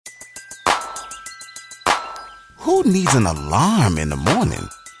Who needs an alarm in the morning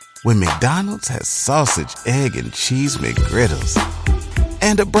when McDonald's has sausage, egg, and cheese McGriddles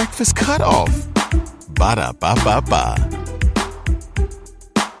and a breakfast cutoff? Ba-da-ba-ba-ba.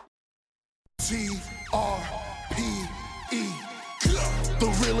 T-R-P-E.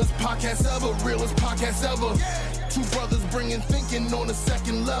 The realest podcast ever, realest podcast ever. Two brothers bringing thinking on a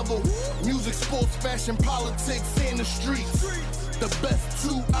second level. Music, sports, fashion, politics, and the streets. The best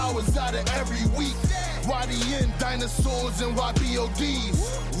 2 hours out of every week. YDN, dinosaurs, and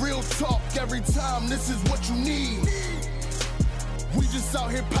YBODs. Real talk every time, this is what you need. We just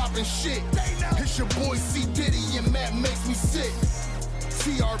out here popping shit. It's your boy C. Diddy and Matt makes me sick.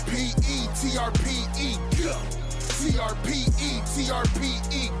 T-R-P-E, T-R-P-E, go. T-R-P-E,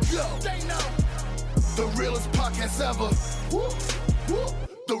 T-R-P-E, go. The realest podcast ever.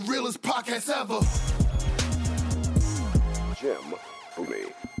 The realest podcast ever. Jim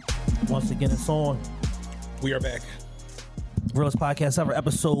Boomey. Once again, it's on. We are back. Realest Podcast Ever,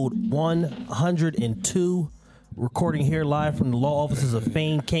 episode 102. Recording here live from the law offices of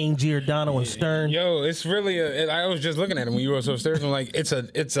Fane, Kane, Giordano, and Stern. Yo, it's really I was just looking at it when you were upstairs. I'm like, it's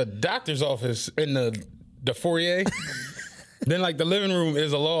a doctor's office in the foyer. Then, like, the living room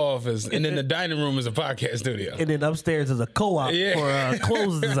is a law office, and then the dining room is a podcast studio. And then upstairs is a co-op for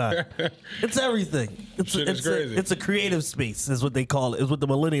clothes design. It's everything. It's crazy. It's a creative space, is what they call it. Is what the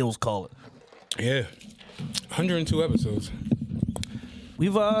millennials call it. Yeah, 102 episodes.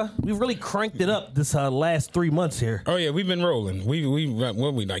 We've really cranked it up this last 3 months here. Oh yeah, we've been rolling. We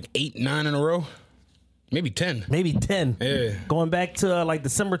like 8, 9 in a row, maybe 10. Maybe 10. Yeah. Going back to like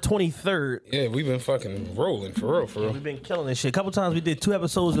December 23rd. Yeah, we've been fucking rolling for real. We've been killing this shit. A couple times we did 2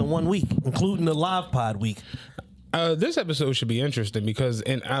 episodes in 1 week, including the live pod week. This episode should be interesting because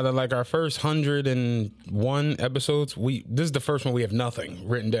in either like our first 101 episodes, this is the first one we have nothing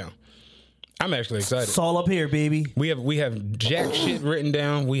written down. I'm actually excited. It's all up here, baby. We have jack shit written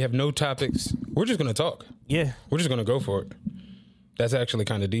down. We have no topics. We're just gonna talk. Yeah. We're just gonna go for it. That's actually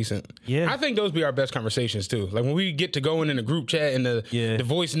kind of decent. Yeah. I think those be our best conversations too. Like when we get to going in a group chat and the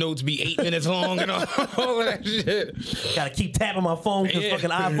voice notes be 8 minutes long and all of that shit. Gotta keep tapping my phone because fucking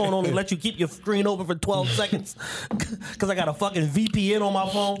iPhone only let you keep your screen open for 12 seconds. Because I got a fucking VPN on my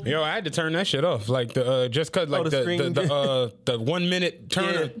phone. Yo, I had to turn that shit off. Like just cause like the 1 minute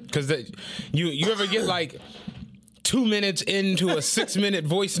turner. Because you ever get like 2 minutes into a 6-minute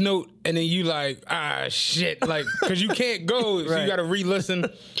voice note and then you like, shit, like, because you can't go, so you got to re-listen.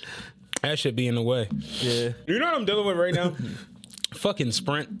 That shit be in the way. Yeah. You know what I'm dealing with right now? Fucking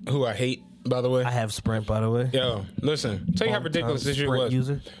Sprint, who I hate, by the way. I have Sprint, by the way. Yo, listen, tell you how ridiculous this shit was.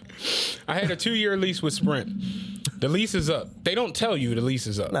 User. I had a 2-year lease with Sprint. The lease is up. They don't tell you the lease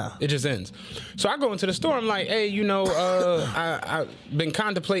is up. Nah. It just ends. So I go into the store. I'm like, hey, I've been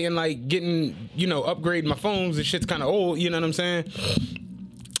contemplating like getting, upgrading my phones. This shit's kind of old. You know what I'm saying?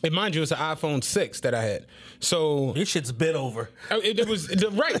 And mind you, it's an iPhone 6 that I had. So this shit's been over. It was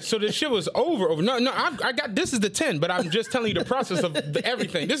right. So the shit was over. No, I got this is the 10, but I'm just telling you the process of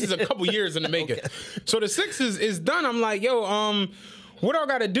everything. This is a couple years in the making. Okay. So the 6 is done. I'm like, yo, what do I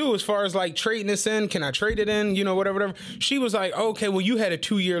got to do as far as like trading this in? Can I trade it in? Whatever. She was like, okay, well, you had a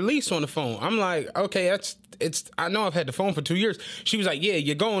 2-year lease on the phone. I'm like, okay, I know I've had the phone for 2 years. She was like, yeah,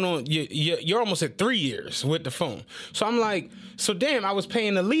 you're going on, you're almost at 3 years with the phone. So I'm like, so damn, I was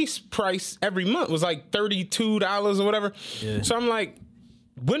paying the lease price every month. It was like $32 or whatever. Yeah. So I'm like,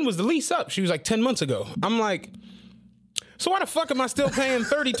 when was the lease up? She was like 10 months ago. I'm like, so why the fuck am I still paying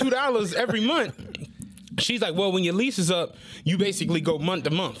 $32 every month? She's like, well, when your lease is up, you basically go month to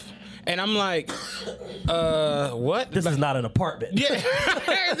month. And I'm like, what? This is not an apartment. Yeah,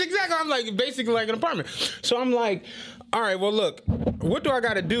 it's exactly. I'm like, basically like an apartment. So I'm like, all right, well, look, what do I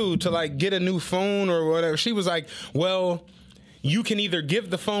got to do to like get a new phone or whatever? She was like, well, you can either give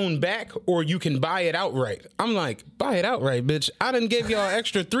the phone back or you can buy it outright. I'm like, buy it outright, bitch. I done gave y'all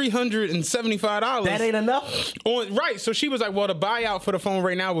extra $375. That ain't enough? Right. So she was like, well, the buyout for the phone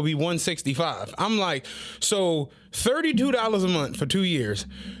right now will be $165. I'm like, so $32 a month for 2 years,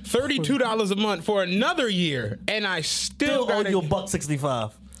 $32 a month for another year, and I still owe you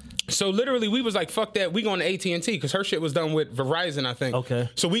 $165. So literally, we was like, fuck that. We going to AT&T because her shit was done with Verizon, I think. Okay.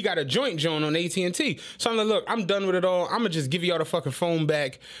 So we got a joint joint on AT&T. So I'm like, look, I'm done with it all. I'm going to just give y'all the fucking phone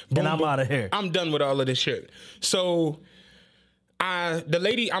back. Boom, and I'm out of here. I'm done with all of this shit. So the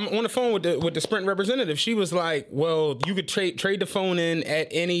lady, I'm on the phone with the Sprint representative. She was like, well, you could trade the phone in at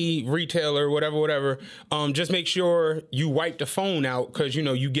any retailer, whatever. Just make sure you wipe the phone out because,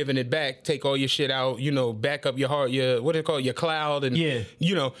 you giving it back. Take all your shit out, back up your cloud. And,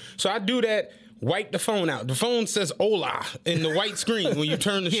 so I do that. wipe the phone out. The phone says "Hola" in the white screen when you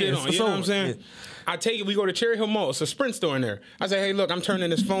turn the shit on. You know what I'm saying? Yeah. I take it. We go to Cherry Hill Mall. It's a Sprint store in there. I say, hey, look, I'm turning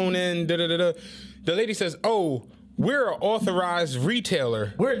this phone in. Da da da da. The lady says, oh, we're an authorized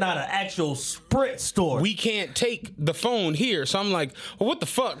retailer. We're not an actual Sprint store. We can't take the phone here. So I'm like, well, what the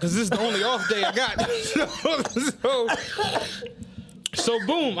fuck? Because this is the only off day I got. So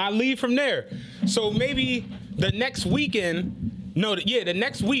boom, I leave from there. So maybe the next weekend, the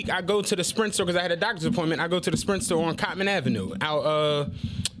next week I go to the Sprint store because I had a doctor's appointment. I go to the Sprint store on Cotman Avenue, out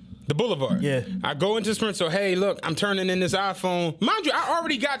the Boulevard. Yeah. I go into Sprint store. Hey, look, I'm turning in this iPhone. Mind you, I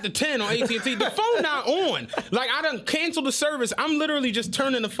already got the 10 on AT&T. The phone not on. Like, I done canceled the service. I'm literally just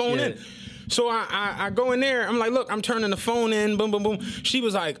turning the phone in. So I go in there. I'm like, look, I'm turning the phone in. Boom, boom, boom. She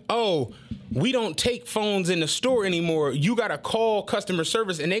was like, oh, we don't take phones in the store anymore. You got to call customer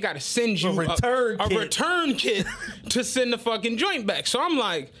service, and they got to send you a return kit to send the fucking joint back. So I'm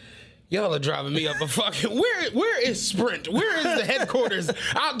like, y'all are driving me up a fucking... Where is Sprint? Where is the headquarters?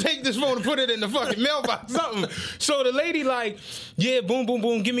 I'll take this phone and put it in the fucking mailbox, something. So the lady like, yeah, boom, boom,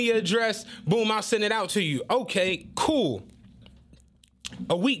 boom, give me your address. Boom, I'll send it out to you. Okay, cool.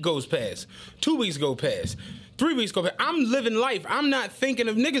 A week goes past. 2 weeks go past. 3 weeks go past. I'm living life. I'm not thinking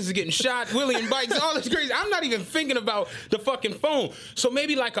of niggas is getting shot, wheeling bikes, all this crazy. I'm not even thinking about the fucking phone. So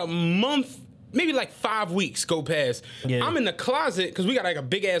maybe like a month... Maybe like 5 weeks go past. Yeah. I'm in the closet, because we got like a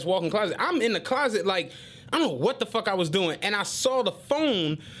big ass walk-in closet. I'm in the closet like, I don't know what the fuck I was doing. And I saw the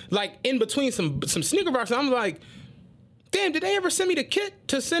phone like in between some sneaker boxes. I'm like, damn, did they ever send me the kit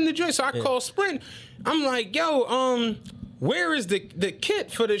to send the joint? So I call Sprint. I'm like, yo, where is the kit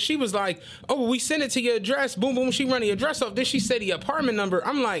for the... She was like, oh, we sent it to your address. Boom, boom. She run the address off. Then she said the apartment number.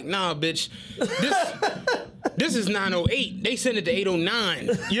 I'm like, nah, bitch. This is 908. They sent it to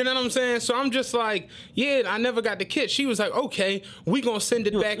 809. You know what I'm saying? So I'm just like, yeah, I never got the kit. She was like, okay, we gonna send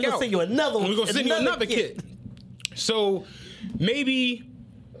it back out. We're gonna send you another one. We're gonna send you another kit. So maybe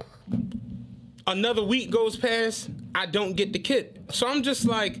another week goes past, I don't get the kit. So I'm just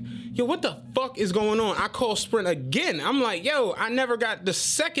like, yo, what the fuck is going on? I call Sprint again. I'm like, yo, I never got the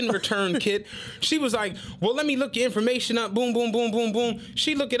second return kit. She was like, well, let me look your information up. Boom, boom, boom, boom, boom.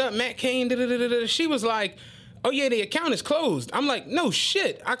 She look it up, Matt Kane, da-da-da-da-da. She was like, oh yeah, the account is closed. I'm like, no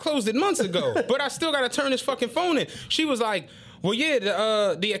shit, I closed it months ago, but I still gotta turn this fucking phone in. She was like, well yeah,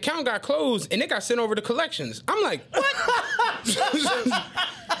 the account got closed and it got sent over to collections. I'm like, what?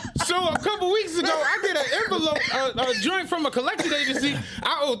 So a couple weeks ago, I get an envelope, a joint from a collection agency.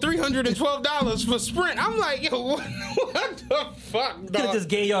 I owe $312 for Sprint. I'm like, yo, what the fuck, dog? Could have just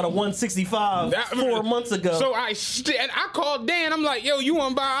gave y'all the 165 4 months ago. So I called Dan. I'm like, yo, you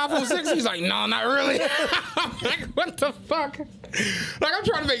want to buy an iPhone 6? He's like, no, not really. I'm like, what the fuck? Like, I'm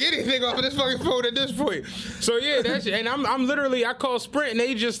trying to make anything off of this fucking phone at this point. So yeah, that's it. And I'm literally, I call Sprint and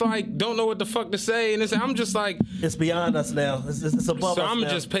they just like don't know what the fuck to say. And I'm just like, it's beyond us now. It's above us now. So I'm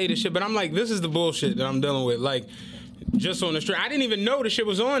just pay this shit. But I'm like, this is the bullshit that I'm dealing with. Like, just on the street. I didn't even know the shit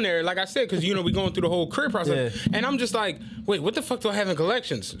was on there, like I said, because, you know, we going through the whole career process. Yeah. And I'm just like, wait, what the fuck do I have in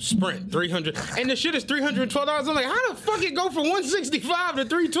collections? Sprint, 300. And the shit is $312. I'm like, how the fuck it go from 165 to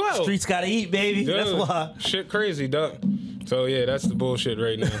 312? Streets gotta eat, baby. Dude, that's why. Shit crazy, dog. So, yeah, that's the bullshit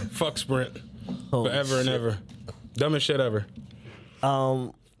right now. Fuck Sprint. Forever and ever. Dumbest shit ever.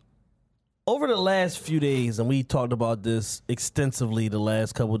 Over the last few days, and we talked about this extensively the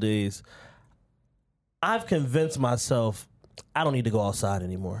last couple of days, I've convinced myself I don't need to go outside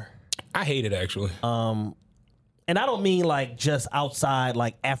anymore. I hate it, actually. And I don't mean like just outside,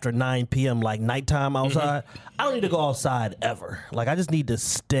 like after 9 p.m., like nighttime outside. Mm-hmm. I don't need to go outside ever. Like, I just need to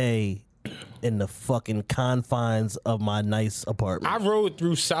stay in the fucking confines of my nice apartment. I rode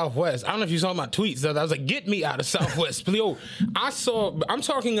through Southwest. I don't know if you saw my tweets. I was like, get me out of Southwest. Yo, I'm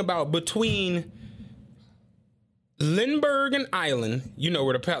talking about between Lindbergh and Island, you know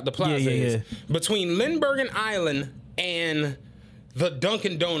where the plaza is. Between Lindbergh and Island and the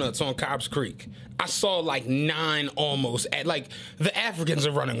Dunkin' Donuts on Cobbs Creek, I saw like 9 almost. Like, the Africans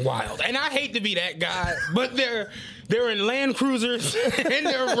are running wild. And I hate to be that guy, but they're in Land Cruisers and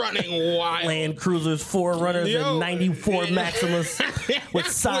they're running wild. Land Cruisers, 4Runners, and 94 Maximus with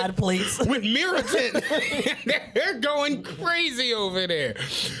side plates. With mirror tint. They're going crazy over there.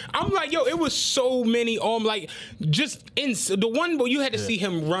 I'm like, yo, it was so many, like, just in the one where you had to see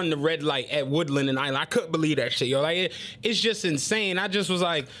him run the red light at Woodland and Island. I couldn't believe that shit, yo. Like, it's just insane. I just was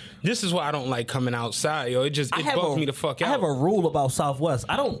like, this is why I don't like coming outside, yo. It bugs me the fuck out. I have a rule about Southwest.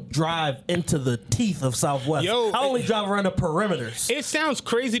 I don't drive into the teeth of Southwest. Yo, I only drive around the perimeters. It sounds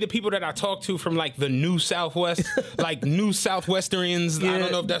crazy to people that I talk to from like the New Southwest, like New Southwesterians. Yeah. I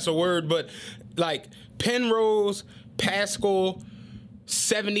don't know if that's a word, but like Penrose, Pascal,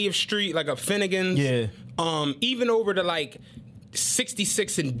 70th Street, like a Finnegan's. Yeah. Even over to like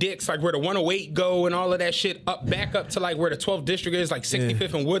 66 and Dix, like where the 108 go and all of that shit, back up to like where the 12th district is, like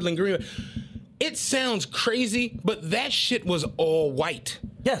 65th and Woodland Green. It sounds crazy, but that shit was all white.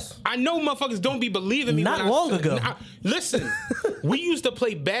 Yes. I know motherfuckers don't be believing me. Not long ago. Listen, we used to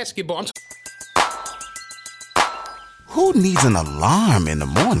play basketball. Who needs an alarm in the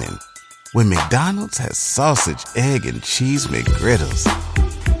morning when McDonald's has sausage, egg, and cheese McGriddles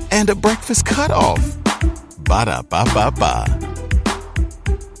and a breakfast cutoff? Ba-da-ba-ba-ba.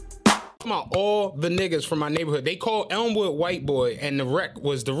 All the niggas from my neighborhood, they call Elmwood White Boy, and the rec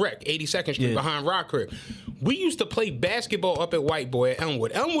was the rec, 82nd Street behind Rock Crib. We used to play basketball up at White Boy at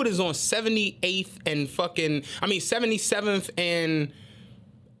Elmwood. Elmwood is on 78th and 77th and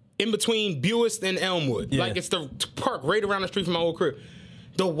in between Buist and Elmwood. Like it's the park right around the street from my old crib.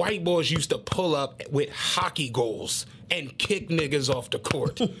 The white boys used to pull up with hockey goals and kick niggas off the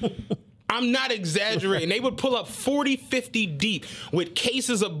court. I'm not exaggerating. They would pull up 40, 50 deep with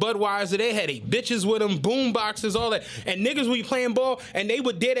cases of Budweiser. They had 8 bitches with them, boom boxes, all that. And niggas would be playing ball, and they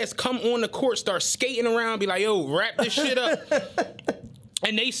would dead ass come on the court, start skating around, be like, yo, wrap this shit up.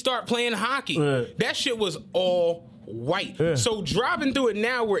 And they start playing hockey. That shit was all white. So driving through it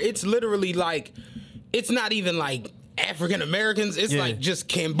now where it's literally like, it's not even like African Americans, it's like just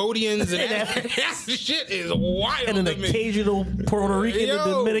Cambodians and that shit is wild. And an occasional Puerto Rican and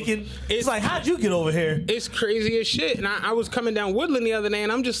Dominican. It's like, how'd you get over here? It's crazy as shit. And I was coming down Woodland the other day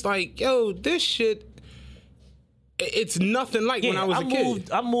and I'm just like, yo, this shit, it's nothing like when I was a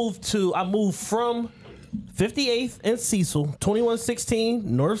kid. I moved from 58th and Cecil,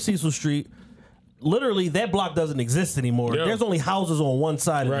 2116 North Cecil Street. Literally, that block doesn't exist anymore. Yeah. There's only houses on one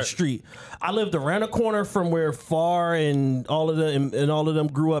side of the street. I lived around the corner from where Farr and all of them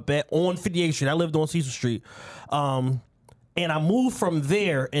grew up at on 58th Street. I lived on Cecil Street, and I moved from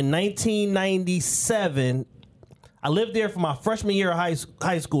there in 1997. I lived there for my freshman year of high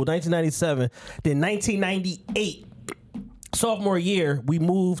school, 1997. Then 1998. Sophomore year, we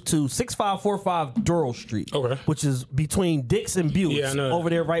moved to 6545 Durrell Street, which is between Dix and Buick, over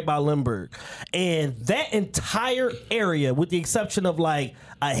there right by Lindbergh. And that entire area, with the exception of like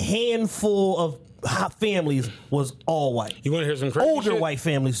a handful of families, was all white. You want to hear some crazy older shit? White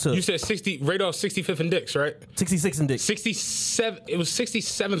families too. You said 60, right off 65th and Dix, right? 66 and Dix. 67. It was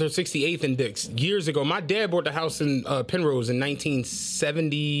 67th or 68th and Dix years ago. My dad bought the house in Penrose in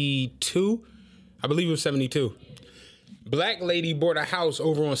 1972. I believe it was 72. Black lady bought a house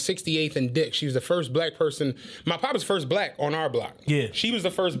over on 68th and Dix. She was the first black person. My pop was first black on our block. Yeah. She was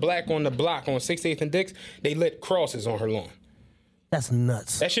the first black on the block on 68th and Dix. They lit crosses on her lawn. That's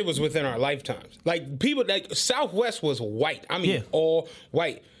nuts. That shit was within our lifetimes. Like, people, like, Southwest was white. I mean, all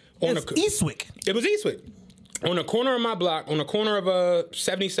white. It's Eastwick. It was Eastwick. On the corner of my block, on the corner of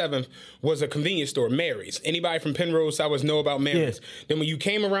 77th, was a convenience store, Mary's. Anybody from Penrose, Southwest know about Mary's. Then when you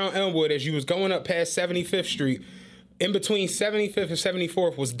came around Elmwood, as you was going up past 75th Street, in between 75th and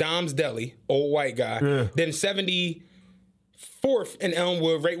 74th was Dom's Deli, old white guy. Then 74th and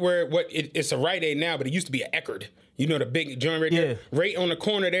Elmwood, right where it's a Rite Aid now, but it used to be an Eckerd. You know the big joint right there? Right on the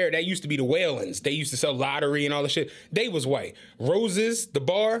corner there, that used to be the Whalens. They used to sell lottery and all the shit. They was white. Roses, the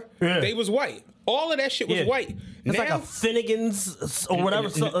bar, they was white. All of that shit was white. It's now, like a Finnegan's or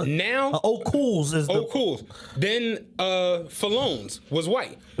whatever. Now, O'Cool's is O'Cool's. Then Falone's was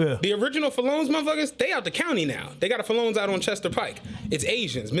white. The original Falone's motherfuckers, they out the county now. They got a Falone's out on Chester Pike. It's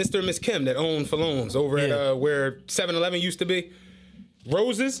Asians, Mr. and Miss Kim, that own Falone's over at where 7-Eleven used to be.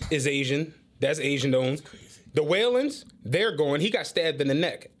 Roses is Asian. That's Asian owned. The Whalens, they're going. He got stabbed in the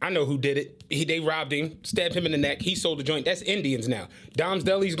neck. I know who did it. They robbed him, stabbed him in the neck. He sold the joint. That's Indians now. Dom's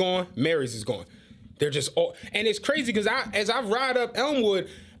Deli's gone. Mary's is gone. They're just all. And it's crazy because as I ride up Elmwood,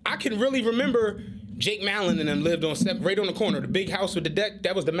 I can really remember Jake Mallon and them lived on right on the corner. The big house with the deck,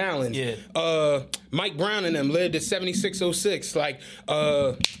 that was the Mallons. Mike Brown and them lived at 7606. Like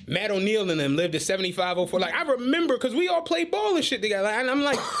Matt O'Neill and them lived at 7504. Like I remember because we all played ball and shit together. And I'm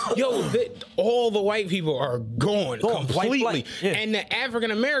like, yo, all the white people are gone completely. And the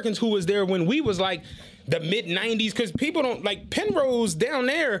African Americans who was there when we was like the mid 90s, because people don't like Penrose down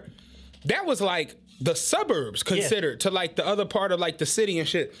there. That was like the suburbs considered to like the other part of like the city and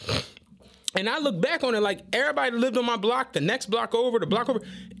shit. And I look back on it like everybody lived on my block, the next block over, the block over.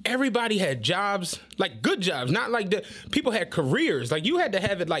 Everybody had jobs, like good jobs, not like the people had careers. Like you had to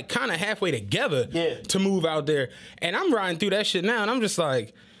have it like kind of halfway together to move out there. And I'm riding through that shit now, and I'm just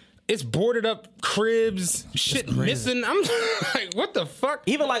like, it's boarded up cribs, shit missing. I'm like, what the fuck?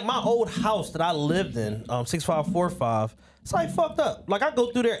 Even like my old house that I lived in, 6545, it's like fucked up. Like I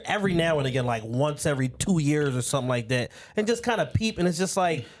go through there every now and again, like once every 2 years or something like that, and just kind of peep. And it's just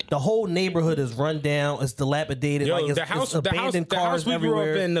like the whole neighborhood is run down, it's dilapidated. Yo, like it's, the house cars we everywhere.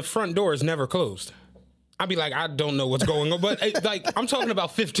 grew up in, the front door is never closed. I'd be like, I don't know what's going on, but like I'm talking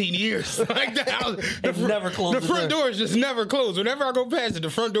about 15 years. Like the house, never closed. The front door is just never closed. Whenever I go past it, the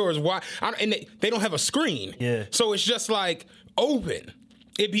front door is wide, and they don't have a screen. Yeah. So it's just like open.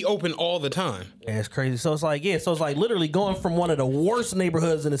 It'd be open all the time. Yeah, it's crazy. So it's like, literally going from one of the worst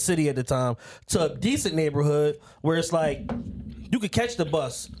neighborhoods in the city at the time to a decent neighborhood where it's like you could catch the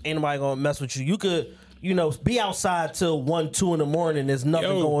bus, ain't nobody gonna mess with you. You could, be outside till 1, 2 in the morning. There's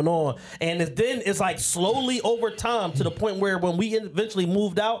nothing going on, and then it's like slowly over time to the point where when we eventually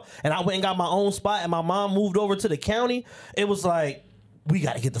moved out, and I went and got my own spot, and my mom moved over to the county, it was like we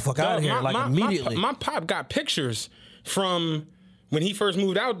got to get the fuck out of here, immediately. My pop got pictures from when he first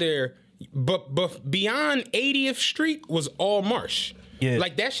moved out there, but beyond 80th Street was all marsh. Yeah.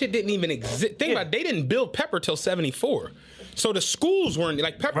 Like that shit didn't even exist. Think about it, they didn't build Pepper till 74. So the schools weren't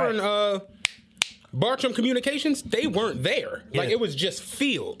like Pepper and Bartram Communications, they weren't there. Like it was just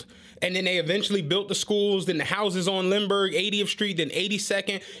field. And then they eventually built the schools, then the houses on Lindbergh, 80th Street, then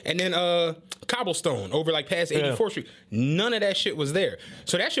 82nd, and then Cobblestone over like past 84th Street. None of that shit was there.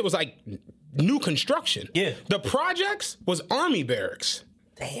 So that shit was like new construction. Yeah. The projects was Army barracks.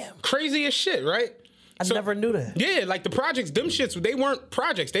 Damn. Crazy as shit, right? I never knew that. Yeah, like the projects, them shits, they weren't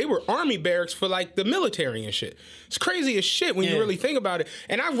projects. They were Army barracks for like the military and shit. It's crazy as shit when you really think about it.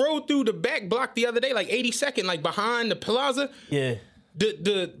 And I rode through the back block the other day, like 82nd, like behind the plaza. Yeah.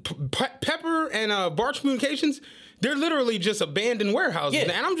 The Pepper and Bartram Communications, they're literally just abandoned warehouses.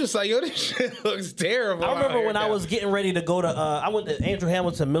 Yeah. And I'm just like, yo, this shit looks terrible. I remember when I was getting ready to go to, I went to Andrew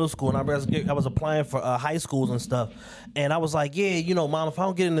Hamilton Middle School, and I was applying for high schools and stuff. And I was like, Mom, if I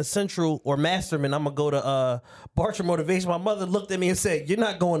don't get into Central or Masterman, I'm going to go to Bartram Motivation. My mother looked at me and said, you're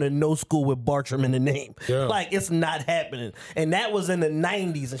not going to no school with Bartram in the name. Yeah. Like, it's not happening. And that was in the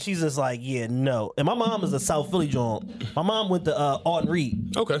 90s. And she's just like, yeah, no. And my mom is a South Philly joint. My mom went to Alton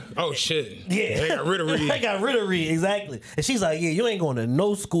Reed. Okay. Oh, shit. Yeah. They got rid of Reed. They got rid of Reed, exactly. And she's like, yeah, you ain't going to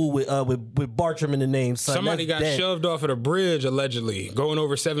no school with Bartram in the name, son. Somebody got shoved off of the bridge, allegedly, going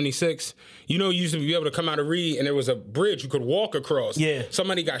over 76. You used to be able to come out of Reed, and there was a bridge you could walk across. Yeah.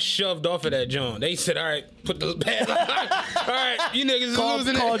 Somebody got shoved off of that joint. They said, all right, put the padlock. All right, you niggas is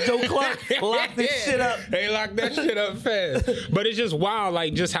losing it. Call Joe Clark. Lock this shit up. They locked that shit up fast. But it's just wild,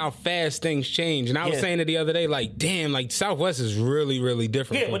 like, just how fast things change. And I was saying it the other day, like, damn, like, Southwest is really, really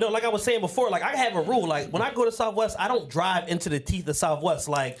different. Yeah, but no, like I was saying before, like, I have a rule. Like, when I go to Southwest, I don't drive into the teeth of Southwest.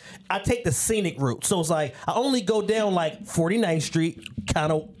 Like, I take the scenic route. So it's like, I only go down, like, 49th Street,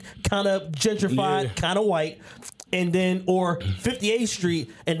 kind of gentrified, kind of white. And then, or 58th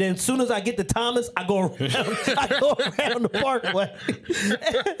Street, and then as soon as I get to Thomas, I go around the Parkway.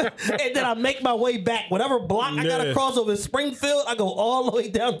 And then I make my way back. Whatever block I gotta cross over in Springfield, I go all the way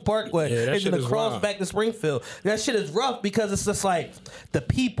down the Parkway. Yeah, and then across back to Springfield. That shit is rough because it's just like the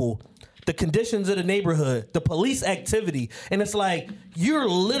people, the conditions of the neighborhood, the police activity. And it's like, you're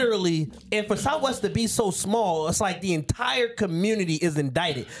literally, and for Southwest to be so small, it's like the entire community is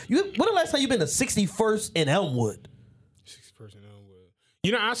indicted. When the last time you've been to 61st in Elmwood? 61st in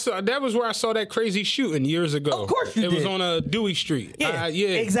Elmwood. I saw, that was where I saw that crazy shooting years ago. Of course you did. It was on Dewey Street. Yeah,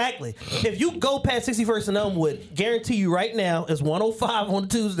 exactly. If you go past 61st and Elmwood, guarantee you right now, it's 1:05 on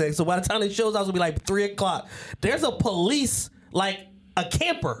Tuesday. So by the time it shows out, it's going to be like 3 o'clock. There's a police, like, a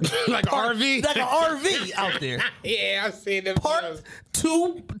camper. Like an RV? Like an RV out there. Yeah, I've seen them. Parked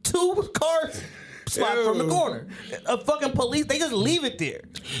two cars spot from the corner. A fucking police, they just leave it there.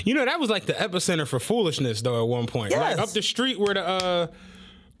 That was like the epicenter for foolishness, though, at one point. Yes. Like up the street where the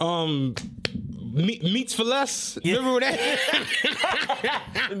Meats for Less. Yeah. Remember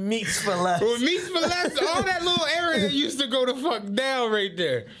that? Meats for Less. Well, Meats for Less, all that little area used to go the fuck down right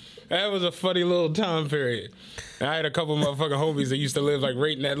there. That was a funny little time period. I had a couple motherfucking homies that used to live like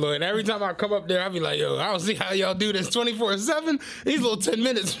right in that little, and every time I come up there, I'd be like, yo, I don't see how y'all do this 24/7. These little 10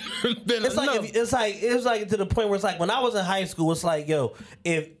 minutes been it's enough. It's like to the point where it's like when I was in high school, it's like, yo,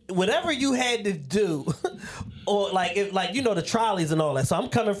 if whatever you had to do, or like if the trolleys and all that. So I'm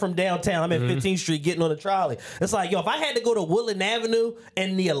coming from downtown. I'm at 15th Street getting on the trolley. It's like, yo, if I had to go to Woodland Avenue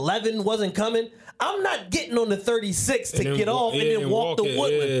and the 11 wasn't coming, I'm not getting on the 36 to get off and then walk to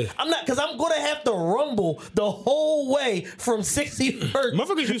Woodland. Yeah. I'm not, because I'm going to have to rumble the whole way from 61st.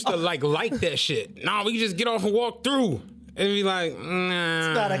 Motherfuckers used to like that shit. Nah, we can just get off and walk through. It'd be like, nah.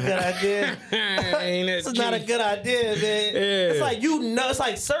 It's not a good idea. It's not a good idea, man. Yeah. It's like, it's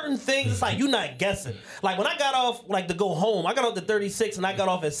like certain things, it's like you're not guessing. Like when I got off, like to go home, I got off at 36 and I got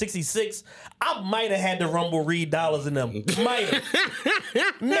off at 66. I might have had to rumble Reed dollars in them. Might have.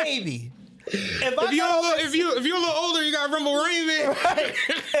 Maybe. If you're a little older, you got Rumble Raymond. Right.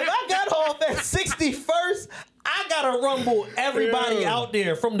 If I got off at 61st, I gotta rumble everybody out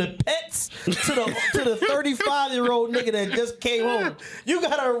there, from the pets to the 35-year-old nigga that just came home. You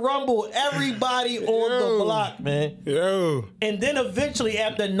gotta rumble everybody on the block, man. Yo. And then eventually,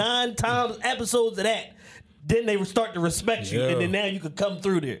 after 9 times episodes of that, then they start to respect you, and then now you could come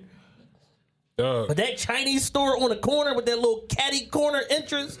through there. But that Chinese store on the corner with that little catty corner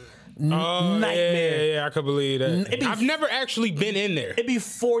entrance. Nightmare. Yeah, I could believe that. I've never actually been in there. It'd be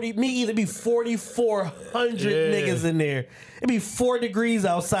 4,400 niggas in there. It'd be 4 degrees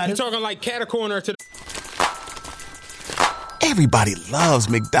outside. You talking like cat corner to Everybody loves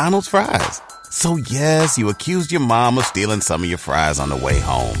McDonald's fries. So yes, you accused your mom of stealing some of your fries on the way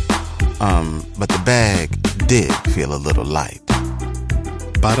home. But the bag did feel a little light.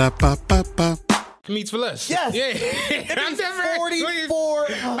 Ba-da-ba-ba-ba. Meats for less. Yes. Yeah. I've never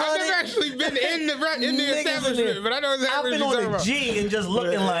actually been in the establishment, but I know exactly I've been on the G and just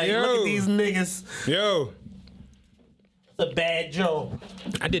looking like, look at these niggas. Yo. It's a bad joke.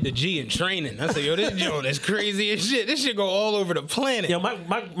 I did the G in training. I said, yo, this joke is crazy as shit. This shit go all over the planet. Yo, my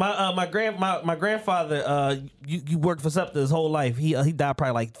grandfather, you worked for SEPTA his whole life. He died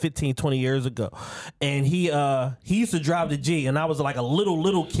probably like 15, 20 years ago. And he used to drive the G, and I was like a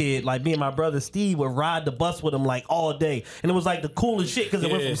little kid. Like me and my brother Steve would ride the bus with him like all day. And it was like the coolest shit because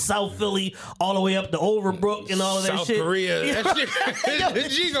it went from South Philly all the way up to Overbrook and all of that South shit. South Korea. That shit, the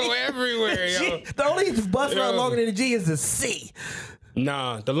G go everywhere, yo. The only bus ride longer than the G is the C.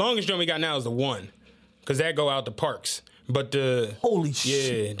 Nah, the longest joint we got now is the 1, because that go out to Parks. But the holy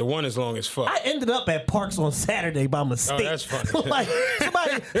shit, yeah, the 1 is long as fuck. I ended up at Parks on Saturday by mistake. Oh, that's funny. Like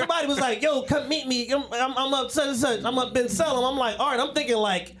somebody was like, "Yo, come meet me. I'm up such and such. I'm up Ben Salem." I'm like, all right. I'm thinking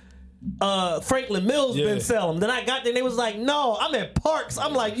like Franklin Mills Ben Salem. Then I got there and they was like, "No, I'm at Parks."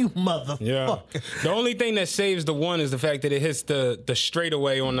 I'm like, "You motherfucker." Yeah. The only thing that saves the 1 is the fact that it hits the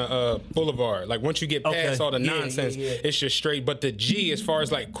straightaway on the boulevard. Like once you get past all the nonsense, it's just straight. But the G, as far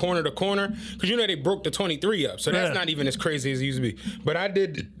as like corner to corner, because you know they broke the 23 up, so that's not even as crazy as it used to be. But I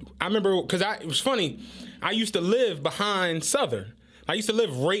remember because it was funny. I used to live behind Southern. I used to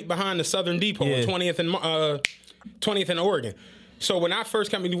live right behind the Southern Depot on 20th and Oregon. So when I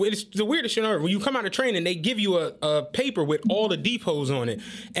first came, it's the weirdest shit ever. When you come out of training, they give you a paper with all the depots on it,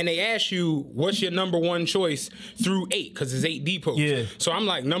 and they ask you what's your number 1 choice through 8, because it's 8 depots. Yeah. So I'm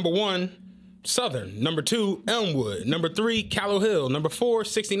like, number 1, Southern. Number 2, Elmwood. Number 3, Callow Hill. Number 4,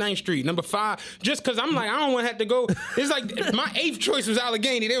 69th Street. Number 5, just because I'm like, I don't want to have to go. It's like my 8th choice was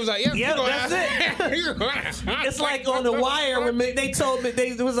Allegheny. They was like, yep, that's it. It's like on The Wire when they told me,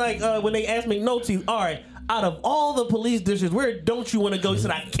 it was like when they asked McNulty, all right, out of all the police districts, where don't you want to go? He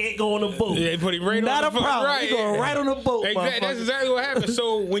said, I can't go on the boat. Yeah, put him right Not on the boat. Not a problem. Right. You going right on the boat. Exactly. That's exactly what happened.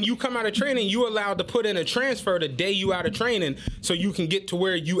 So when you come out of training, you allowed to put in a transfer the day you out of training so you can get to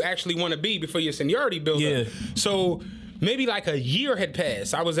where you actually want to be before your seniority builds up. So maybe like a year had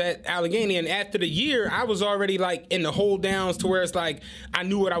passed. I was at Allegheny, and after the year, I was already like in the hold downs to where it's like I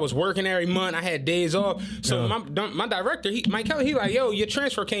knew what I was working every month. I had days off. So my director, Mike Kelly, he like, yo, your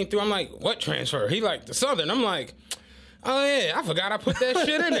transfer came through. I'm like, what transfer? He like, the Southern. I'm like, oh yeah, I forgot I put that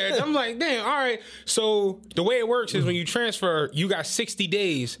shit in there. I'm like, damn, all right. So the way it works is when you transfer, you got 60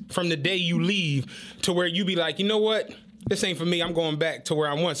 days from the day you leave to where you be like, you know what? This ain't for me. I'm going back to where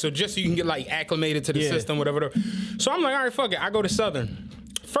I want. So just so you can get like acclimated to the system, whatever. So I'm like, all right, fuck it. I go to Southern.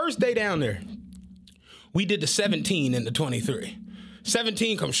 First day down there, we did the 17 and the 23.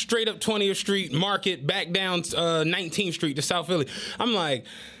 17 comes straight up 20th Street, Market, back down 19th Street to South Philly. I'm like,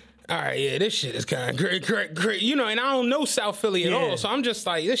 all right, yeah, this shit is kind of great. You know, and I don't know South Philly at all. So I'm just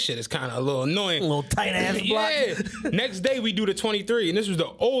like, this shit is kind of a little annoying. A little tight-ass block. Yeah. Next day, we do the 23, and this was the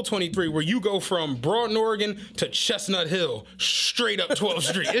old 23, where you go from Broad, Oregon to Chestnut Hill, straight up 12th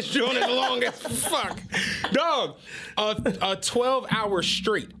Street. It's doing it long as fuck. Dog, a 12-hour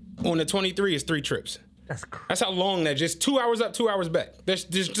straight on the 23 is 3 trips. That's crazy. That's how long that just 2 hours up, 2 hours back. That's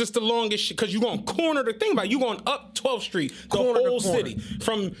just the longest shit. Because you're going corner to think about it. You're going up 12th Street, the whole city.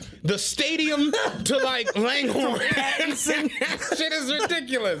 From the stadium to like Langhorne. Pattinson. Shit is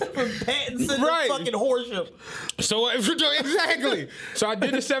ridiculous. From Pattinson to fucking Horsham. So exactly. So I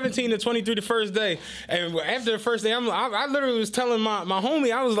did the 17 to 23 the first day. And after the first day, I literally was telling my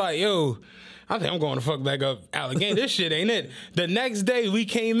homie, I was like, yo, I think I'm going to fuck back up Allegheny. This shit ain't it. The next day we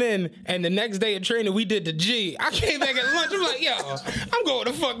came in, and the next day of training we did the G. I came back at lunch. I'm like, yo, I'm going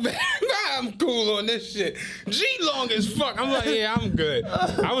to fuck back. I'm cool on this shit. G long as fuck. I'm like, yeah, I'm good.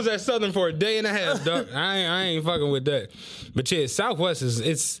 I was at Southern for a day and a half, dog. I ain't fucking with that. But yeah, Southwest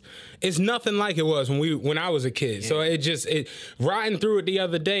it's nothing like it was when I was a kid. Yeah. So it riding through it the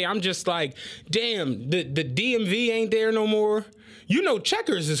other day, I'm just like, damn, the DMV ain't there no more. You know,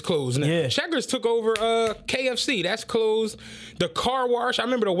 Checkers is closed now. Yeah. Checkers took over KFC. That's closed. The car wash. I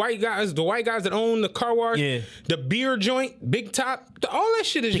remember the white guys that own the car wash. Yeah. The beer joint, Big Top. All that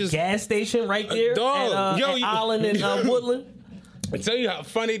shit is just gas station right there. Dog. At Island and Woodland. I tell you how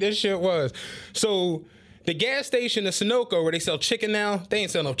funny this shit was. So the gas station, the Sunoco, where they sell chicken now, they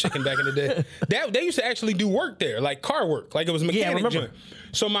ain't sell no chicken back in the day. They used to actually do work there, like car work, like it was mechanic joint.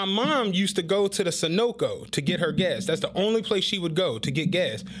 So my mom used to go to the Sunoco to get her gas. That's the only place she would go to get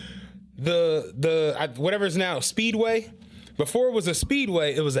gas. Whatever is now Speedway. Before it was a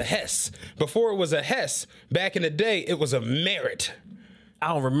Speedway, it was a Hess. Before it was a Hess, back in the day, it was a Merit. I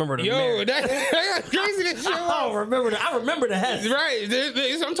don't remember the Merit. That's crazy this shit. I don't remember that. I remember the Hess. Right.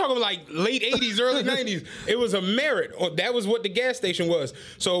 I'm talking like late 80s, early 90s. It was a Merit. That was what the gas station was.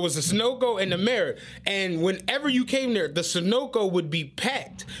 So it was the Sunoco and the Merit. And whenever you came there, the Sunoco would be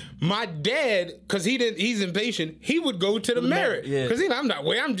packed. My dad, because he's impatient, he would go to the Merit. Because I'm not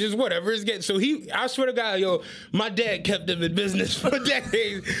waiting. I'm just whatever it's getting. So I swear to God, my dad kept him in business for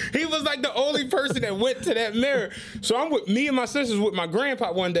decades. He was like the only person that went to that Merit. So me and my sisters with my grandpa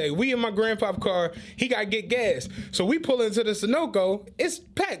one day. We in my grandpa's car. He got to get gas. So we pull into the Sunoco. It's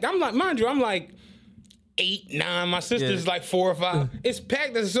packed. I'm like, mind you, I'm like 8, 9. My sister's like 4 or 5. It's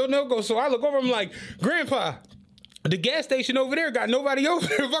packed at the Sunoco. So I look over. I'm like, Grandpa, the gas station over there got nobody over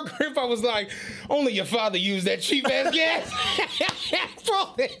there. My grandpa was like, only your father used that cheap ass gas.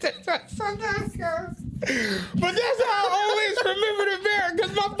 But that's how I always remember the Merit,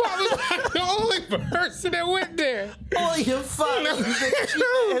 because my pop was like the only person that went there. Only your father used that cheap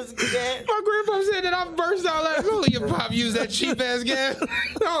ass gas. My grandpa said that I burst out like, only your pop used that cheap ass gas.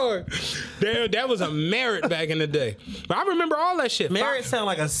 No. That was a Merit back in the day. But I remember all that shit. Merit sound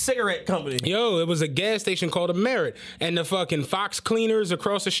like a cigarette company. Yo, it was a gas station called a Merit. And the fucking Fox Cleaners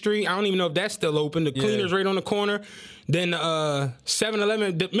across the street, I don't even know if that's still open. The Cleaners right on the corner. Then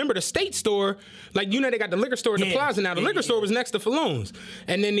 7-Eleven, remember the State Store, like, they got the liquor store at the plaza now. The liquor store was next to Falone's.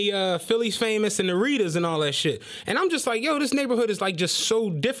 And then the Philly's Famous and the Ritas and all that shit. And I'm just like, yo, this neighborhood is like just so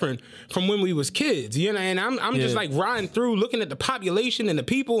different from when we was kids, and I'm just like riding through, looking at the population and the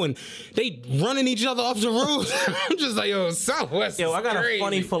people, and they running each other off the roads. I'm just like, yo, Southwest is I got crazy. A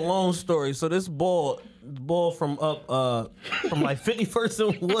funny Falone story. So this ball from up from like 51st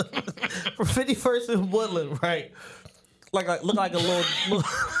and Woodland, from 51st and Woodland, right? Look like a little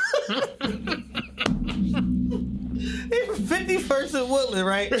 51st and Woodland,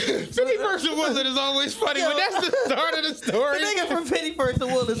 right? 51st and Woodland is always funny, but that's the start of the story. The nigga from 51st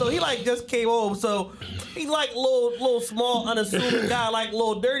and Woodland, so he like just came home, so he like little small unassuming guy, like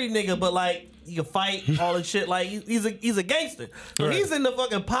little dirty nigga, but like he can fight all this shit. Like he's a gangster. So he's in the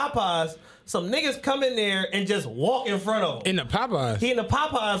fucking Popeyes. Some niggas come in there and just walk in front of him. In the Popeyes? He in the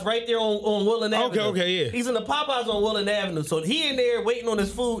Popeyes right there on Woodland Avenue. Okay, yeah. He's in the Popeyes on Woodland Avenue. So he in there waiting on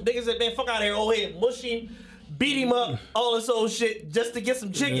his food. Niggas said, man, fuck out of here. Oh, hey, mush him, beat him up, all this old shit just to get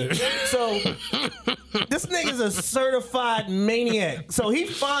some chicken. So this nigga's a certified maniac. So he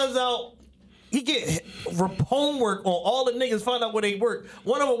finds out, he get homework on all the niggas, find out where they work.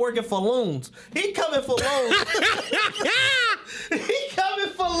 One of them working for Loons. He coming for Loons. He coming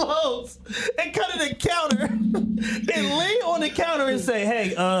for Loans and cut at the counter and lay on the counter and say,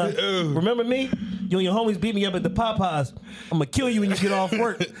 hey, remember me? You and your homies beat me up at the Popeyes. I'm going to kill you when you get off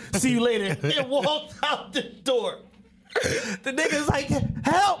work. See you later. And walked out the door. The nigga's like,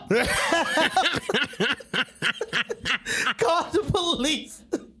 help! Call the police.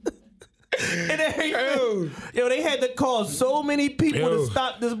 And everything. Yo, they had to call so many people to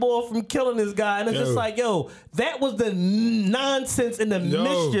stop this boy from killing this guy. And it's just like, that was the nonsense and the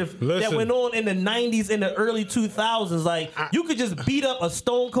mischief that went on in the 90s and the early 2000s. Like, you could just beat up a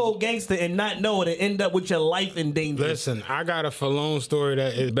stone cold gangster and not know it and end up with your life in danger. Listen, I got a Falone story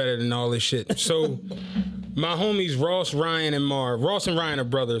that is better than all this shit. So, my homies Ross, Ryan, and Mar. Ross and Ryan are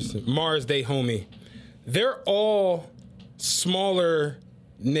brothers. Mar's they homie. They're all smaller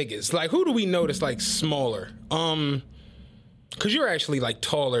niggas. Like, who do we know that's like smaller? Cause you're actually like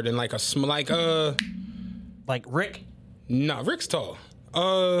taller than like like Rick? No, Rick's tall.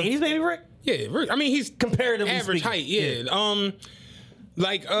 80s baby Rick? Yeah, Rick. I mean, he's comparatively average speaking. height. Yeah.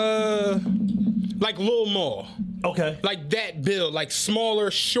 like Lil Maul. Okay. Like that build, like smaller,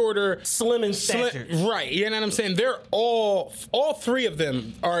 shorter, Slim in stature. right? You know what I'm saying? They're all three of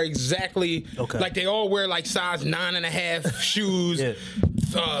them are exactly like they all wear like size 9.5 shoes,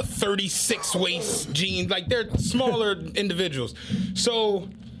 36 waist jeans. Like they're smaller individuals. So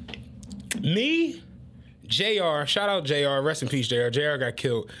me, JR, shout out JR, rest in peace, JR. JR got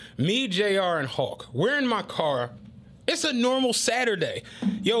killed. Me, JR, and Hawk. We're in my car. It's a normal Saturday.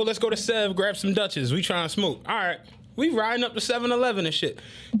 Yo, let's go to Sev, grab some Dutches. We trying to smoke. All right. We riding up to 7-Eleven and shit.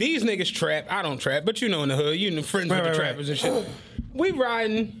 These niggas trap. I don't trap, but you know in the hood, you know, friends with the trappers and shit. We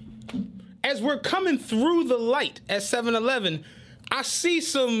riding. As we're coming through the light at 7-Eleven, I see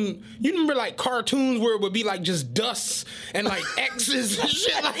some, you remember like cartoons where it would be like just dust and like X's and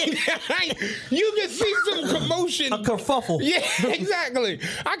shit like that? You can see some commotion. A kerfuffle. Yeah, exactly.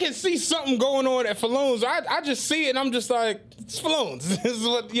 I can see something going on at Falone's. I just see it and I'm just like, it's Falone's. This is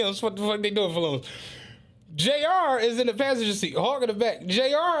what, you know, it's what the fuck they do at Falone's. JR is in the passenger seat, Hawk in the back.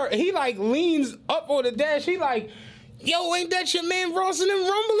 JR, he like leans up on the dash. He like, yo, ain't that your man Ross and them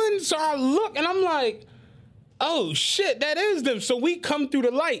rumbling? So I look and I'm like, oh shit, that is them. So we come through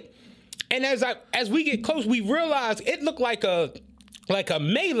the light, and as we get close, we realize it looked like a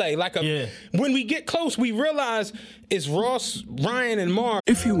melee, when we get close, we realize it's Ross, Ryan, and Mar.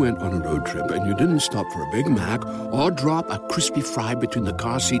 If you went on a road trip and you didn't stop for a Big Mac or drop a crispy fry between the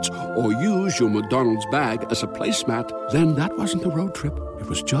car seats or use your McDonald's bag as a placemat, then that wasn't a road trip. It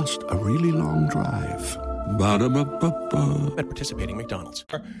was just a really long drive. Ba-da-ba-ba-ba. At participating McDonald's.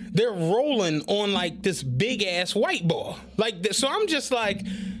 They're rolling on like this big ass white ball. Like so I'm just like,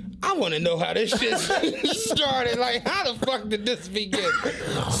 I want to know how this shit started. Like, how the fuck did this begin?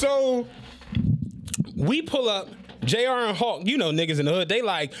 So we pull up. JR and Hawk, you know niggas in the hood, they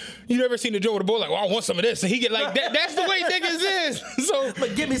like, you never seen the Joe with a boy like, well, I want some of this. And he get like, that's the way niggas is. So,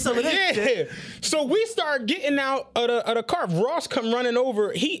 but give me some of this. Yeah. So we start getting out of the car. Ross come running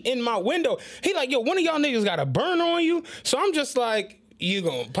over. He in my window. He like, yo, one of y'all niggas got a burn on you. So I'm just like, you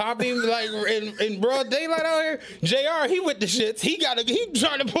gonna pop him like in broad daylight out here? JR, he with the shits. He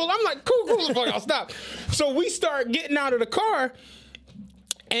trying to pull. I'm like, cool, the fuck, I'll stop. So we start getting out of the car.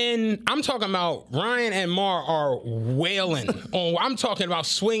 And I'm talking about Ryan and Mar are wailing on. I'm talking about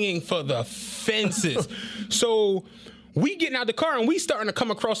swinging for the fences. So we getting out the car and we starting to come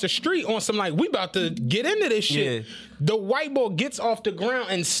across the street on some like, we about to get into this shit. Yeah. The white boy gets off the ground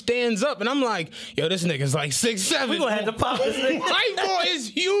and stands up, and I'm like, yo, this nigga's like 6'7". We gonna have to pop this nigga. White boy is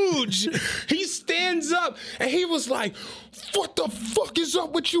huge. He stands up and he was like, what the fuck is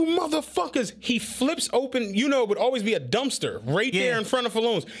up with you motherfuckers? He flips open, you know, it would always be a dumpster right there in front of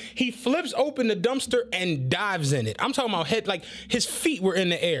Falone's. He flips open the dumpster and dives in it. I'm talking about head, like his feet were in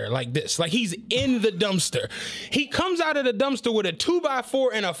the air like this. Like he's in the dumpster. He comes out of the dumpster with a 2x4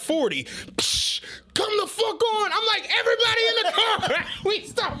 and a 40. Psh, come the fuck on. I'm like, everybody in the car. We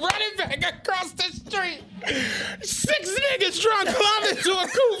start running back across the street. 6 niggas trying to climb into a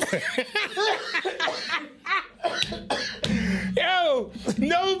coupe. Yo,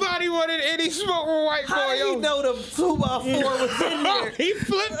 nobody wanted any smoke with white boy. How yo. you know the 2x4 was in there? He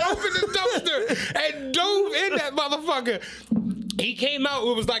flipped open the dumpster and dove in that motherfucker. He came out,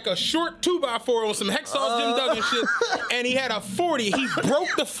 it was like a short 2x4 on some Hexall Jim Duggan shit, and he had a 40. He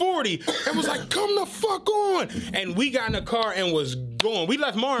broke the 40 and was like, come the fuck on. And we got in the car and was going. We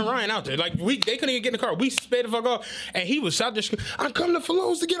left Mar and Ryan out there. Like, they couldn't even get in the car. We sped the fuck off, and he was out there screaming, I come to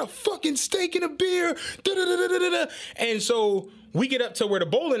Falone's to get a fucking steak and a beer. Da-da-da-da-da-da. And so we get up to where the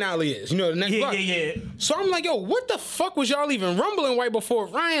bowling alley is, you know, the next block. Yeah. So I'm like, yo, what the fuck was y'all even rumbling right before?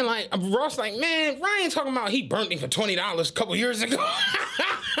 Ryan, like, Ross, like, man, Ryan talking about he burnt me for $20 a couple years ago.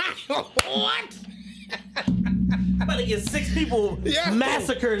 What? I'm about to get 6 people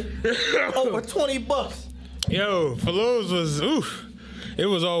massacred over $20. Yo, Falone's was, oof. It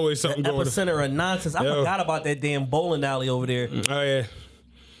was always something going on. Epicenter of nonsense. I forgot about that damn bowling alley over there. Oh, yeah.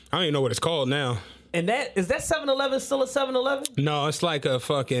 I don't even know what it's called now. And is that 7-Eleven still a 7-Eleven? No, it's like a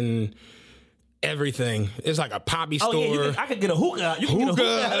fucking everything. It's like a poppy store. Yeah, I could get a hookah. You can get a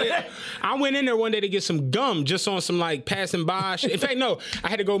hookah. I went in there one day to get some gum just on some like passing by shit. In fact, no, I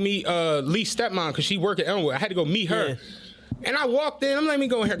had to go meet Lee's stepmom because she worked at Elmwood. I had to go meet her. Yeah. And I walked in. I'm letting me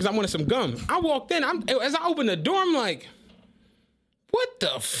go in here because I wanted some gum. I walked in. As I opened the door, I'm like, what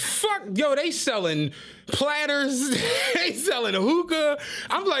the fuck? Yo, they selling platters. They selling a hookah.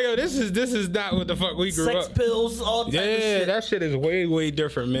 I'm like, yo, this is not what the fuck we grew up. Sex pills, all type of shit. Yeah, that shit is way, way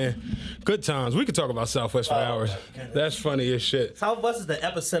different, man. Good times. We could talk about Southwest for hours. That's funny as shit. Southwest is the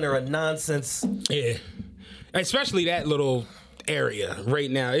epicenter of nonsense. Yeah. Especially that little area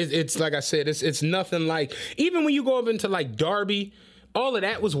right now. It's like I said, it's nothing like, even when you go up into like Darby, all of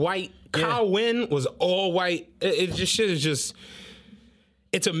that was white. Kyle Wynn was all white. It just shit is just.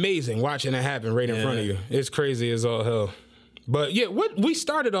 It's amazing watching it happen right in front of you. It's crazy as all hell. But yeah, we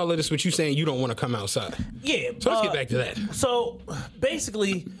started all of this with you saying you don't want to come outside. Yeah. So let's get back to that. So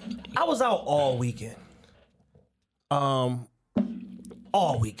basically, I was out all weekend. All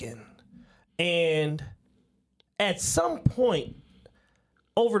weekend. And at some point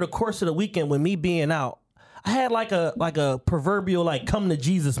over the course of the weekend, with me being out, I had like a proverbial like come to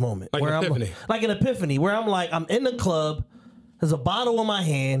Jesus moment. Like an epiphany. Like an epiphany where I'm like, I'm in the club, there's a bottle in my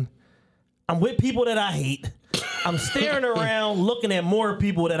hand, I'm with people that I hate. I'm staring around looking at more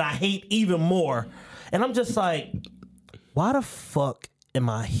people that I hate even more. And I'm just like, why the fuck am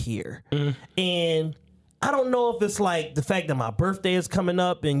I here? And I don't know if it's like the fact that my birthday is coming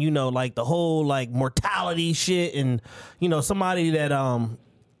up and, you know, like the whole like mortality shit and, you know, somebody that,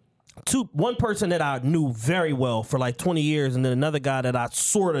 one person that I knew very well for like 20 years and then another guy that I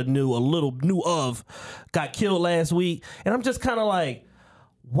sort of knew of got killed last week. And I'm just kind of like,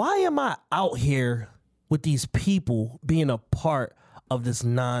 why am I out here with these people being a part of this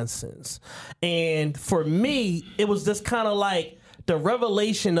nonsense? And for me, it was just kind of like the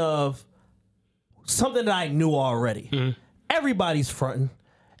revelation of something that I knew already. Everybody's fronting.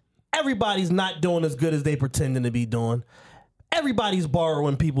 Everybody's not doing as good as they pretending to be doing. Everybody's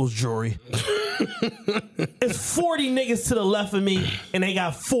borrowing people's jewelry. It's 40 niggas to the left of me, and they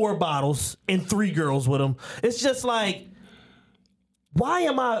got 4 bottles and 3 girls with them. It's just like, why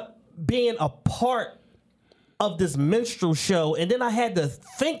am I being a part of this minstrel show? And then I had to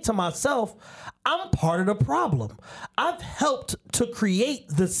think to myself, I'm part of the problem. I've helped to create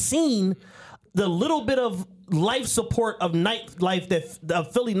the scene, the little bit of life support of nightlife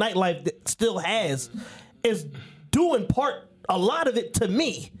that Philly nightlife that still has is doing a lot of it to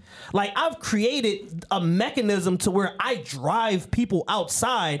me. Like, I've created a mechanism to where I drive people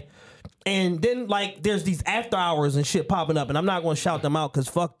outside, and then like there's these after hours and shit popping up, and I'm not going to shout them out because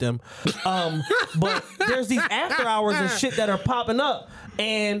fuck them. But there's these after hours and shit that are popping up,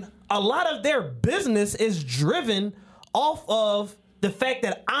 and a lot of their business is driven off of the fact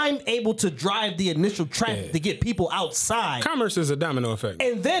that I'm able to drive the initial traffic to get people outside. Commerce is a domino effect.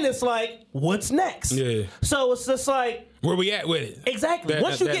 And then it's like, what's next? Yeah. So it's just like, where we at with it? Exactly.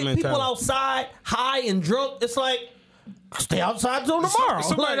 Once you get people outside, high and drunk, it's like, stay outside till tomorrow.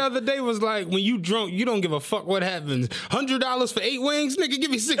 Somebody the other day was like, when you drunk, you don't give a fuck what happens. $100 for 8 wings? Nigga, give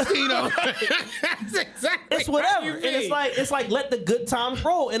me 16 of them. That's exactly. It's whatever. And it's like, let the good times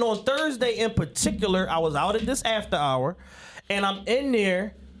roll. And on Thursday in particular, I was out at this after hour, and I'm in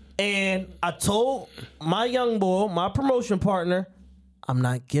there, and I told my young boy, my promotion partner, I'm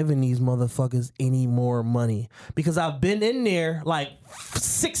not giving these motherfuckers any more money. Because I've been in there like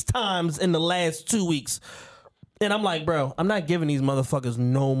 6 times in the last 2 weeks. And I'm like, bro, I'm not giving these motherfuckers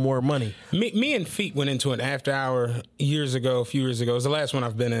no more money. Me and Feet went into an after hour a few years ago. It was the last one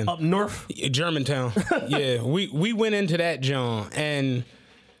I've been in. Up north? Germantown. Yeah, we went into that John, and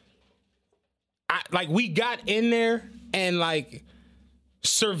we got in there and like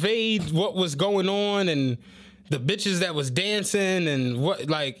surveyed what was going on and the bitches that was dancing and what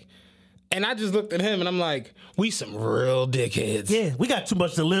like, and I just looked at him and I'm like, we some real dickheads. Yeah, we got too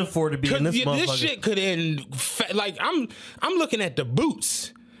much to live for to be in this motherfucker. This shit could end. Like I'm looking at the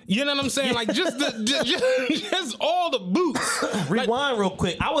boots. You know what I'm saying? Like just just all the boots. Rewind real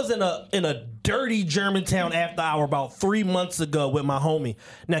quick. I was in a dirty Germantown after hour about 3 months ago with my homie.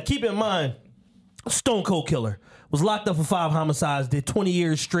 Now keep in mind, Stone Cold Killer was locked up for 5 homicides, did 20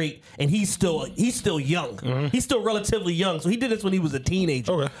 years straight, and he's still young. Mm-hmm. He's still relatively young, so he did this when he was a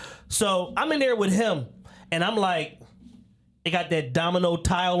teenager. Okay. So I'm in there with him, and I'm like, they got that domino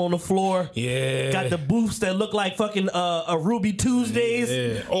tile on the floor. Yeah. Got the booths that look like fucking a Ruby Tuesdays.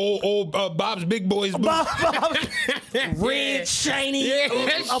 Yeah. Old Bob's Big Boys booth. Bob's red, shiny. Yeah,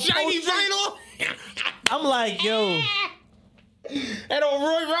 shiny vinyl. I'm like, yo. That old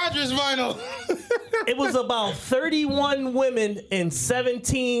Roy Rogers vinyl. It was about 31 women and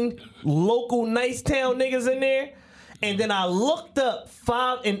 17 local nice town niggas in there. And then I looked up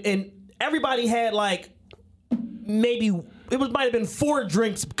 5, and everybody had like maybe might have been 4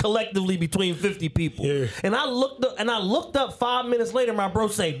 drinks collectively between 50 people. Yeah. And I looked up 5 minutes later, my bro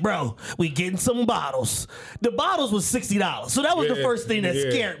say, bro, we getting some bottles. The bottles was $60. So that was the first thing that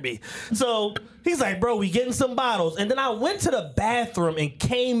scared me. So he's like, bro, we getting some bottles. And then I went to the bathroom and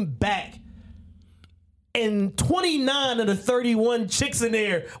came back. And 29 of the 31 chicks in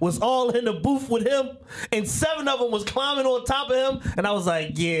there was all in the booth with him, and 7 of them was climbing on top of him. And I was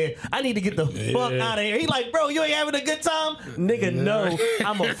like, yeah, I need to get the fuck out of here. He like, bro, you ain't having a good time? Nigga, no,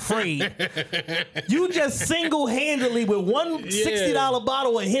 I'm afraid. You just single-handedly with one $60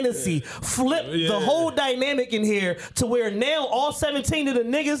 bottle of Hennessy flipped the whole dynamic in here to where now all 17 of the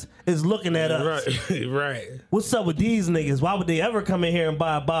niggas is looking at us. Right. What's up with these niggas? Why would they ever come in here and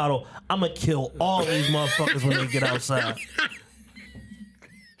buy a bottle? I'm going to kill all these motherfuckers when they get outside.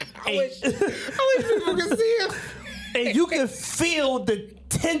 I wish people could see him. And you can feel the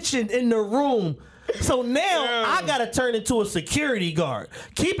tension in the room. So now I gotta turn into a security guard.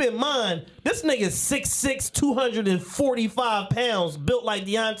 Keep in mind, this nigga's 6'6", 245 pounds, built like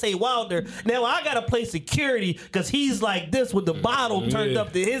Deontay Wilder. Now I gotta play security because he's like this with the bottle turned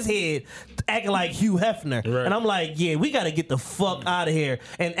up to his head, acting like Hugh Hefner. Right. And I'm like, yeah, we gotta get the fuck out of here.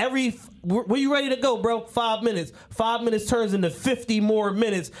 And were you ready to go, bro? 5 minutes. 5 minutes turns into 50 more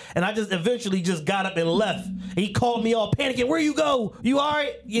minutes. And I just eventually just got up and left. He called me all panicking. Where you go? You all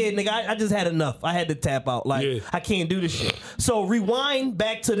right? Yeah, nigga, I just had enough. I had to tap out. Like, I can't do this shit. So rewind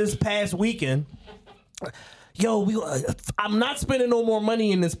back to this past weekend. Yo, I'm not spending no more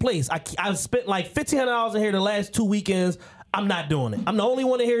money in this place. I've spent like $1,500 in here the last 2 weekends. I'm not doing it. I'm the only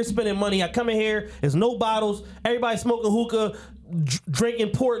one in here spending money. I come in here, there's no bottles. Everybody smoking hookah,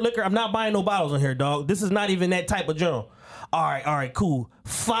 drinking port liquor. I'm not buying no bottles in here, dog. This is not even that type of joint. All right, cool.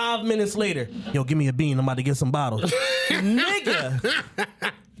 5 minutes later, yo, give me a bean. I'm about to get some bottles.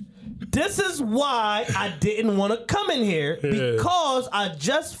 Nigga, this is why I didn't want to come in here, because I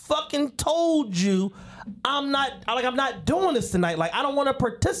just fucking told you I'm not doing this tonight. Like, I don't want to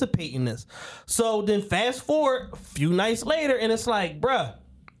participate in this. So then fast forward a few nights later, and it's like, bruh,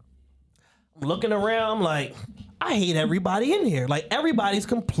 I'm looking around, I'm like, I hate everybody in here. Like, everybody's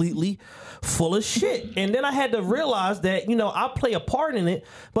completely full of shit. And then I had to realize that, I play a part in it,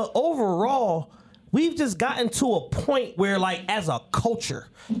 but overall, we've just gotten to a point where, like, as a culture,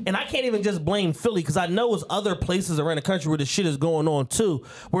 and I can't even just blame Philly, because I know there's other places around the country where this shit is going on too,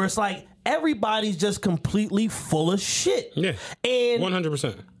 where it's like everybody's just completely full of shit. Yeah, and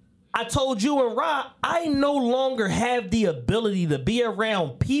 100%. I told you and Rob, I no longer have the ability to be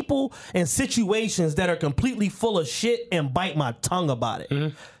around people and situations that are completely full of shit and bite my tongue about it.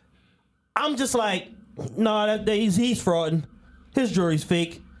 Mm-hmm. I'm just like, no, he's frauding. His jewelry's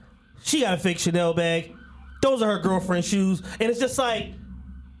fake. She got a fake Chanel bag. Those are her girlfriend's shoes. And it's just like,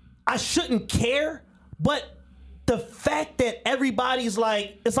 I shouldn't care, but the fact that everybody's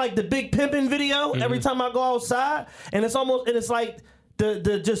like, it's like the Big Pimpin' video every time I go outside, and it's like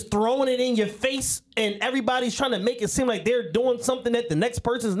the just throwing it in your face, and everybody's trying to make it seem like they're doing something that the next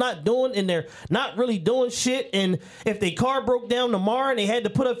person's not doing, and they're not really doing shit. And if their car broke down tomorrow and they had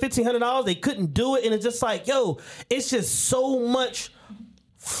to put up $1,500, they couldn't do it. And it's just like, yo, it's just so much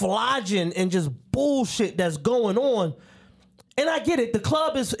flogging and just bullshit that's going on. And I get it, the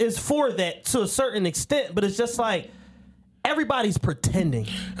club is for that to a certain extent, but it's just like everybody's pretending.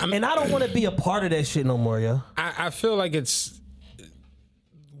 And I don't want to be a part of that shit no more, yo. I feel like it's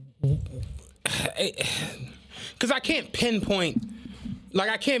because I can't pinpoint. Like,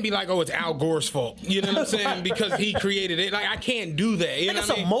 I can't be like, oh, it's Al Gore's fault. You know what I'm saying? Because he created it. Like, I can't do that. You know what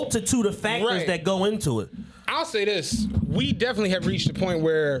I mean? It's a multitude of factors that go into it. I'll say this. We definitely have reached a point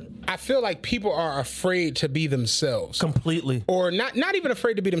where I feel like people are afraid to be themselves. Completely. Or not even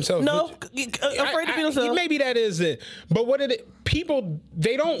afraid to be themselves. No, afraid to be themselves. Maybe that is it. But people,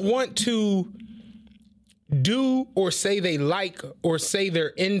 they don't want to do or say they like or say they're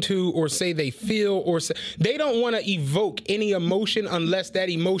into or say they feel or say, they don't want to evoke any emotion unless that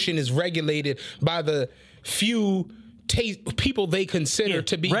emotion is regulated by the few people they consider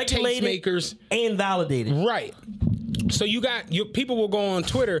to be tastemakers and validated. Right. So people will go on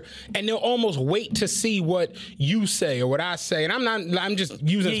Twitter and they'll almost wait to see what you say or what I say. And I'm just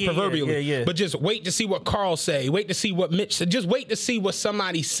using it proverbially, but just wait to see what Carl say, wait to see what Mitch said, just wait to see what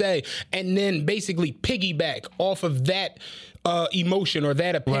somebody say, and then basically piggyback off of that emotion or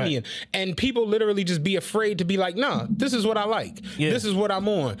that opinion. Right. And people literally just be afraid to be like, nah, this is what I like. Yeah. This is what I'm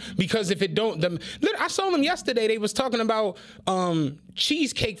on. Because if it don't, I saw them yesterday. They was talking about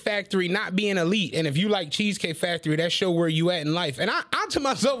Cheesecake Factory not being elite. And if you like Cheesecake Factory, that show where you at in life. And I to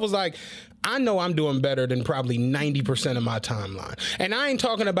myself was like, I know I'm doing better than probably 90% of my timeline. And I ain't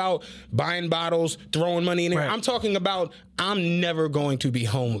talking about buying bottles, throwing money in there. Right. I'm talking about I'm never going to be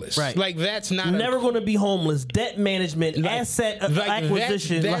homeless. Right. Like, that's not... Never going to be homeless. Debt management, asset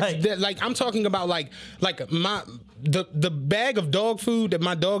acquisition. Like, I'm talking about the bag of dog food that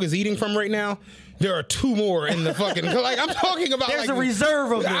my dog is eating from right now, there are 2 more in the fucking. Like I'm talking about. There's like, a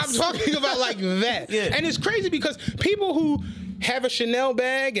reserve of this. I'm talking about like that. Yeah. And it's crazy because people who have a Chanel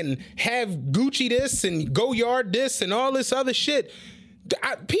bag and have Gucci this and Goyard this and all this other shit.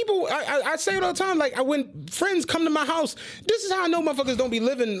 I say it all the time. Like when friends come to my house, this is how I know motherfuckers don't be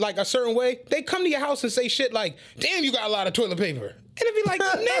living like a certain way. They come to your house and say shit like, "Damn, you got a lot of toilet paper." And it'd be like,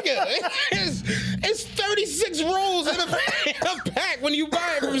 nigga, it's 36 rolls in a pack when you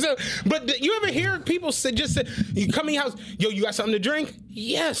buy it from yourself. But you ever hear people say, you come in your house, yo, you got something to drink?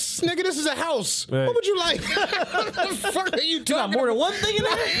 Yes, nigga, this is a house. Right. What would you like? What the fuck are you talking about? You got more than one thing in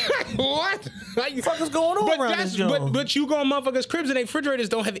there? What? Like, the fuck is going on around this joint? But you go on motherfuckers' cribs and their refrigerators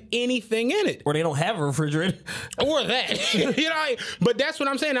don't have anything in it. Or they don't have a refrigerator. Or that. You know, but that's what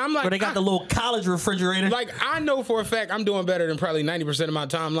I'm saying. I'm like, or they got the little college refrigerator. Like, I know for a fact I'm doing better than probably 90% of my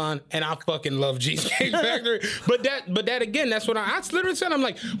timeline, and I fucking love Cheesecake Factory. But that again, that's what I literally said. I'm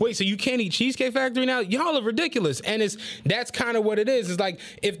like, wait, so you can't eat Cheesecake Factory now? Y'all are ridiculous. And that's kind of what it is. It's like,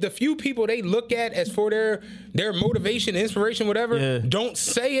 if the few people they look at as for their motivation, inspiration, whatever, don't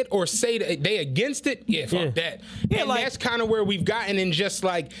say it or say that they against it, fuck that. Yeah, and like, that's kind of where we've gotten in just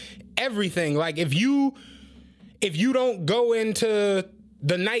like everything. Like if you don't go into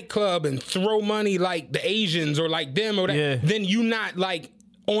the nightclub and throw money like the Asians or like them or that, then you not like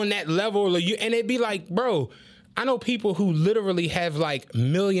on that level. And it'd be like, bro, I know people who literally have like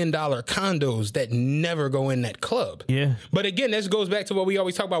 $1 million condos that never go in that club. Yeah. But again, this goes back to what we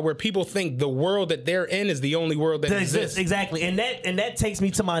always talk about, where people think the world that they're in is the only world that exists. Exactly. And that takes me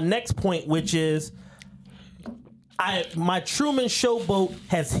to my next point, which is my Truman Showboat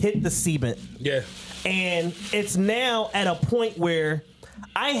has hit the cement. Yeah. And it's now at a point where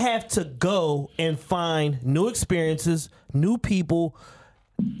I have to go and find new experiences, new people,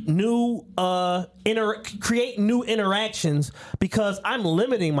 create new interactions, because I'm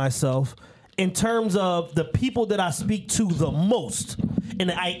limiting myself in terms of the people that I speak to the most and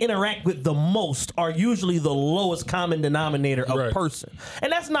I interact with the most are usually the lowest common denominator of person.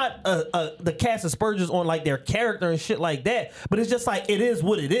 And that's not the cast aspersions on like their character and shit like that, but it's just like, it is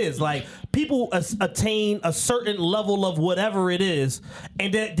what it is. Like people attain a certain level of whatever it is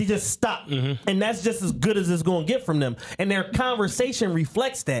and then they just stop. Mm-hmm. And that's just as good as it's going to get from them. And their conversation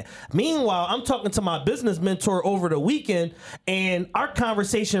reflects that. Meanwhile, I'm talking to my business mentor over the weekend and our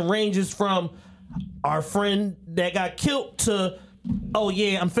conversation ranges from our friend that got killed to, oh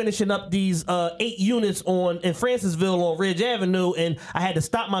yeah, I'm finishing up these 8 units in Francisville on Ridge Avenue, and I had to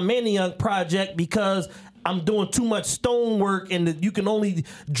stop my Manny Young project because I'm doing too much stone work, and you can only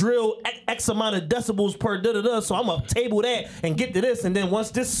drill X amount of decibels per da-da-da, so I'm gonna table that and get to this, and then once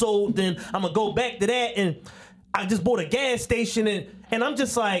this sold, then I'm gonna go back to that, and I just bought a gas station, and I'm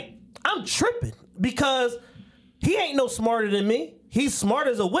just like, I'm tripping, because he ain't no smarter than me. He's smart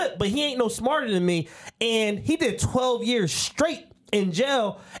as a whip, but he ain't no smarter than me, and he did 12 years straight in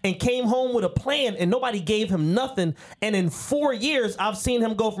jail and came home with a plan, and nobody gave him nothing. And in 4 years, I've seen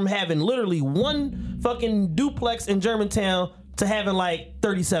him go from having literally one fucking duplex in Germantown to having like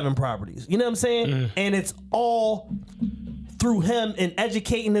 37 properties. You know what I'm saying? And it's all through him and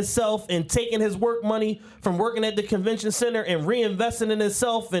educating himself and taking his work money from working at the convention center and reinvesting in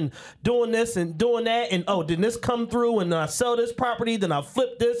himself and doing this and doing that. And oh, did this come through? And then I sell this property, then I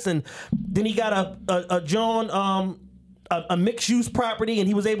flip this, and then he got a mixed-use property, and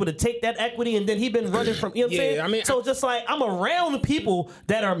he was able to take that equity, and then he been running from, you know what I'm saying? I mean, so it's just like, I'm around people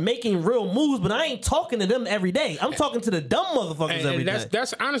that are making real moves, but I ain't talking to them every day. I'm talking to the dumb motherfuckers every day.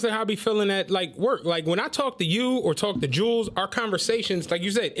 That's honestly how I be feeling at, like, work. Like, when I talk to you or talk to Jules, our conversations, like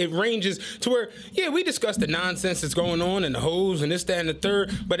you said, it ranges to where, yeah, we discuss the nonsense that's going on and the hoes and this, that, and the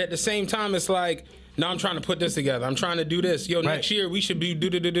third, but at the same time, it's like, no, I'm trying to put this together. I'm trying to do this. Yo, next year we should be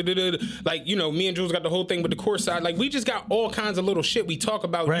like, you know, me and Jules got the whole thing with the course side. Like, we just got all kinds of little shit we talk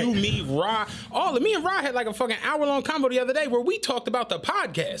about. You, me, Ra. Me and Ra had like a fucking hour-long combo the other day where we talked about the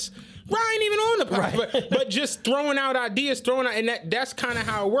podcast. Ra ain't even on the podcast. But just throwing out ideas, and that's kind of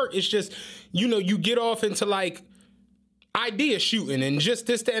how it works. It's just, you know, you get off into like idea shooting and just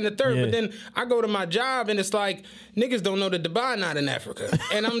this, that, and the third. But then I go to my job and it's like, niggas don't know that Dubai not in Africa.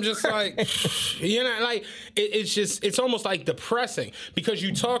 And I'm just like, you know, like, it's almost like depressing, because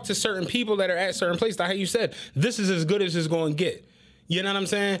you talk to certain people that are at certain places, like how you said, this is as good as it's going to get. You know what I'm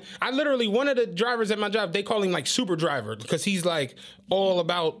saying? I literally, one of the drivers at my job, they call him like super driver, because he's like all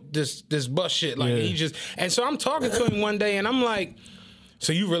about this bus shit. Like he just, and so I'm talking to him one day and I'm like,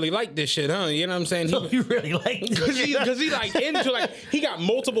 so you really like this shit, huh? You know what I'm saying? You really like this shit? Because he like into like, he got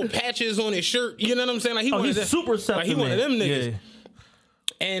multiple patches on his shirt. You know what I'm saying? Like he's super like, he one of them niggas. Yeah.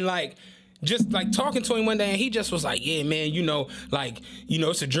 And like, just like talking to him one day, and he just was like, yeah, man,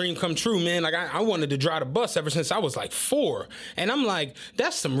 it's a dream come true, man. Like I wanted to drive the bus ever since I was like 4. And I'm like,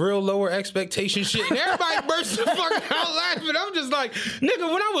 that's some real lower expectation shit. And everybody burst the fuck out laughing. I'm just like,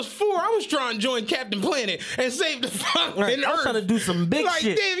 nigga, when I was 4, I was trying to join Captain Planet and save the fucking Earth. I was trying to do some big shit. Like,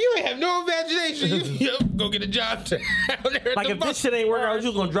 damn, you ain't have no imagination. You go get a job down there. Like if this shit ain't working out,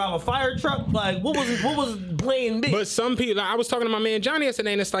 you gonna drive a fire truck? Like what was playing big? But some people, like, I was talking to my man Johnny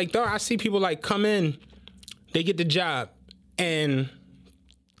yesterday, and it's like, dog, I see people like come in, they get the job, and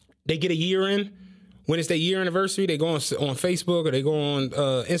they get a year in. When it's their year anniversary, they go on Facebook or they go on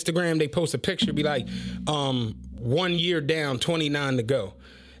Instagram, they post a picture, be like, 1 year down, 29 to go.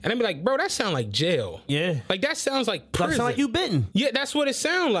 And I'd be like, bro, that sound like jail. Yeah. Like that sounds like prison. That sound like you bitten. Yeah, that's what it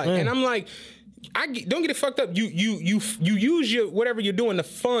sounds like. And I'm like, don't get it fucked up. You use your whatever you're doing to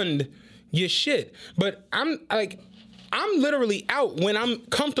fund your shit. But I'm literally out when I'm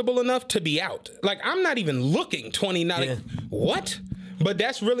comfortable enough to be out. Like I'm not even looking 29. Yeah. What? But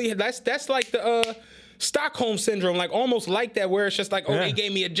that's like the Stockholm syndrome, like almost like that, where it's just like, they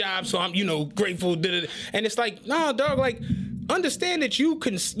gave me a job, so I'm grateful. And it's like, no, dog, like understand that you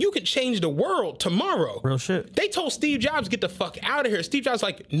can change the world tomorrow. Real shit. They told Steve Jobs, get the fuck out of here. Steve Jobs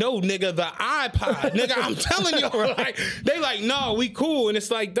like, no, nigga, the iPod. Nigga, I'm telling you. Like, they like, no, we cool. And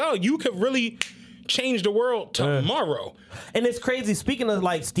it's like, dog, you could really change the world tomorrow. And it's crazy. Speaking of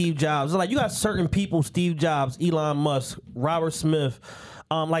like Steve Jobs, like you got certain people, Steve Jobs, Elon Musk, Robert Smith,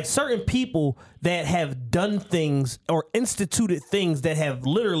 like certain people that have done things or instituted things that have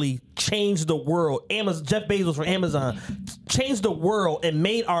literally changed the world. Jeff Bezos from Amazon changed the world and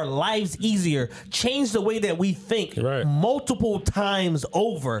made our lives easier, changed the way that we think multiple times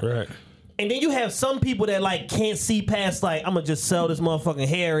over. Right. And then you have some people that like can't see past like, I'm gonna just sell this motherfucking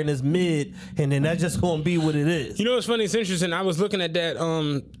hair in this mid, and then that's just gonna be what it is. You know what's funny? It's interesting. I was looking at that.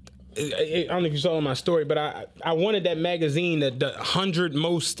 I don't know if you saw my story, but I wanted that magazine, the 100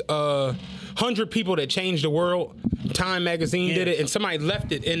 most 100 people that changed the world. Time magazine did it, and somebody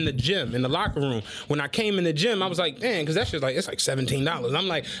left it in the gym, in the locker room. When I came in the gym, I was like, man, because that shit's like, it's like $17. I'm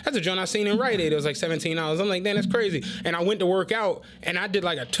like, that's a joint I seen in Rite Aid. It was like $17. I'm like, man, that's crazy. And I went to work out, and I did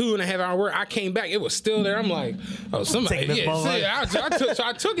like a 2.5 hour work. I came back, it was still there. I'm like, oh, somebody,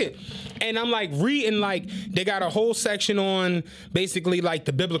 I took it. And I'm like reading, like, they got a whole section on basically like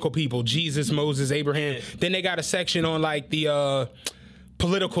the biblical people, Jesus, Moses, Abraham. Yeah. Then they got a section on like the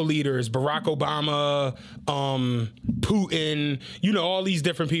political leaders, Barack Obama, Putin, all these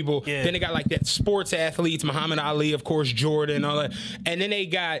different people. Yeah. Then they got like that sports athletes, Muhammad Ali, of course, Jordan, all that. And then they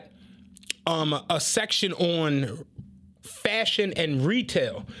got a section on fashion and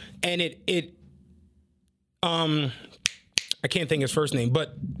retail. And I can't think of his first name,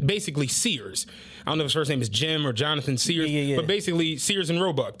 but basically Sears. I don't know if his first name is Jim or Jonathan Sears, but basically Sears and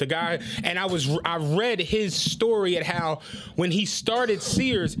Roebuck, the guy. And I read his story at how when he started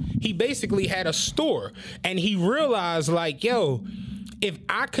Sears, he basically had a store, and he realized like, yo, if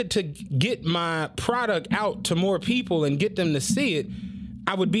I could get my product out to more people and get them to see it,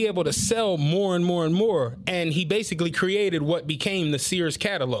 I would be able to sell more and more and more. And he basically created what became the Sears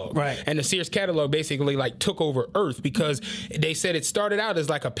catalog. Right. And the Sears catalog basically like took over Earth, because they said it started out as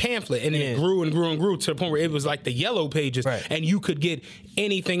like a pamphlet, and it grew and grew and grew to the point where it was like the yellow pages, and you could get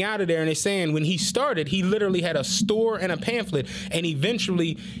anything out of there. And they're saying when he started, he literally had a store and a pamphlet, and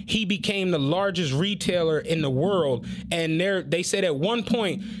eventually he became the largest retailer in the world. And they said at one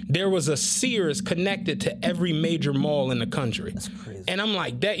point there was a Sears connected to every major mall in the country. That's crazy. And I'm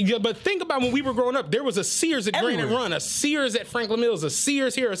like, that. Yeah, but think about when we were growing up, there was a Sears at Granite Run, a Sears at Franklin Mills, a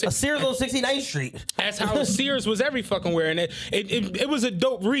Sears here, a Sears on 69th Street. That's how Sears was every fucking where. And it was a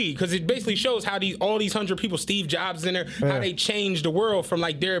dope read, because it basically shows how all these 100 people, Steve Jobs in there, how they changed the world from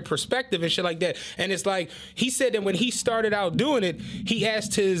like their perspective and shit like that. And it's like, he said that when he started out doing it, he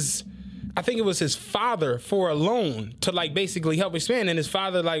asked I think it was his father for a loan to like basically help expand. And his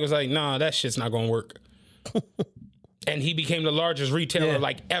father like was like, nah, that shit's not gonna work. And he became the largest retailer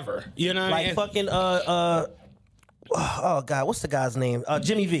like ever. You know what I mean? Like fucking oh God, what's the guy's name?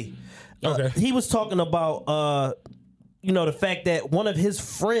 Jimmy V. Okay. He was talking about the fact that one of his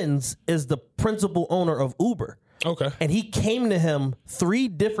friends is the principal owner of Uber. Okay. And he came to him 3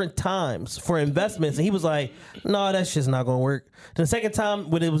 different times for investments, and he was like, no, that shit's not gonna work. The second time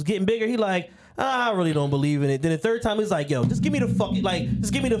when it was getting bigger, he like, I really don't believe in it. Then the third time, he's like, yo, just give me the fucking money.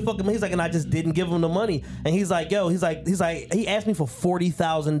 He's like, and I just didn't give him the money. And he's like, yo, he asked me for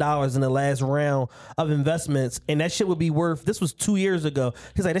 $40,000 in the last round of investments, and that shit would be worth. This was 2 years ago.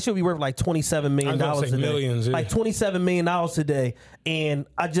 He's like, that shit would be worth like $27 million today. Millions, yeah. Like $27 million today. And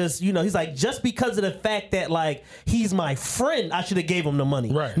I just, he's like, just because of the fact that like he's my friend, I should have gave him the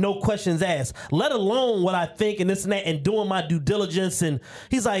money. Right. No questions asked. Let alone what I think and this and that, and doing my due diligence. And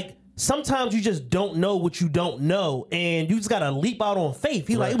he's like, sometimes you just don't know what you don't know, and you just gotta leap out on faith.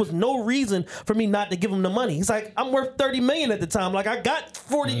 He's like, it was no reason for me not to give him the money. He's like, I'm worth $30 million at the time. Like, I got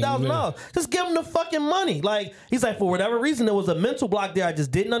 $40,000. Just give him the fucking money. Like, he's like, for whatever reason, there was a mental block there. I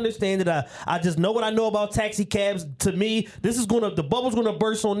just didn't understand it. I just know what I know about taxi cabs. To me, the bubble's gonna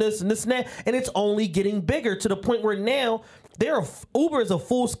burst on this and this and that, and it's only getting bigger to the point where now Uber is a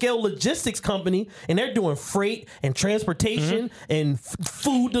full-scale logistics company, and they're doing freight and transportation and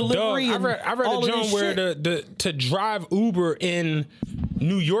food delivery. Dog, I read a John where to drive Uber in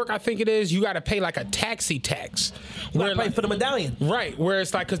New York, I think it is, you got to pay like a taxi tax. Where pay for the medallion, right? Where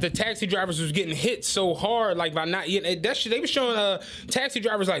it's like because the taxi drivers was getting hit so hard, like by not that shit. They were showing taxi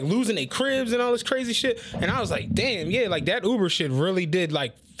drivers like losing their cribs and all this crazy shit, and I was like, damn, yeah, like that Uber shit really did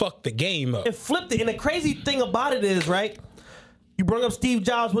like fuck the game up. It flipped it, and the crazy thing about it is, right? You brought up Steve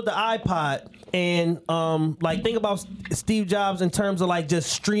Jobs with the iPod, and like think about Steve Jobs in terms of like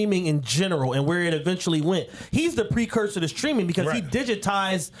just streaming in general and where it eventually went. He's the precursor to streaming because he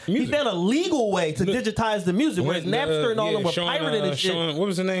digitized. Music. He found a legal way to digitize the music, whereas Napster and all them were pirated and shit. What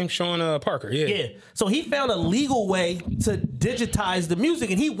was the name? Sean Parker. Yeah. So he found a legal way to digitize the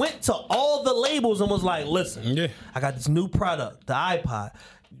music, and he went to all the labels and was like, "Listen, I got this new product, the iPod."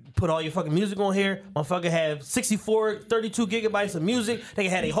 Put all your fucking music on here. Motherfucker have 64, 32 gigabytes of music. They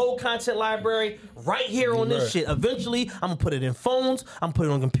had a whole content library right here on this shit. Eventually, I'm gonna put it in phones. I'm gonna put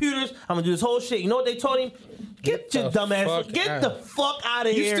it on computers. I'm gonna do this whole shit. You know what they told him? Get your dumb ass. Get the fuck out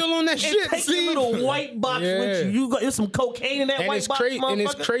of here. You still on that shit? Take your little white box with you. There's some cocaine in that white box, motherfucker. And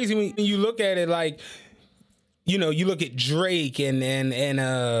it's crazy when you look at it like, you look at Drake and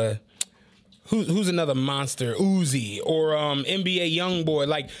who's another monster? Uzi or NBA YoungBoy.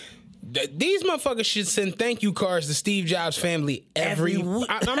 Like these motherfuckers should send thank you cards to Steve Jobs' family every week.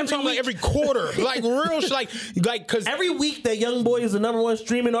 I'm talking about every quarter, like real shit, like because every week that YoungBoy is the #1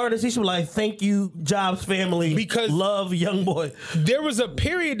 streaming artist, he should be like, thank you Jobs family, because love YoungBoy. There was a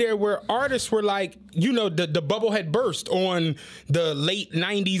period there where artists were like, the bubble had burst on the late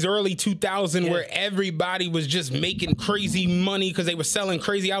 90s, early 2000s, where everybody was just making crazy money because they were selling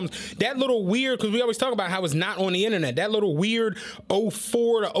crazy albums. That little weird, because we always talk about how it's not on the internet, that little weird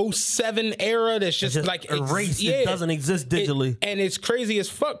 04 to 07 era that's just like erased. It doesn't exist digitally. And it's crazy as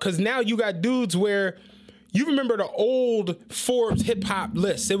fuck because now you got dudes where you remember the old Forbes hip hop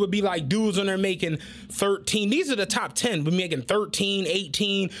lists. It would be like dudes on there making 13. These are the top 10. We're making 13,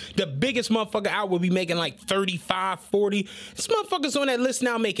 18. The biggest motherfucker out would be making like 35, 40. This motherfucker's on that list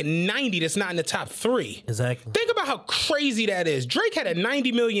now making 90 that's not in the top 3. Exactly. Think about how crazy that is. Drake had a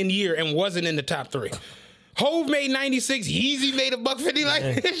 90 million year and wasn't in the top 3. Hove made 96. Yeezy made $150.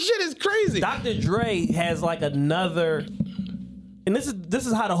 Like, this shit is crazy. Dr. Dre has like another... And this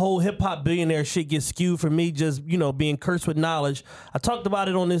is how the whole hip hop billionaire shit gets skewed for me. Just being cursed with knowledge. I talked about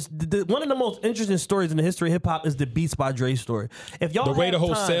it on this. One of the most interesting stories in the history of hip hop is the Beats by Dre story. If y'all the way the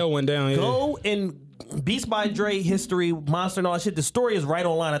whole sale went down, go and Beats by Dre history, Monster and all that shit. The story is right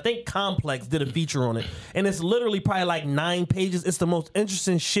online. I think Complex did a feature on it, and it's literally probably like 9 pages. It's the most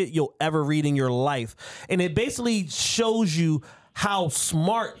interesting shit you'll ever read in your life, and it basically shows you how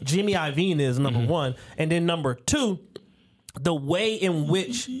smart Jimmy Iovine is. Number one, and then number two, the way in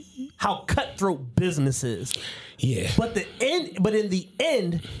which how cutthroat business is. Yeah. But in the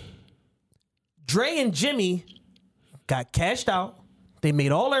end, Dre and Jimmy got cashed out. They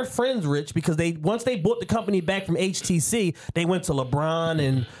made all their friends rich because once they bought the company back from HTC, they went to LeBron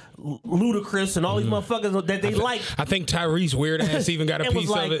and Ludacris and all these motherfuckers that they like. I think Tyrese weird ass even got a piece was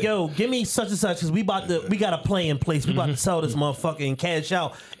like, of it. Yo, give me such and such because we got a play in place. We about to sell this motherfucker and cash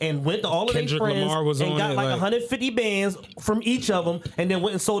out. And went to all of their friends Lamar was and on got it, like 150 bands from each of them, and then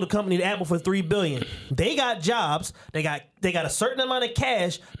went and sold the company to Apple for $3 billion. They got jobs. They got a certain amount of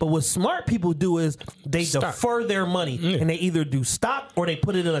cash, but what smart people do is they defer their money, and they either do stock or they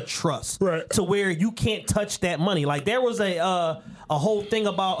put it in a trust, right, to where you can't touch that money. Like there was a whole thing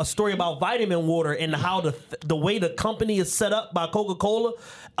about a story about vitamin water and how the way the company is set up by Coca-Cola.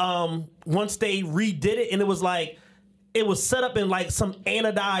 Once they redid it, and it was set up in like some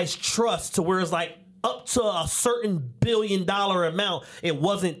anodized trust to where it's like up to a certain $1 billion amount, it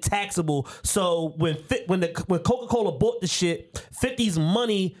wasn't taxable. So when Coca-Cola bought the shit, 50's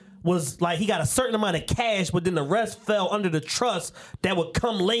money was like he got a certain amount of cash, but then the rest fell under the trust that would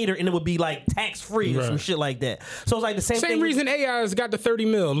come later, and it would be like tax free or some shit like that. So it's like the same thing. reason AI's got the 30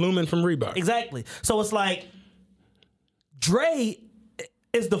 mil looming from Reebok. Exactly. So it's like Dre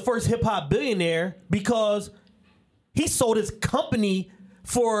is the first hip hop billionaire because he sold his company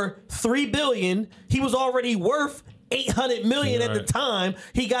for $3 billion. He was already worth $800 million at the time.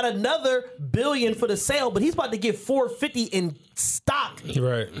 He got another $1 billion for the sale, but he's about to get $450 in stock.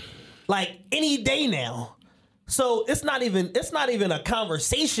 Right. Like any day now. So it's not even a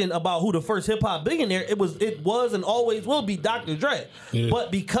conversation about who the first hip hop billionaire. It was and always will be Dr. Dre. Yeah.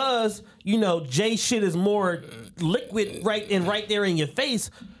 But because, Jay shit is more liquid right there in your face,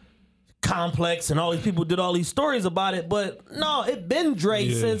 Complex and all these people did all these stories about it, but no, it been Dre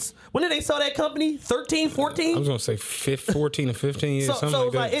since, when did they sell that company? 13, 14? I was going to say 14 or 15 years, something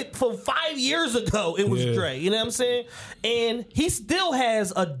like that. It, for 5 years ago, it was Dre, you know what I'm saying? And he still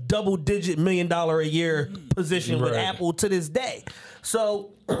has a double-digit $1 million a year position with Apple to this day.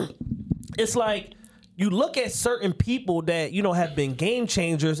 So it's like, you look at certain people that have been game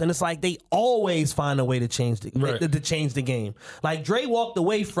changers, and it's like they always find a way to change the game. Like Dre walked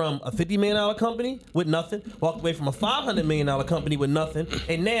away from a $50 million company with nothing, walked away from a $500 million company with nothing,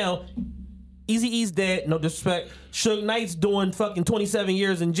 and now Eazy-E's dead. No disrespect. Suge Knight's doing fucking 27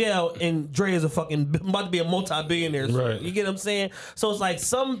 years in jail, and Dre is about to be a multi-billionaire. Right. You get what I'm saying? So it's like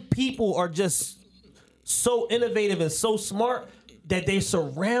some people are just so innovative and so smart that they're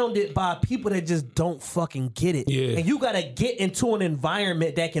surrounded by people that just don't fucking get it. Yeah. And you got to get into an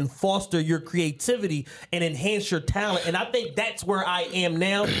environment that can foster your creativity and enhance your talent. And I think that's where I am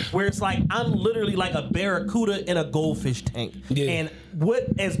now, where it's like I'm literally like a barracuda in a goldfish tank. Yeah.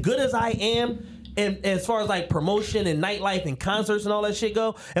 And as good as I am, and as far as like promotion and nightlife and concerts and all that shit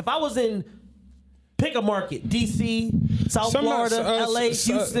go, if I was in pick a market, DC, South Florida, LA,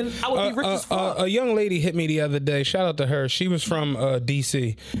 Houston, I would be rich as fuck. A young lady hit me the other day. Shout out to her. She was from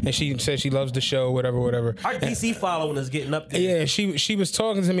DC, and she said she loves the show, whatever. Our DC following is getting up there. Yeah, she was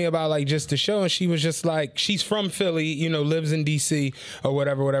talking to me about like just the show, and she was just like, she's from Philly, lives in DC or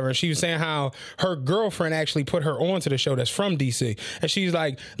whatever. And she was saying how her girlfriend actually put her on to the show that's from DC. And she's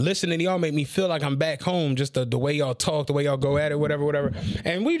like, listening to y'all make me feel like I'm back home, just the way y'all talk, the way y'all go at it, whatever.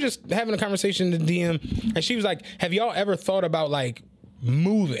 And we just having a conversation in the DM. And she was like, have y'all ever thought about like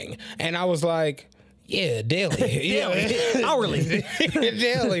moving? And I was like, yeah, daily. Hourly.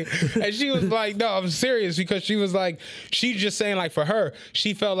 Daily. And she was like, no, I'm serious, because she was like, she's just saying like for her,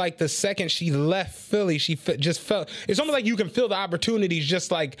 she felt like the second she left Philly, she just felt, it's almost like you can feel the opportunities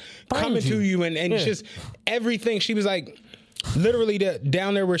just like coming to you and just everything. She was like, literally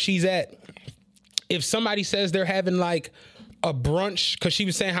down there where she's at, if somebody says they're having like a brunch, because she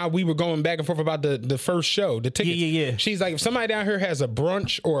was saying how we were going back and forth about the first show, the tickets. Yeah. She's like, if somebody down here has a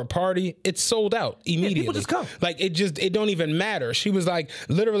brunch or a party, it's sold out immediately. People just come. Like it don't even matter. She was like,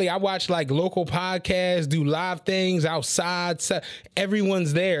 literally, I watch like local podcasts, do live things outside.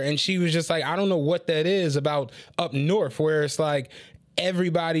 Everyone's there, and she was just like, I don't know what that is about up north, where it's like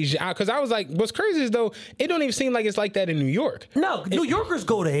everybody's out. Because I was like, what's crazy is though, it don't even seem like it's like that in New York. No, New Yorkers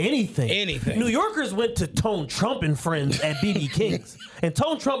go to anything. New Yorkers went to Tone Trump and friends at BB King's. And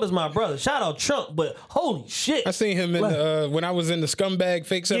Tone Trump is my brother. Shout out Trump, but holy shit. I seen him in when I was in the Scumbag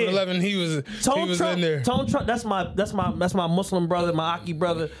Fake 7-Eleven. He was in there. Tone Trump, that's my Muslim brother, my Aki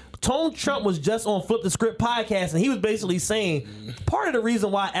brother. Tone Trump was just on Flip the Script podcast, and he was basically saying part of the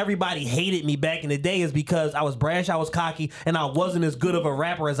reason why everybody hated me back in the day is because I was brash, I was cocky, and I wasn't as good of a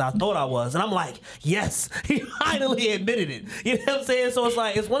rapper as I thought I was. And I'm like, yes, he finally admitted it. You know what I'm saying? So it's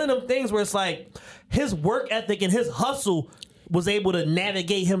like, it's one of them things where it's like his work ethic and his hustle was able to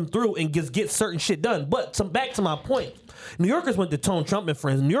navigate him through and just get certain shit done. But back to my point, New Yorkers went to Tone Trump and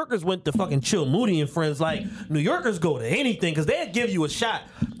friends. New Yorkers went to fucking Chill Moody and friends. Like, New Yorkers go to anything because they'll give you a shot.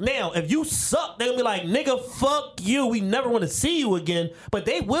 Now, if you suck, they'll be like, nigga, fuck you. We never want to see you again. But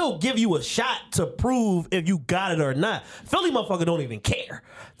they will give you a shot to prove if you got it or not. Philly motherfucker don't even care.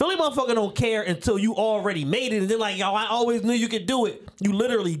 Philly motherfucker don't care until you already made it. And then like, yo, I always knew you could do it. You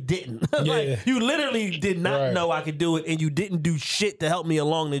literally didn't. Like, you literally did not know I could do it, and you didn't do shit to help me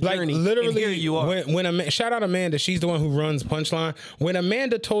along the journey. Literally, and here you are. When shout out Amanda, she's the one who runs Punchline. When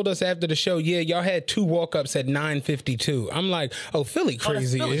Amanda told us after the show, yeah, y'all had 2 walk-ups at 9:52. I'm like, oh, Philly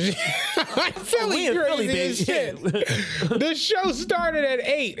crazy. Philly crazy as shit. The show started at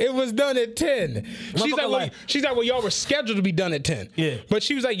 8. It was done at 10. She's like, well, y'all were scheduled to be done at 10. Yeah. But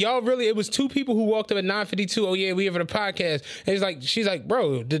she was like, y'all really, it was 2 people who walked up at 9:52. Oh yeah, we have a podcast. And she's like,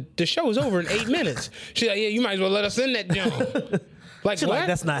 bro, the show is over in 8 minutes. She's like, yeah, you might as well let us in that jump. Like, She's what? like,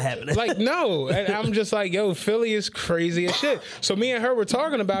 that's not happening. Like, no. And I'm just like, yo, Philly is crazy as shit. So me and her were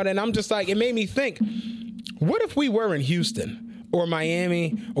talking about it, and I'm just like, it made me think, what if we were in Houston or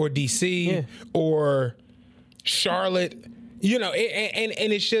Miami or DC or Charlotte? You know,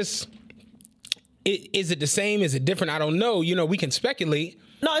 and it's just, is it the same? Is it different? I don't know. You know, we can speculate.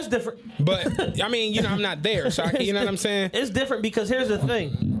 No, it's different. But, I mean, you know, I'm not there. So, you know what I'm saying? It's different because here's the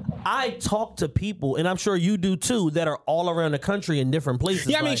thing. I talk to people, and I'm sure you do too, that are all around the country in different places.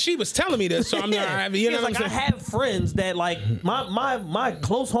 Yeah, I mean, like, she was telling me this, so I'm not, you know what I'm like, saying? I have friends that, like, my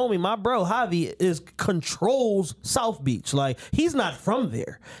close homie, my bro, Javi, controls South Beach. Like, he's not from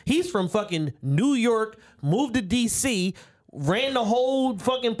there. He's from fucking New York, moved to D.C., ran the whole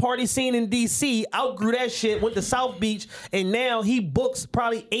fucking party scene in DC, outgrew that shit, went to South Beach, and now he books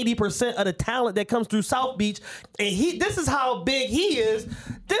probably 80% of the talent that comes through South Beach. And this is how big he is.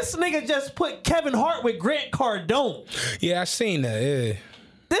 This nigga just put Kevin Hart with Grant Cardone. Yeah, I seen that, yeah.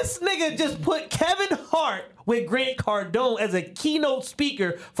 This nigga just put Kevin Hart with Grant Cardone as a keynote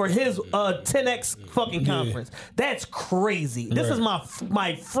speaker for his 10X fucking conference. That's crazy. This is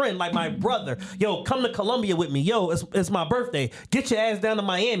my friend, like my brother. Yo, come to Columbia with me. Yo, it's my birthday. Get your ass down to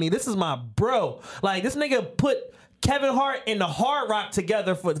Miami. This is my bro. Like, this nigga put Kevin Hart and the Hard Rock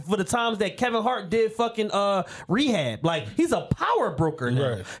together for the times that Kevin Hart did fucking Rehab. Like, he's a power broker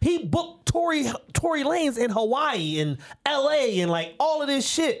now. Right. He booked Tory Lanez in Hawaii and LA and like all of this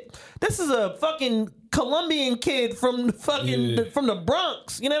shit. This is a fucking Colombian kid from the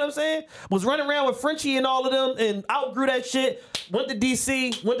Bronx. You know what I'm saying? Was running around with Frenchie and all of them and outgrew that shit. Went to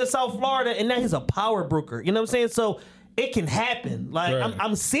DC, went to South Florida, and now he's a power broker. You know what I'm saying? So it can happen. Like,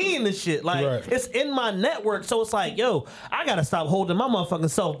 I'm seeing this shit. Like, it's in my network. So it's like, yo, I gotta stop holding my motherfucking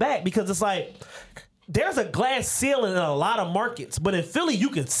self back, because it's like, there's a glass ceiling in a lot of markets, but in Philly, you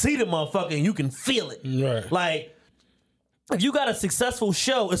can see the motherfucker and you can feel it. Right. Like, if you got a successful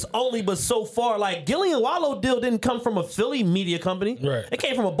show, it's only but so far. Like, Gillian Wallow deal didn't come from a Philly media company. Right. It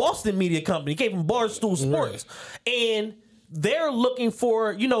came from a Boston media company. It came from Barstool Sports. Right. And they're looking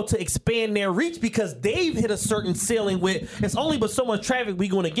for, you know, to expand their reach because they've hit a certain ceiling with it's only but so much traffic we're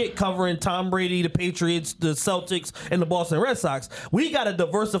going to get covering Tom Brady, the Patriots, the Celtics, and the Boston Red Sox. We got to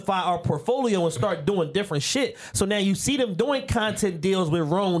diversify our portfolio and start doing different shit. So now you see them doing content deals with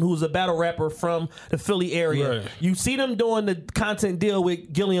Roan, who's a battle rapper from the Philly area. Right. You see them doing the content deal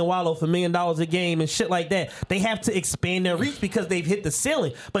with Gillian Wallow for $1 million a game and shit like that. They have to expand their reach because they've hit the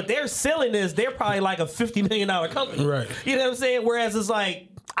ceiling. But their ceiling is they're probably like a $50 million company. Right. You know what I'm saying? Whereas it's like,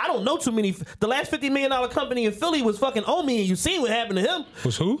 I don't know too many. The last $50 million company in Philly was fucking Omi, and you seen what happened to him.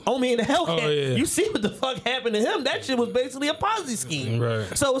 Was who? Omi and the Hellcat. Oh, yeah. You see what the fuck happened to him. That shit was basically a Ponzi scheme.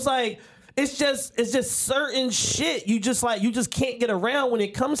 Right. So it's like, it's just certain shit you just can't get around when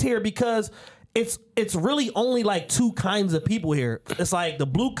it comes here, because it's really only like two kinds of people here. It's like the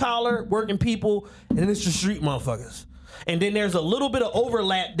blue collar working people, and then it's the street motherfuckers. And then there's a little bit of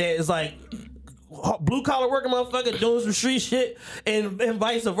overlap that is like blue collar working motherfucker doing some street shit and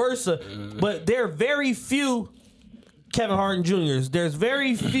vice versa. But there are very few Kevin Hart Jr.'s. There's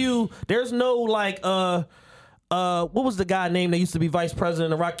very few. There's no like what was the guy name that used to be vice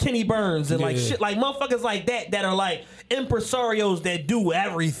president of Rock? Kenny Burns and like shit, like motherfuckers like that are like impresarios that do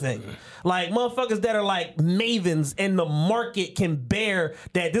everything. Like motherfuckers that are like mavens, and the market can bear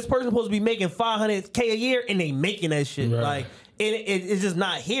that this person's supposed to be making $500K a year and they making that shit. Right. Like, and it's just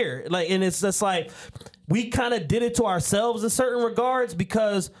not here. Like, and it's just like we kind of did it to ourselves in certain regards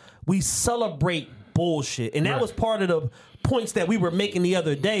because we celebrate bullshit, and that was part of the points that we were making the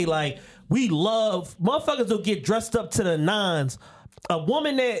other day. Like, we love motherfuckers will get dressed up to the nines. A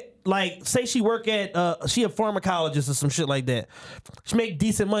woman that, like, say she work at, she a pharmacologist or some shit like that. She make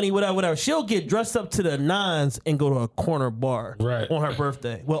decent money, whatever. She'll get dressed up to the nines and go to a corner bar on her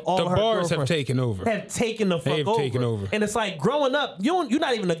birthday. Well, all the her bars have taken over. Have taken the fuck over. Taken over. And it's like, growing up, you're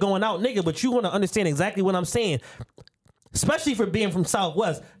not even a going out nigga, but you want to understand exactly what I'm saying. Especially for being from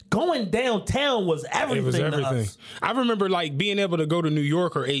Southwest. Going downtown was everything. It was everything. To us. I remember like being able to go to New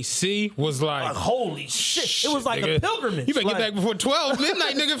York or AC was like holy shit. It was like nigga, a pilgrimage. You better get back before 12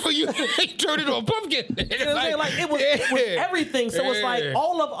 midnight, nigga, for you turn into a pumpkin. You know what I'm saying? Like it was everything. So it's like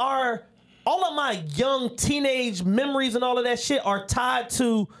all of my young teenage memories and all of that shit are tied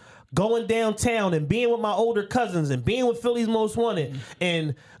to going downtown and being with my older cousins and being with Philly's Most Wanted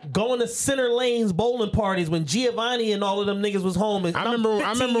and going to Center Lane's bowling parties when Giovanni and all of them niggas was home. And I remember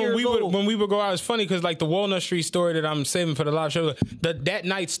when we would go out. It's funny because like the Walnut Street story that I'm saving for the live show. That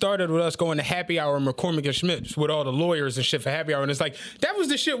night started with us going to happy hour in McCormick and Schmidt's with all the lawyers and shit for happy hour. And it's like that was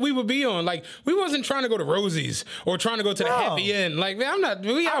the shit we would be on. Like we wasn't trying to go to Rosie's or trying to go to the Happy Inn. Like man, I'm not.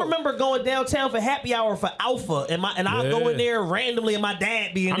 I remember going downtown for happy hour for Alpha, and I'd go in there randomly, and my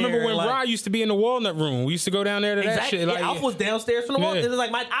dad be in there. I remember when Rod used to be in the Walnut Room. We used to go down there to that shit. Like, Alpha was downstairs from the Walnut. It was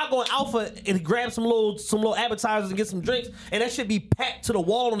like I'll go in Alpha and grab some little appetizers and get some drinks, and that should be packed to the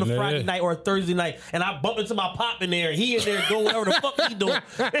wall on a Friday night or a Thursday night. And I bump into my pop in there, and he in there doing whatever the fuck he doing.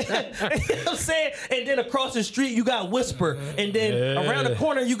 You know what I'm saying? And then across the street you got Whisper, and then around the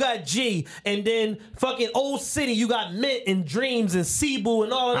corner you got G, and then fucking Old City you got Mint and Dreams and Cebu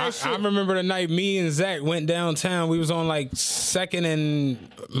and all of that shit. I remember the night me and Zach went downtown. We was on like 2nd and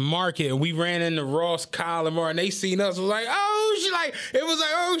Market, and we ran into Ross, Kyle, and Martin. They seen us. Was like, oh shit! Like it was like,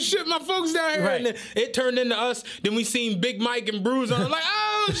 oh shit, my folks down here. Right. And then it turned into us. Then we seen Big Mike and Bruce on. Like,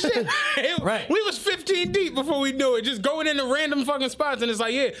 oh shit! Right. We was 15 deep before we knew it. Just going into random fucking spots, and it's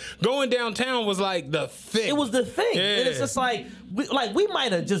like, yeah, going downtown was like the thing. It was the thing, and it's just like we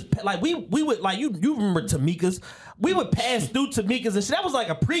might have just like we would like you remember Tamika's. We would pass through Tamika's and shit. That was like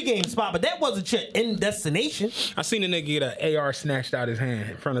a pregame spot, but that wasn't your end destination. I seen a nigga get an AR snatched out his hand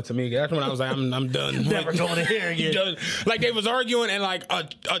in front of Tamika. That's when I was like, I'm done. Never going to here again. Like they was arguing and like a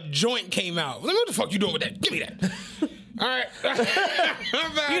joint came out. Like, what the fuck you doing with that? Give me that. All right.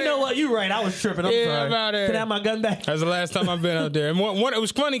 You know what? You right. I was tripping. I'm sorry. About it. Can I have my gun back? That's the last time I've been out there. And one it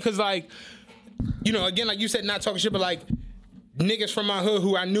was funny because like, you know, again, like you said, not talking shit, but like, niggas from my hood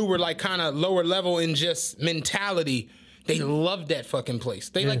who I knew were like kind of lower level in just mentality, they loved that fucking place.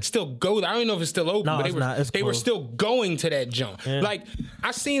 They like still go there. I don't even know if it's still open, but they were still going to that junk. Yeah. Like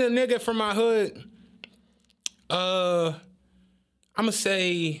I seen a nigga from my hood, I'm gonna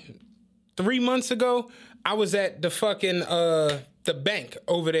say 3 months ago, I was at the fucking the bank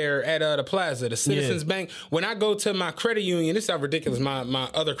over there at the plaza, the Citizens Bank. When I go to my credit union, this is how ridiculous my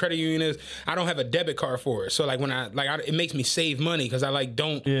other credit union is. I don't have a debit card for it. So like when it makes me save money because I like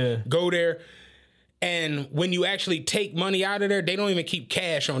don't go there. And when you actually take money out of there, they don't even keep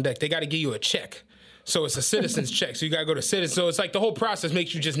cash on deck. They got to give you a check. So it's a Citizens check. So you got to go to Citizens. So it's like the whole process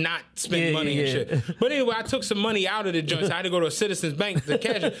makes you just not spend money and shit. But anyway, I took some money out of the joint. So I had to go to a Citizens Bank to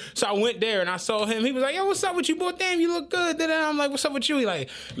cash it. So I went there and I saw him. He was like, yo, what's up with you, boy? Damn, you look good. Then I'm like, what's up with you? He like,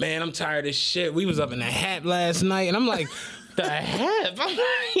 man, I'm tired of shit. We was up in the Hat last night. And I'm like, the Hat? I'm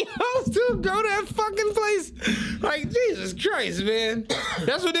like, y'all still go to that fucking place? Like, Jesus Christ, man.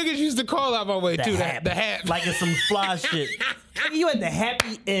 That's what niggas used to call out my way, too. The Hat. Like it's some fly shit. You at the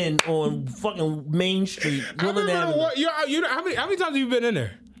Happy Inn on fucking Main Street. How many times have you been in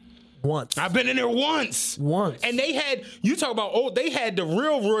there? Once. I've been in there once. And they had, you talk about they had the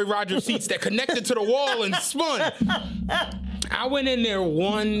real Roy Rogers seats that connected to the wall and spun. I went in there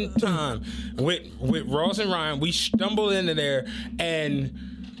one time with Ross and Ryan. We stumbled into there and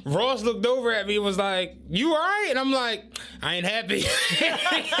Ross looked over at me and was like, you all right? And I'm like, I ain't happy.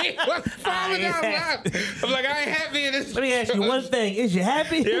 I'm like, I ain't happy in this. Let me ask you one thing. Is you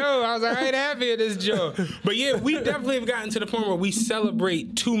happy? Yo, I was like, I ain't happy in this joke. But yeah, we definitely have gotten to the point where we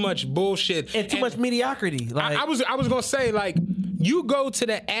celebrate too much bullshit. And too much mediocrity. Like I was going to say, like, you go to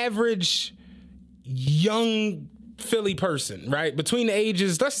the average young Philly person, right? Between the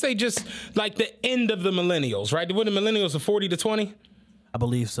ages, let's say just like the end of the millennials, right? What the millennials are 40 to 20? I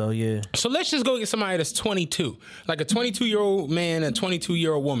believe so, yeah. So let's just go get somebody that's 22, like a 22-year-old man and a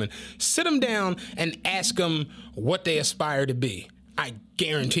 22-year-old woman. Sit them down and ask them what they aspire to be. I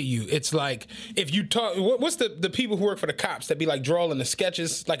guarantee you, it's like if you talk. What's the people who work for the cops that be like drawing the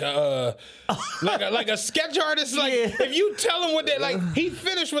sketches, like a sketch artist? Like if you tell them what they like, he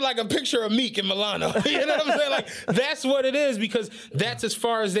finished with like a picture of Meek and Milano. You know what I'm saying? Like that's what it is because that's as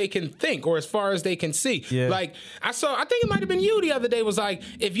far as they can think or as far as they can see. Yeah. Like I think it might have been you the other day. Was like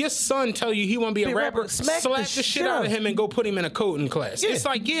if your son tell you he want to be a rapper, slap the shit out of him and go put him in a coding class. Yeah. It's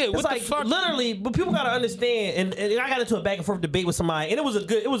like what the fuck? Literally, but people gotta understand. And I got into a back and forth debate with somebody, and it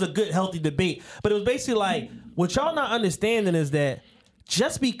was a good healthy debate, but it was basically like what y'all not understanding is that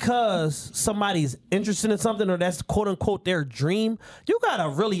just because somebody's interested in something or that's quote unquote their dream, you gotta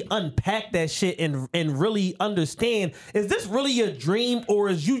really unpack that shit and really understand, is this really your dream or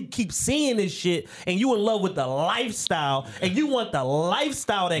is you keep seeing this shit and you in love with the lifestyle and you want the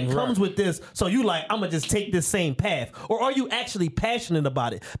lifestyle that comes with this, so you like, I'm gonna just take this same path, or are you actually passionate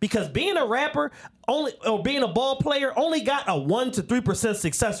about it? Because being a rapper, being a ball player only got a 1 to 3%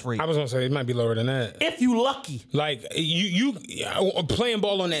 success rate. I was gonna say it might be lower than that. If you lucky. Like you playing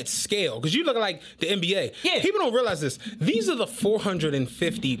ball on that scale, because you look like the NBA. Yeah. People don't realize this. These are the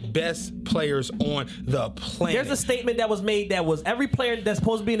 450 best players on the planet. There's a statement that was made that was every player that's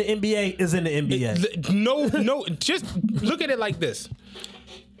supposed to be in the NBA is in the NBA. No, just look at it like this.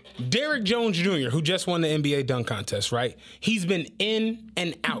 Derrick Jones Jr., who just won the NBA dunk contest, right? He's been in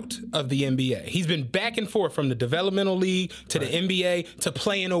and out of the NBA. He's been back and forth from the developmental league to the NBA to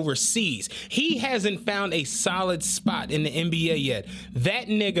playing overseas. He hasn't found a solid spot in the NBA yet. That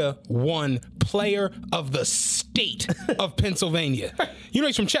nigga won Player of the State of Pennsylvania. You know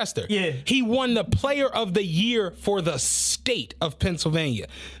he's from Chester. Yeah. He won the Player of the Year for the state of Pennsylvania.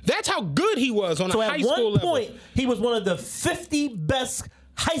 That's how good he was on a high school level. At one point, he was one of the 50 best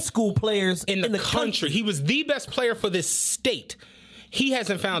high school players in the country. He was the best player for this state. He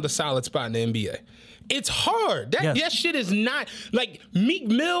hasn't found a solid spot in the NBA. It's hard. That shit is not like Meek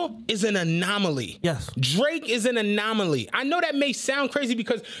Mill is an anomaly. Yes. Drake is an anomaly. I know that may sound crazy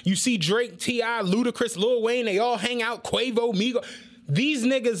because you see Drake, T.I., Ludacris, Lil Wayne, they all hang out, Quavo, Migos. These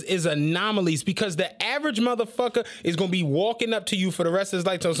niggas is anomalies because the average motherfucker is gonna be walking up to you for the rest of his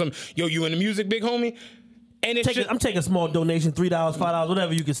life telling some, yo, you in the music, big homie? And I'm taking a small donation, $3, $5,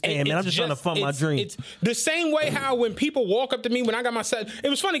 whatever you can stand, man. I'm just trying to fund my dream. It's the same way how when people walk up to me when I got my set. It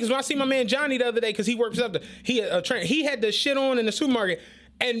was funny because when I see my man Johnny the other day, because he works up he had the shit on in the supermarket.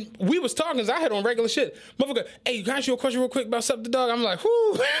 And we was talking, because I had on regular shit. Motherfucker, hey, can I ask you a question real quick about something, dog? I'm like,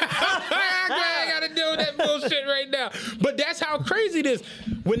 whoo, I gotta deal with that bullshit right now. But that's how crazy it is.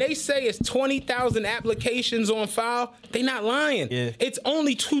 When they say it's 20,000 applications on file, they not lying. Yeah. It's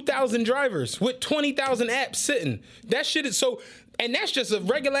only 2,000 drivers with 20,000 apps sitting. That shit is so... And that's just a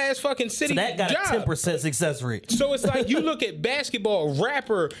regular ass fucking city So that got job. a 10% success rate. So it's like you look at basketball,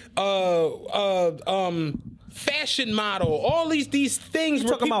 rapper, fashion model, all these things.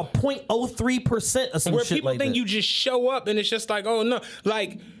 You're talking about 0.03% or some where shit people like think that. you just show up and it's just like, oh no.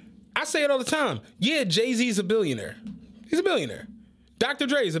 Like, I say it all the time. Yeah, Jay-Z's a billionaire. He's a billionaire. Dr.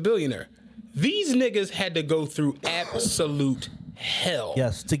 Dre is a billionaire. These niggas had to go through absolute hell.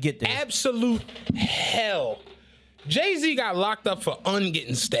 Yes, to get there. Absolute hell. Jay-Z got locked up for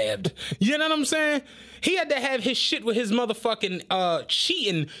getting stabbed. You know what I'm saying? He had to have his shit with his motherfucking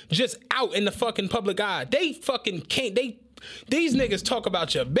cheating just out in the fucking public eye. They fucking can't. These niggas talk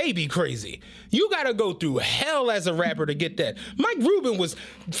about your baby crazy. You gotta go through hell as a rapper to get that. Mike Rubin was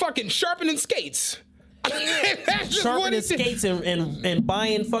fucking sharpening skates. Sharpening skates and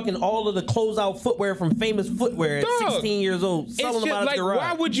buying fucking all of the closeout footwear from Famous Footwear at 16 years old, selling them out of the garage.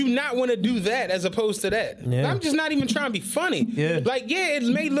 Why would you not want to do that as opposed to that? Yeah. I'm just not even trying to be funny. Yeah. Like, yeah, it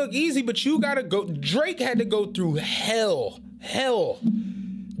may look easy, but you gotta go. Drake had to go through hell.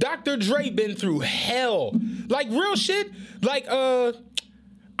 Dr. Dre been through hell. Like, real shit. Like,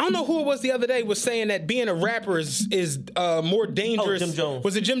 I don't know who it was the other day was saying that being a rapper is more dangerous. Oh, Jim Jones.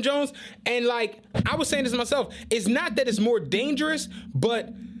 Was it Jim Jones? And like, I was saying this myself. It's not that it's more dangerous,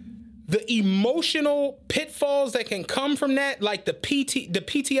 but the emotional pitfalls that can come from that, like the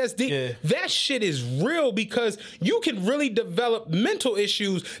PTSD, that shit is real because you can really develop mental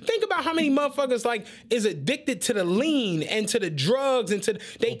issues. Think about how many motherfuckers like is addicted to the lean and to the drugs and to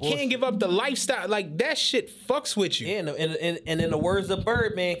they can't give up the lifestyle. Like that shit fucks with you. Yeah, and in the words of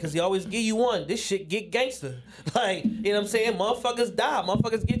Birdman, because he always give you one, this shit get gangster. Like, you know what I'm saying? Motherfuckers die.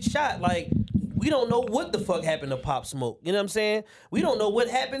 Motherfuckers get shot. Like, we don't know what the fuck happened to Pop Smoke. You know what I'm saying? We don't know what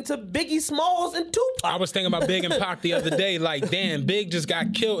happened to Biggie Smalls and Tupac. I was thinking about Big and Pac the other day. Like, damn, Big just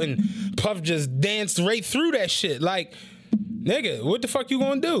got killed and Puff just danced right through that shit. Like, nigga, what the fuck you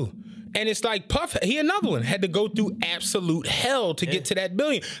gonna do? And it's like Puff, he another one, had to go through absolute hell to get to that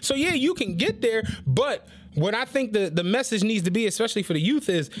billion. So yeah, you can get there, but what I think the message needs to be, especially for the youth,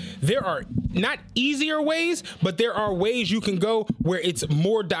 is there are not easier ways, but there are ways you can go where it's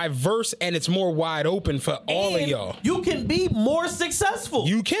more diverse and it's more wide open for all of y'all. You can be more successful.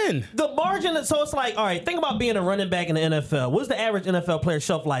 You can. The margin, so it's like, all right, think about being a running back in the NFL. What's the average NFL player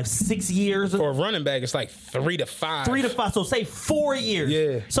shelf life? 6 years? For a running back, it's like 3 to 5. 3 to 5, so say 4 years.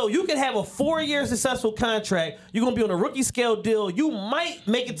 Yeah. So you can have a 4-year successful contract. You're going to be on a rookie scale deal. You might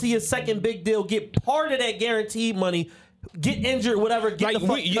make it to your second big deal, get part of that guaranteed money, get injured, whatever, get the fuck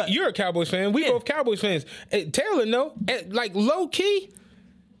cut. You're a Cowboys fan. We both Cowboys fans. Taylor, no. Like, low key,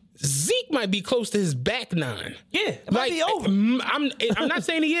 Zeke might be close to his back 9. Yeah, it might be over. I'm not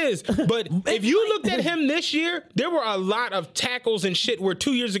saying he is, but if you looked at him this year, there were a lot of tackles and shit where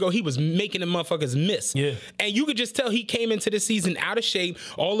 2 years ago he was making the motherfuckers miss. Yeah. And you could just tell he came into this season out of shape,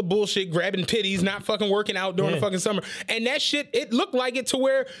 all the bullshit, grabbing pitties, not fucking working out during the fucking summer. And that shit, it looked like it to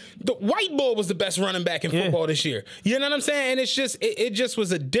where the white bull was the best running back in football this year. You know what I'm saying? And it's just, it just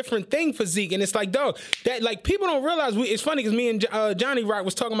was a different thing for Zeke. And it's like, dog, that like people don't realize, it's funny because me and Johnny Rock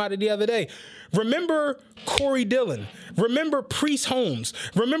was talking about it the other day. Remember Corey Dillon? Remember Priest Holmes?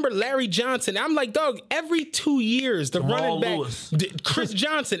 Remember Larry Johnson? I'm like, dog, every 2 years, the running back, Chris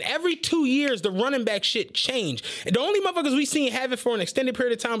Johnson, every 2 years, the running back shit changed. And the only motherfuckers we seen have it for an extended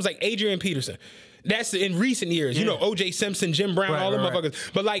period of time was like Adrian Peterson. That's in recent years. You know, O.J. Simpson, Jim Brown, all the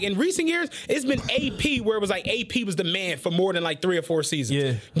motherfuckers. But like in recent years, it's been AP where it was like AP was the man for more than like 3 or 4 seasons.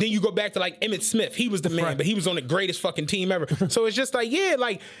 Yeah. Then you go back to like Emmitt Smith. He was the man, but he was on the greatest fucking team ever. So it's just like,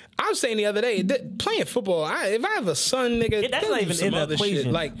 like I was saying the other day, playing football, if I have a son, nigga, that's not even in the equation.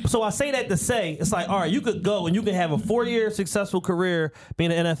 Shit. Like, so I say that to say, it's like, all right, you could go and you can have a 4-year successful career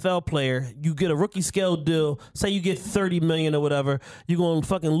being an NFL player. You get a rookie scale deal. Say you get $30 million or whatever. You're going to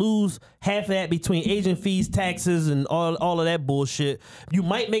fucking lose half of that between agent fees, taxes, and all of that bullshit. You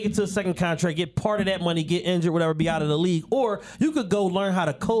might make it to a second contract, get part of that money, get injured, whatever, be out of the league. Or you could go learn how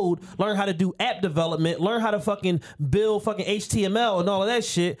to code, learn how to do app development, learn how to fucking build fucking HTML and all of that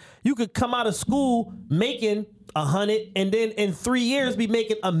shit. You could come out of school making 100 and then in 3 years be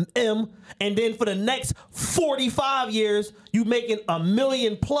making a M, and then for the next 45 years you making $1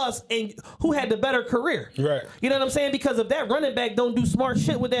 million plus. And who had the better career? Right. You know what I'm saying? Because if that running back don't do smart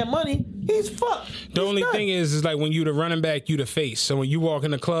shit with that money, he's fucked. The only thing is like when you the running back, you the face. So when you walk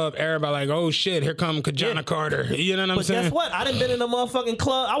in the club, everybody like, oh shit, here come Kajana Carter. You know what I'm saying? But guess what? I done been in a motherfucking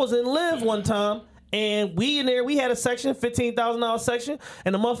club. I was in Live one time. And we in there, we had a section, $15,000 section,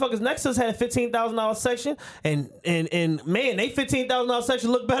 and the motherfuckers next to us had a $15,000 section, and man, they $15,000 section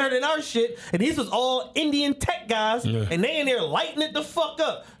looked better than our shit. And these was all Indian tech guys, and they in there lighting it the fuck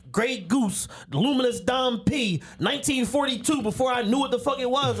up. Grey Goose, Luminous Dom P, 1942, before I knew what the fuck it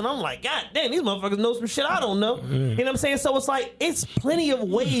was. And I'm like, God damn, these motherfuckers know some shit I don't know. You know what I'm saying? So it's like, it's plenty of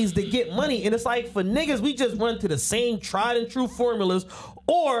ways to get money. And it's like, for niggas, we just run to the same tried and true formulas.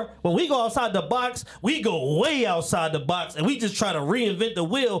 Or when we go outside the box, we go way outside the box and we just try to reinvent the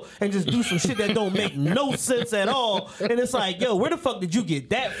wheel and just do some shit that don't make no sense at all. And it's like, yo, where the fuck did you get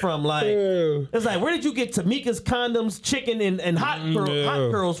that from? Like, it's like, where did you get Tamika's condoms, chicken, and hot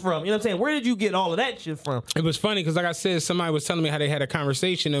girls from? You know what I'm saying? Where did you get all of that shit from? It was funny because, like I said, somebody was telling me how they had a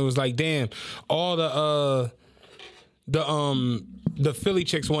conversation. It was like, damn, all the Philly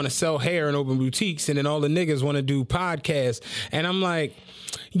chicks want to sell hair and open boutiques, and then all the niggas want to do podcasts. And I'm like,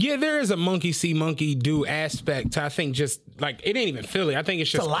 yeah, there is a monkey see, monkey do aspect to, I think, just like, it ain't even Philly. I think it's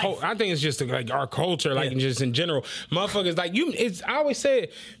just, I think it's just like our culture, like just in general. Motherfuckers, like, I always say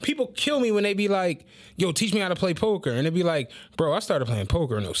it, people kill me when they be like, yo, teach me how to play poker. And they be like, bro, I started playing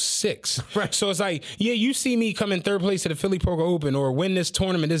poker in 2006. Right. So it's like, yeah, you see me come in 3rd place at the Philly Poker Open or win this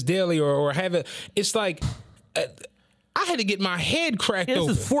tournament, this daily, or have it. It's like, I had to get my head cracked open.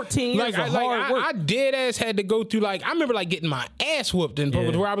 This is 14 years of hard work. I dead ass had to go through, like, I remember like getting my ass whooped in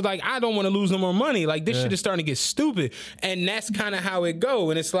poker where I was like, I don't want to lose no more money. Like, this shit is starting to get stupid. And that's kind of how it go.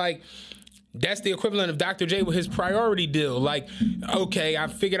 And it's like, that's the equivalent of Dr. J with his priority deal. Like, okay, I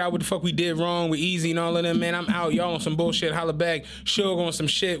figured out what the fuck we did wrong with Easy and all of them. Man, I'm out. Y'all on some bullshit. Holla back. Suge on some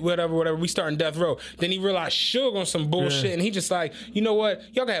shit. Whatever. We starting Death Row. Then he realized Suge on some bullshit. And he just like, you know what?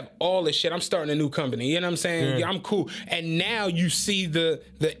 Y'all can have all this shit. I'm starting a new company. You know what I'm saying? Yeah, I'm cool. And now you see the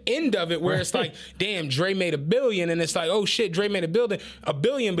end of it where it's like, damn, Dre made $1 billion. And it's like, oh shit, Dre made $1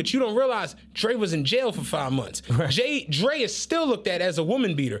 billion. But you don't realize Dre was in jail for 5 months. Right. Dre is still looked at as a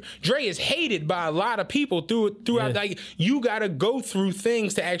woman beater. Dre is hated by a lot of people throughout. Like, you gotta go through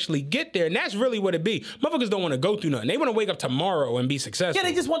things to actually get there, and that's really what it be. Motherfuckers don't want to go through nothing. They want to wake up tomorrow and be successful. Yeah,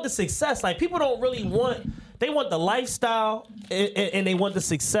 they just want the success. Like, people don't really want. They want the lifestyle, and they want the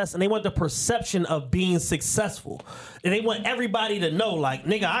success, and they want the perception of being successful, and they want everybody to know, like,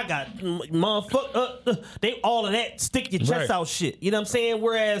 nigga, I got motherfucker. They all of that stick your chest out shit. You know what I'm saying?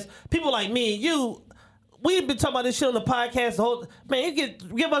 Whereas people like me and you. We've been talking about this shit on the podcast the whole man.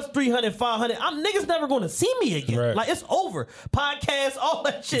 Give us 300, 500. Niggas never going to see me again. Right. Like, it's over. Podcast, all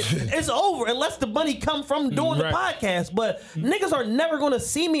that shit, it's over unless the money come from doing the podcast. But niggas are never going to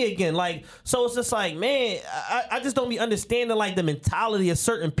see me again. Like, so it's just like, man, I just don't be understanding like the mentality of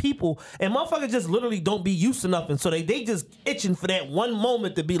certain people, and motherfuckers just literally don't be used to nothing. So they just itching for that one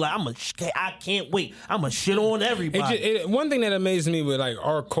moment to be like, I can't wait. I'm a shit on everybody. One thing that amazes me with like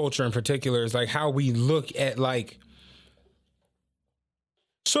our culture in particular is like how we look at like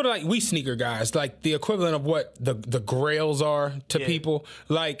sort of like we sneaker guys, like the equivalent of what the grails are to people.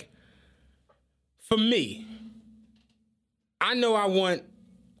 Like, for me, I know I want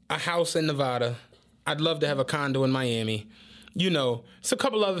a house in Nevada. I'd love to have a condo in Miami. You know, it's a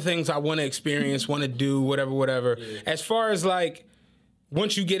couple other things I want to experience, want to do, whatever. Yeah. As far as like,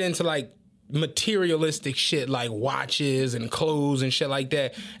 once you get into like materialistic shit like watches and clothes and shit like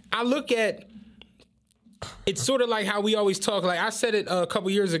that, I look at, it's sort of like how we always talk. Like I said it a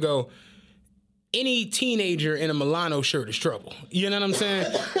couple years ago, any teenager in a Milano shirt is trouble. You know what I'm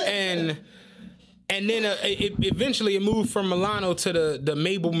saying? And then eventually it moved from Milano to the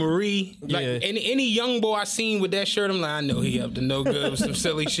Mabel Marie. Like any young boy I seen with that shirt, I'm like, I know he up to no good with some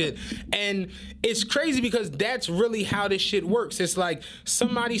silly shit. And it's crazy because that's really how this shit works. It's like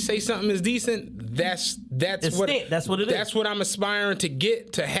somebody say something is decent. That's what it is. That's what I'm aspiring to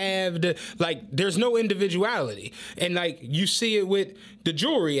get, to have. Like, there's no individuality. And like you see it with the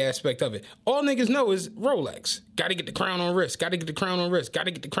jewelry aspect of it. All niggas know is Rolex. Got to get the crown on wrist. Got to get the crown on wrist. Got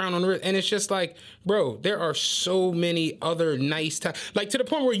to get the crown on wrist. And it's just like, bro, there are so many other nice times. Like, to the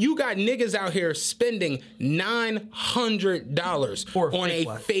point where you got niggas out here spending $900 on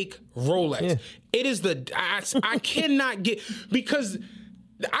a fake Rolex. Yeah. It is I cannot get, because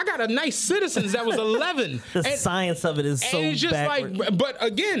I got a nice Citizens that was 11. The science of it is so it's just backward. Like, but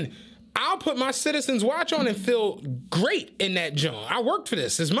again, I'll put my Citizens watch on and feel great in that joint. I worked for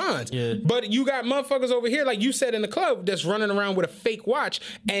this. It's mine. Yeah. But you got motherfuckers over here, like you said, in the club that's running around with a fake watch,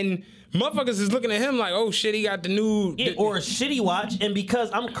 and motherfuckers is looking at him like, oh shit, he got the new... or a shitty watch, and because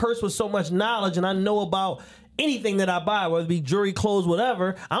I'm cursed with so much knowledge and I know about anything that I buy, whether it be jewelry, clothes,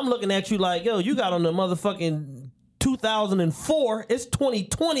 whatever, I'm looking at you like, yo, you got on the motherfucking 2004, it's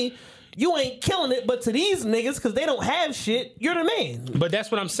 2020, you ain't killing it, but to these niggas, because they don't have shit, you're the man. But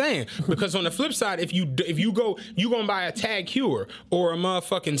that's what I'm saying. Because on the flip side, if you gonna buy a Tag Heuer or a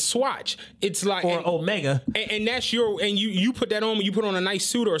motherfucking Swatch, it's like, or Omega, and that's you put that on when you put on a nice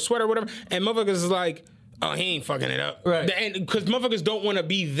suit or a sweater or whatever, and motherfuckers is like, oh, he ain't fucking it up. Right. And because motherfuckers don't want to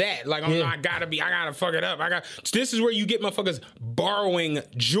be that. Like, I gotta fuck it up. This is where you get motherfuckers borrowing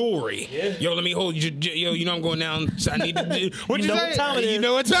jewelry. Yeah. Yo, let me hold you. Yo, you know I'm going down. So I need to. What you know say? What time it is. You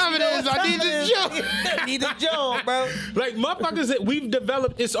know what time it is. I need the jump. I need the jump, bro. Like, motherfuckers that we've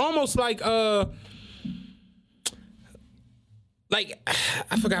developed, it's almost like,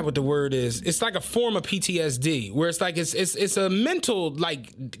 I forgot what the word is. It's like a form of PTSD, where it's like it's a mental,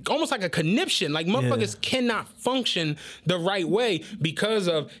 like, almost like a conniption. Like, motherfuckers cannot function the right way because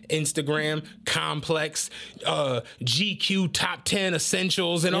of Instagram, Complex, GQ Top 10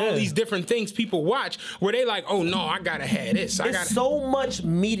 Essentials, and all these different things people watch, where they like, oh no, I gotta have this. So much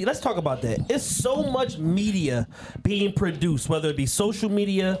media. Let's talk about that. It's so much media being produced, whether it be social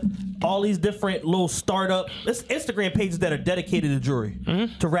media, all these different little startup, Instagram pages that are dedicated to jewelry,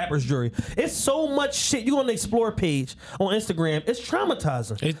 to rappers' jewelry. It's so much shit. You go on the Explore page on Instagram, it's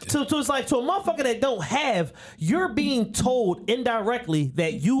traumatizing. So it's like, to a motherfucker that don't have, you're being told indirectly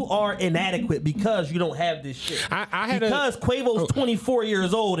that you are inadequate because you don't have this shit. Because Quavo's 24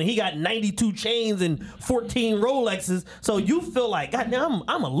 years old and he got 92 chains and 14 Rolexes, so you feel like, goddamn,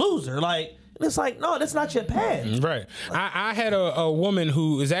 I'm a loser. Like, it's like, no, that's not your path. Right. I had a woman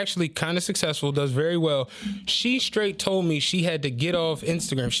who is actually kind of successful, does very well. She straight told me she had to get off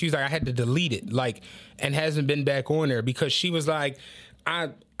Instagram. She was like, I had to delete it, like, and hasn't been back on there because she was like, I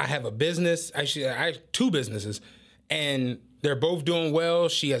have a business. I have 2 businesses, and they're both doing well.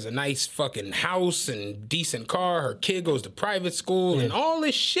 She has a nice fucking house and decent car. Her kid goes to private school and all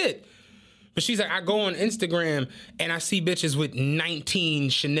this shit. But she's like, I go on Instagram and I see bitches with 19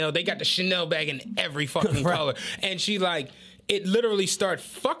 Chanel. They got the Chanel bag in every fucking color. And she like, it literally started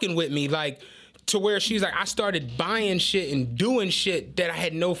fucking with me, like, to where she's like, I started buying shit and doing shit that I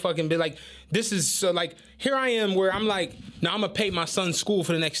had no fucking bit. Like, this is so, like, here I am where I'm like, now I'm gonna pay my son's school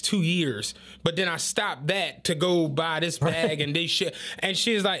for the next 2 years. But then I stopped that to go buy this bag and this shit. And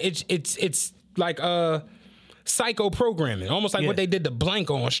she's like, it's like, psycho programming, almost like what they did to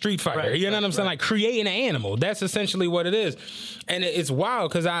Blanco on Street Fighter. You know what I'm saying? Like, creating an animal. That's essentially what it is. And it's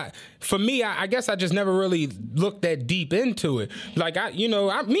wild because I guess I just never really looked that deep into it. Like,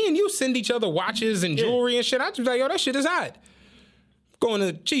 me and you send each other watches and jewelry and shit. I just be like, yo, that shit is hot. Going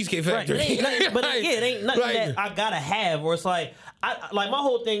to Cheesecake Factory. Right. It ain't nothing that I gotta have. Or it's like, my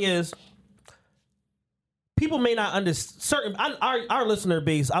whole thing is, people may not understand our listener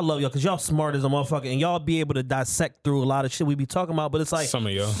base. I love y'all because y'all smart as a motherfucker and y'all be able to dissect through a lot of shit we be talking about. But it's like, some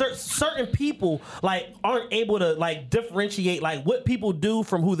of y'all, certain people like aren't able to like differentiate like what people do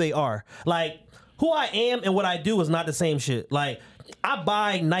from who they are. Like, who I am and what I do is not the same shit. Like, I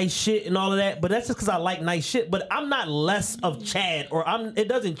buy nice shit and all of that, but that's just because I like nice shit. But I'm not less of Chad, or it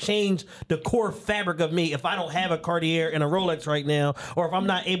doesn't change the core fabric of me if I don't have a Cartier and a Rolex right now, or if I'm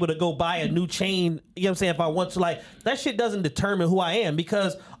not able to go buy a new chain. You know what I'm saying? If I want to, like, that shit doesn't determine who I am,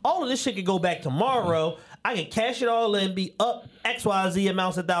 because all of this shit could go back tomorrow. I can cash it all in, be up XYZ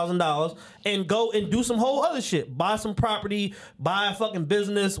amounts of $1,000, and go and do some whole other shit. Buy some property, buy a fucking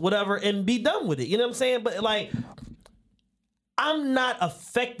business, whatever, and be done with it. You know what I'm saying? But like, I'm not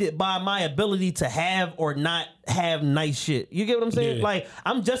affected by my ability to have or not have nice shit. You get what I'm saying? Yeah. Like,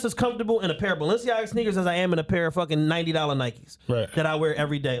 I'm just as comfortable in a pair of Balenciaga sneakers as I am in a pair of fucking $90 Nikes that I wear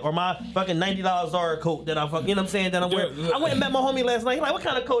every day. Or my fucking $90 Zara coat that I fucking, you know what I'm saying, that I wear. I went and met my homie last night. He's like, what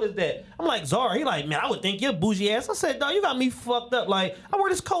kind of coat is that? I'm like, Zara. He like, man, I would think you're bougie ass. I said, dog, you got me fucked up. Like, I wear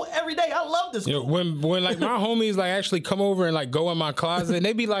this coat every day. I love this coat. When like my homies like actually come over and like go in my closet and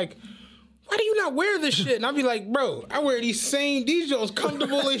they be like, why do you not wear this shit? And I'll be like, bro, I wear these Jones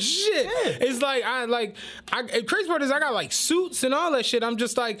comfortable as shit. It's like, crazy part is I got like suits and all that shit. I'm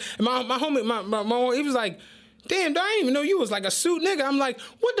just like, my homie, he was like, damn, I didn't even know you was like a suit nigga. I'm like,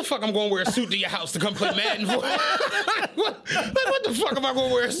 what the fuck I'm going to wear a suit to your house to come play Madden for? what the fuck am I going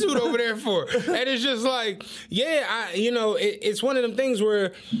to wear a suit over there for? And it's just like, yeah, it's one of them things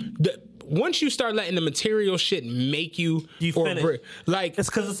where once you start letting the material shit make you like, it's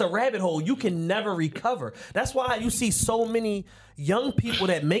because it's a rabbit hole you can never recover. That's why you see so many young people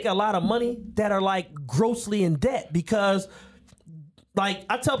that make a lot of money that are like grossly in debt, because like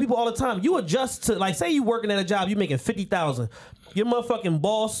I tell people all the time, you adjust to, like, say you working at a job, you making $50,000. Your motherfucking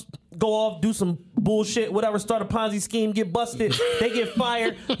boss go off, do some bullshit, whatever, start a Ponzi scheme, get busted, they get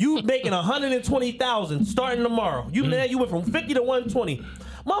fired. You making $120,000 starting tomorrow. You went from 50 to 120.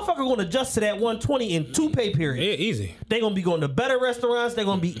 Motherfucker gonna adjust to that 120 in 2 pay periods. Yeah, easy. They gonna be going to better restaurants. They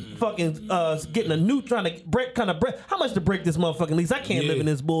gonna be fucking getting a new, trying to break how much to break this motherfucking lease? I can't live in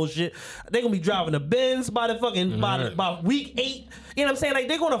this bullshit. They gonna be driving a Benz by the fucking by week 8. You know what I'm saying? Like,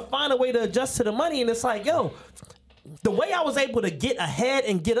 they're gonna find a way to adjust to the money, and it's like, yo, the way I was able to get ahead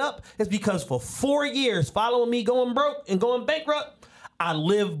and get up is because for 4 years following me going broke and going bankrupt, I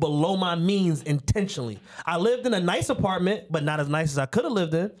lived below my means intentionally. I lived in a nice apartment, but not as nice as I could have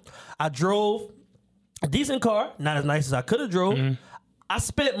lived in. I drove a decent car, not as nice as I could have drove. I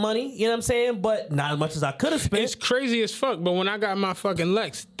spent money, you know what I'm saying, but not as much as I could have spent. It's crazy as fuck, but when I got my fucking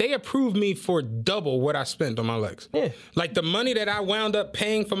Lex, they approved me for double what I spent on my Lex. Yeah. Like, the money that I wound up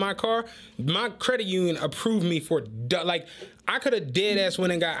paying for my car, my credit union approved me for, like, I could have dead ass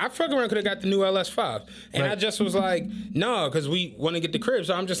went and got, I fucking around could have got the new LS5. And I just was like, no, because we want to get the crib.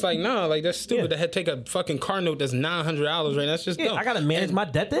 So I'm just like, no, like, that's stupid to take a fucking car note that's $900 right now. That's just dumb. I got to manage my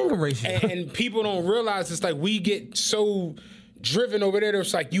debt to income ratio. And people don't realize, it's like, we get so driven over there.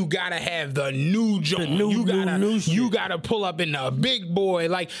 It's like, you gotta have the new joint. You gotta pull up in the big boy.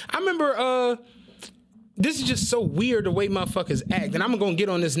 Like, I remember, this is just so weird the way motherfuckers act. And I'm gonna get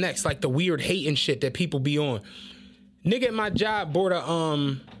on this next, like the weird hating shit that people be on. Nigga at my job bought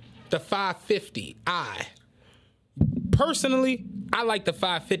the 550i. Personally, I like the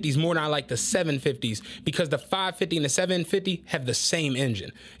 550s more than I like the 750s, because the 550 and the 750 have the same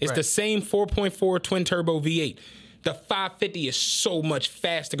engine. It's the same 4.4 twin turbo V8. The 550 is so much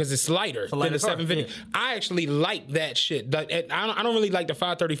faster because it's lighter than the 750. Yeah. I actually like that shit. I don't really like the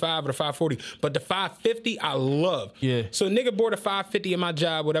 535 or the 540, but the 550 I love. Yeah. So nigga bought a 550 in my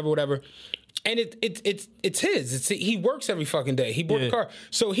job, whatever. And it's his. He works every fucking day. He bought the car.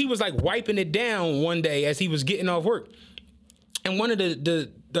 So he was like wiping it down one day as he was getting off work. And one of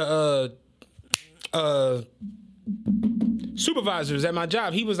the supervisors at my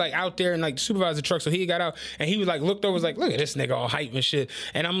job, he was like out there in like the supervisor truck, so he got out and he was like, looked over, was like, look at this nigga all hype and shit.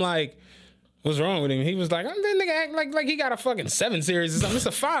 And I'm like, what's wrong with him? He was like, that nigga act like he got a fucking 7 Series or something. It's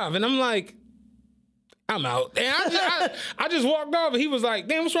a 5. And I'm like, I'm out. And I just walked off and he was like,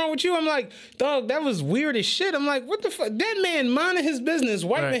 damn, what's wrong with you? I'm like, dog, that was weird as shit. I'm like, what the fuck? That man minding his business,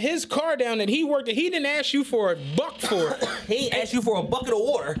 wiping his car down that he worked at. He didn't ask you for $1 for it. He asked you for a bucket of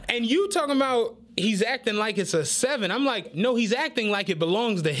water. And you talking about he's acting like it's a 7. I'm like, no, he's acting like it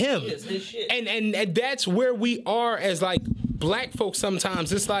belongs to him. It's his shit. And that's where we are as like black folks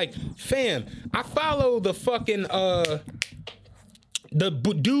sometimes. It's like, fam, I follow the fucking the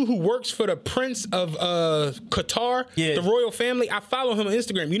dude who works for the Prince of Qatar, the royal family. I follow him on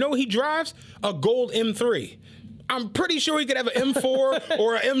Instagram. You know what he drives? A gold M3. I'm pretty sure he could have an M4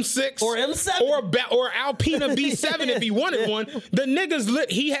 or an M6 or M7 or Alpina B7 if he wanted one. The nigga's lit.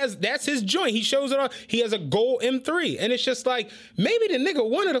 That's his joint. He shows it off. He has a gold M3, and it's just like, maybe the nigga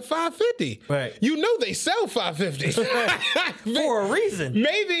wanted a 550. Right. You know they sell 550s for a reason.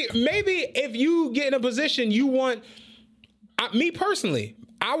 Maybe if you get in a position you want. Me personally,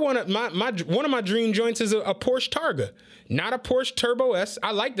 I want one of my dream joints is a Porsche Targa, not a Porsche Turbo S.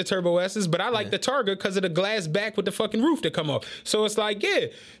 I like the Turbo S's, but I like the Targa because of the glass back with the fucking roof that come off. So it's like, yeah,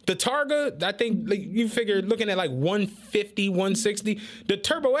 the Targa, I think like, you figure looking at like 150, 160. The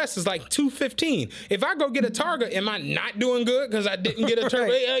Turbo S is like 215. If I go get a Targa, am I not doing good because I didn't get a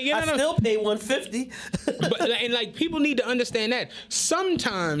Turbo? You know I still pay 150. And like people need to understand that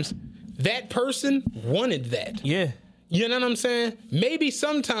sometimes that person wanted that. Yeah. You know what I'm saying? Maybe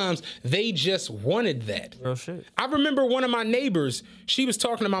sometimes they just wanted that. Real shit. I remember one of my neighbors, she was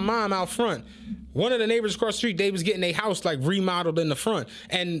talking to my mom out front. One of the neighbors across the street, they was getting their house like remodeled in the front.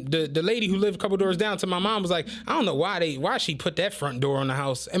 And the lady who lived a couple doors down to my mom was like, I don't know why she put that front door on the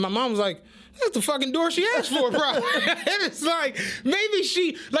house. And my mom was like, that's the fucking door she asked for, bro. And it's like, maybe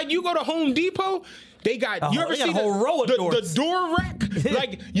she, like you go to Home Depot, they got, you ever see a whole row of doors. The door rack?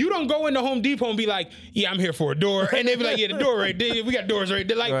 Like, you don't go into Home Depot and be like, yeah, I'm here for a door. And they be like, yeah, the door right there. We got doors right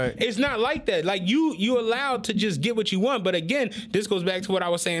there. Like, It's not like that. Like, you allowed to just get what you want. But again, this goes back to what I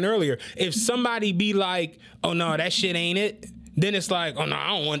was saying earlier. If somebody be like, oh, no, that shit ain't it, then it's like, oh, no, I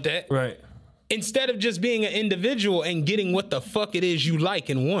don't want that. Right. Instead of just being an individual and getting what the fuck it is you like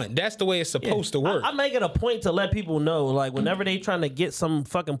and want. That's the way it's supposed to work. I make it a point to let people know, like, whenever they trying to get some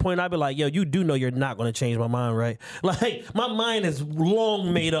fucking point, I be like, yo, you do know you're not going to change my mind, right? Like, my mind is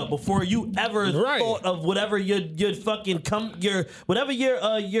long made up before you ever thought of whatever your fucking whatever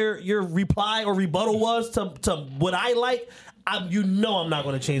your reply or rebuttal was to what I like. I'm not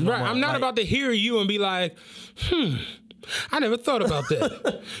going to change my mind. I'm not about to hear you and be like, I never thought about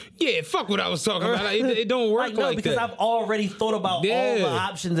that. Yeah, fuck what I was talking about. It don't work like because that. I've already thought about all the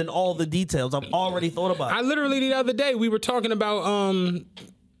options and all the details. I've already thought about it. I literally, the other day, we were talking about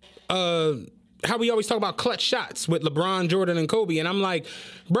how we always talk about clutch shots with LeBron, Jordan, and Kobe. And I'm like,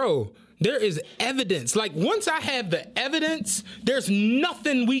 bro, there is evidence. Like, once I have the evidence, there's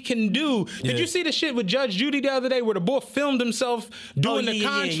nothing we can do. Did you see the shit with Judge Judy the other day where the boy filmed himself doing the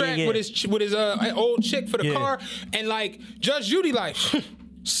contract with his old chick for the car? And, like, Judge Judy, like,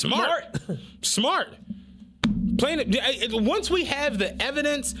 smart. Once we have the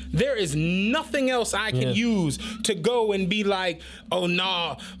evidence, there is nothing else I can use to go and be like, oh,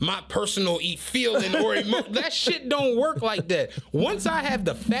 nah, my personal feeling or emotion. That shit don't work like that. Once I have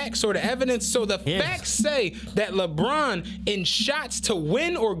the facts or the evidence, so the facts say that LeBron, in shots to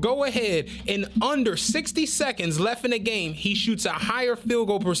win or go ahead in under 60 seconds left in the game, he shoots a higher field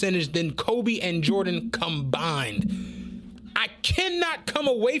goal percentage than Kobe and Jordan combined. I cannot come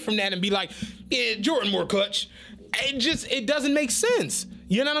away from that and be like, yeah, Jordan more clutch. It doesn't make sense.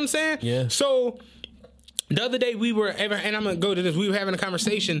 You know what I'm saying? Yeah. So the other day and I'm gonna go to this, we were having a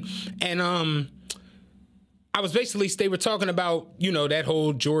conversation and I was they were talking about, that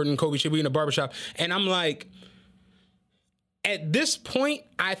whole Jordan, Kobe shit, we in a barbershop, and I'm like, at this point,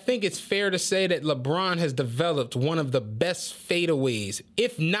 I think it's fair to say that LeBron has developed one of the best fadeaways,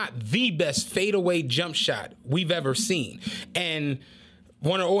 if not the best fadeaway jump shot we've ever seen. And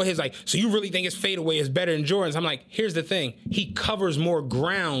one of all his so you really think his fadeaway is better than Jordan's? I'm like, here's the thing. He covers more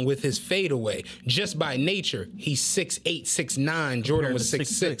ground with his fadeaway just by nature. He's 6'8", 6'9". Jordan was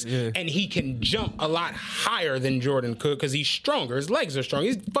 6'6". And he can jump a lot higher than Jordan could because he's stronger. His legs are strong.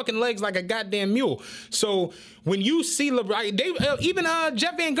 His fucking legs like a goddamn mule. So when you see LeBron, even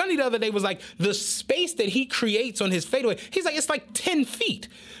Jeff Van Gundy the other day was like, the space that he creates on his fadeaway, he's like, it's like 10 feet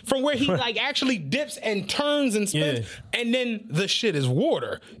from where he like actually dips and turns and spins. And then the shit is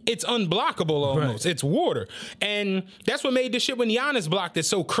water. It's unblockable almost. It's water. And that's what made this shit when Giannis blocked it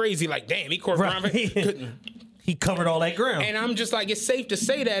so crazy. Like, damn, he caught He covered all that ground. And I'm just like, it's safe to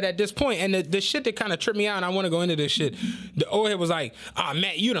say that at this point. And the shit that kind of tripped me out, and I want to go into this shit, the old head was like,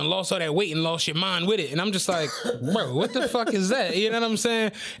 Matt, you done lost all that weight and lost your mind with it. And I'm just like, bro, what the fuck is that? You know what I'm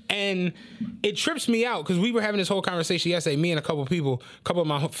saying? And it trips me out because we were having this whole conversation yesterday, me and a couple of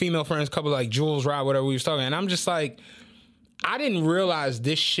my female friends, a couple like Jules, Rob, whatever we was talking. And I'm just like, I didn't realize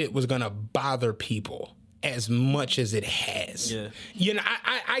this shit was going to bother people as much as it has.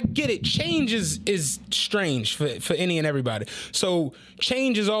 I get it. Change is strange for any and everybody. So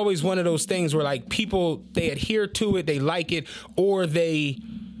change is always one of those things where like people, they adhere to it, they like it, or they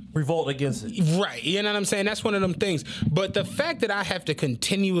revolt against it. Right. You know what I'm saying? That's one of them things. But the fact that I have to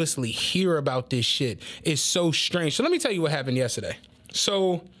continuously hear about this shit is so strange. So let me tell you what happened yesterday.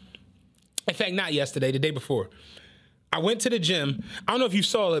 So, in fact, not yesterday, the day before. I went to the gym. I don't know if you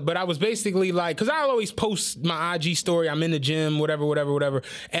saw it, but I was basically like, because I always post my IG story. I'm in the gym, whatever.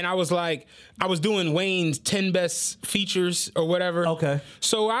 And I was like, I was doing Wayne's 10 best features or whatever. Okay.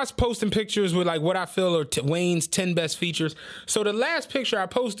 So I was posting pictures with like what I feel are Wayne's 10 best features. So the last picture I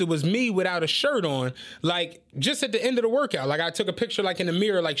posted was me without a shirt on, like just at the end of the workout. Like I took a picture like in the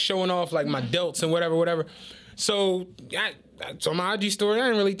mirror, like showing off like my delts and whatever. So on my IG story, I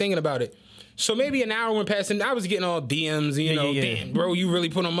ain't really thinking about it. So maybe an hour went past and I was getting all DMs, damn, bro, you really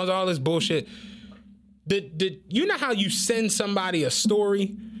put on muscle, all this bullshit. You know how you send somebody a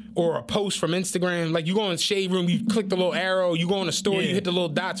story or a post from Instagram? Like you go in Shade Room, you click the little arrow, you go on a story, you hit the little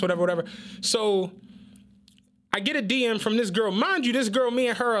dots, whatever. So I get a DM from this girl. Mind you, this girl, me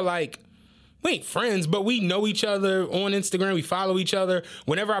and her are like, we ain't friends, but we know each other on Instagram. We follow each other.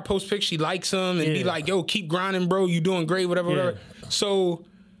 Whenever I post pics, she likes them and be like, yo, keep grinding, bro. You doing great, whatever. So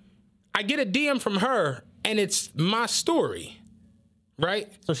I get a DM from her, and it's my story, right?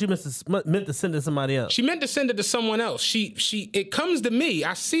 So she meant to send it to somebody else. She meant to send it to someone else. It comes to me.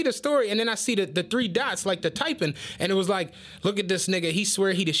 I see the story, and then I see the three dots, like the typing, and it was like, look at this nigga. He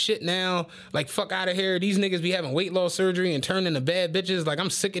swear he the shit now. Like, fuck out of here. These niggas be having weight loss surgery and turning into bad bitches. Like, I'm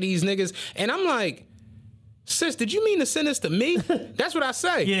sick of these niggas. And I'm like, sis, did you mean to send this to me? That's what I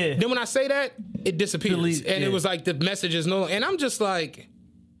say. Yeah. Then when I say that, it disappears. It was like the message is no, and I'm just like,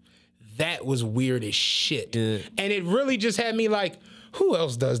 that was weird as shit. Yeah. And it really just had me like, who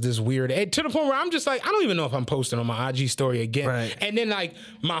else does this weird? And to the point where I'm just like, I don't even know if I'm posting on my IG story again. Right. And then like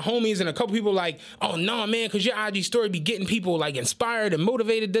my homies and a couple people like, oh no, man, because your IG story be getting people like inspired and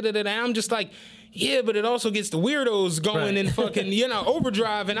motivated. And I'm just like, yeah, but it also gets the weirdos going in fucking,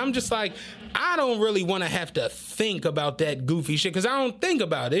 overdrive. And I'm just like, I don't really want to have to think about that goofy shit because I don't think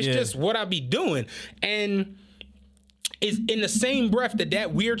about it. It's just what I be doing. And is in the same breath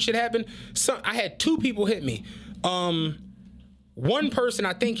that weird shit happened. I had two people hit me. One person,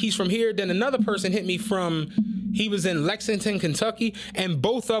 I think he's from here. Then another person hit me he was in Lexington, Kentucky, and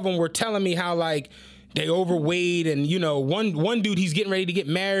both of them were telling me how like they overweight, and one dude, he's getting ready to get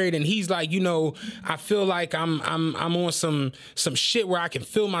married, and he's like, I feel like I'm on some shit where I can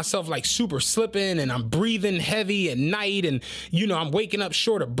feel myself like super slipping, and I'm breathing heavy at night, and I'm waking up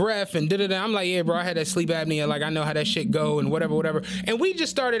short of breath, and I'm like, yeah, bro, I had that sleep apnea, like I know how that shit go, and whatever, and we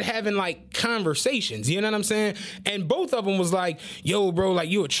just started having like conversations, you know what I'm saying? And both of them was like, yo, bro, like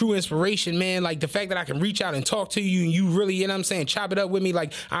you a true inspiration, man. Like the fact that I can reach out and talk to you, and you really, you know what I'm saying, chop it up with me,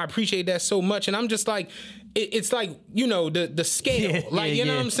 like I appreciate that so much. And I'm just like, it's like, the scale, like, you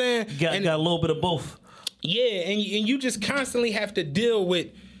know what I'm saying? Got a little bit of both. Yeah, and you just constantly have to deal with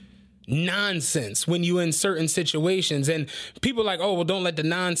nonsense when you in certain situations, and people are like, oh, well, don't let the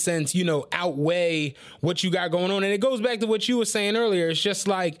nonsense, outweigh what you got going on. And it goes back to what you were saying earlier. It's just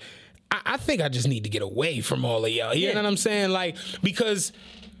like, I think I just need to get away from all of y'all. You know what I'm saying? Like, because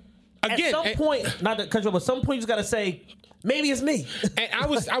again, at some point, not to cut you off, but at some point you just got to say, maybe it's me. And I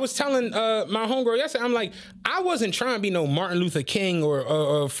was telling my homegirl yesterday, I'm like, I wasn't trying to be no Martin Luther King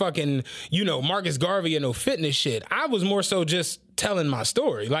or fucking, Marcus Garvey or no fitness shit. I was more so just telling my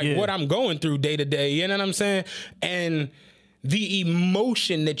story, like what I'm going through day to day. You know what I'm saying? And the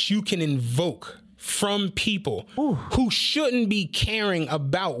emotion that you can invoke from people who shouldn't be caring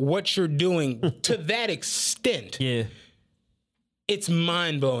about what you're doing to that extent. Yeah. It's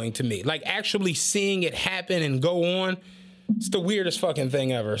mind-blowing to me. Like actually seeing it happen and go on. It's the weirdest fucking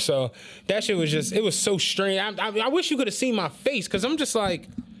thing ever. So that shit was just, it was so strange. I wish you could have seen my face because I'm just like,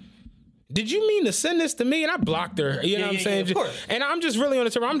 did you mean to send this to me? And I blocked her. You know what I'm saying? Of course. And I'm just really on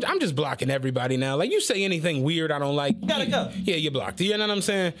the term. I'm just blocking everybody now. Like you say anything weird I don't like. You gotta go. Yeah, you blocked. You know what I'm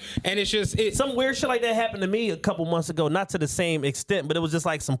saying? And it's just some weird shit like that happened to me a couple months ago. Not to the same extent, but it was just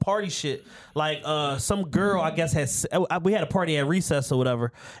like some party shit. Like some girl, I guess, we had a party at recess or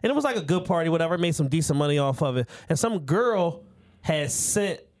whatever, and it was like a good party, whatever. Made some decent money off of it, and some girl had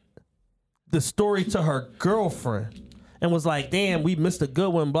sent the story to her girlfriend. And was like, damn, we missed a good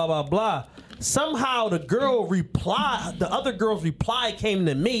one, blah, blah, blah. Somehow the other girl's reply came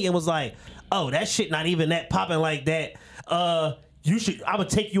to me and was like, oh, that shit not even that popping like that. I'm going to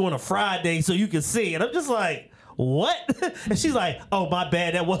take you on a Friday so you can see. And I'm just like, what? And she's like, oh, my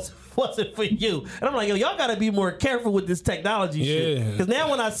bad, that wasn't for you. And I'm like, yo, y'all got to be more careful with this technology shit. Because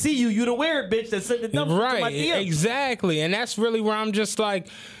now when I see you, you the weird bitch that sent the dumb shit to my DM. Exactly. And that's really where I'm just like,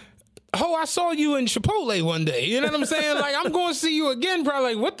 oh, I saw you in Chipotle one day. You know what I'm saying? Like, I'm going to see you again.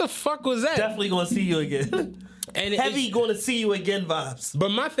 Probably like, what the fuck was that? Definitely going to see you again. And heavy going to see you again vibes.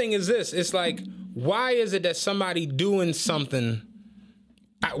 But my thing is this. It's like, why is it that somebody doing something...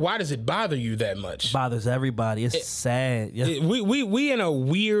 why does it bother you that much? Bothers everybody. It's sad. Yeah. We in a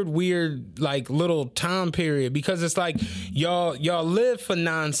weird like little time period because it's like y'all live for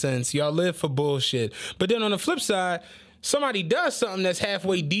nonsense, y'all live for bullshit. But then on the flip side, somebody does something that's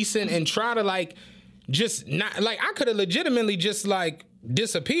halfway decent and try to like just not like I could have legitimately just like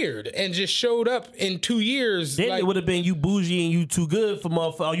disappeared and just showed up in 2 years. Then like, it would have been you bougie and you too good for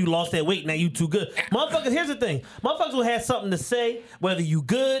motherfucker. Oh, you lost that weight, now you too good. Motherfuckers, here's the thing. Motherfuckers will have something to say, whether you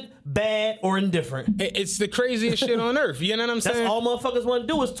good, bad, or indifferent. it's the craziest shit on earth. You know what I'm saying? That's all motherfuckers want to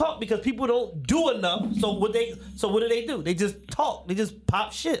do is talk because people don't do enough. So what do they do? They just talk. They just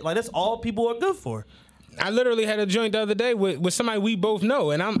pop shit. Like that's all people are good for. I literally had a joint the other day with somebody we both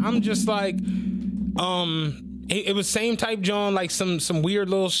know, and I'm just like, it was same type John, like some weird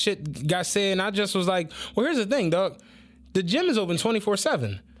little shit got said, and I just was like, well, here's the thing, dog. The gym is open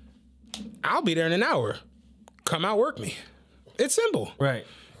 24/7. I'll be there in an hour. Come out, work me. It's simple. Right.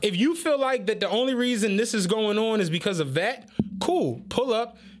 If you feel like that the only reason this is going on is because of that, cool. Pull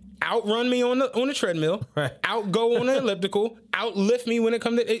up, outrun me on the treadmill, right. Outgo on the elliptical, outlift me when it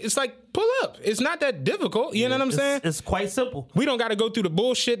comes to it's like pull up. It's not that difficult. You know what I'm saying? It's quite simple. We don't got to go through the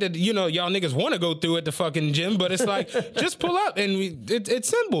bullshit that y'all niggas want to go through at the fucking gym, but it's like just pull up and it's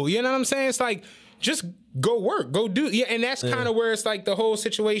simple. You know what I'm saying? It's like just go work, go do. Yeah, and that's kind of where it's like the whole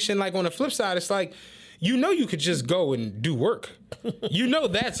situation. Like on the flip side, it's like you could just go and do work.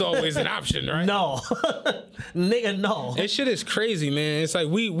 That's always an option, right? No. Nigga, no. That shit is crazy, man. It's like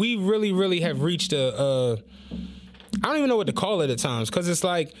we really, really have reached I don't even know what to call it at times, because it's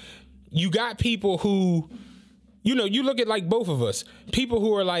like you got people who, you look at like both of us, people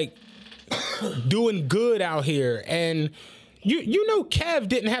who are like doing good out here, and Kev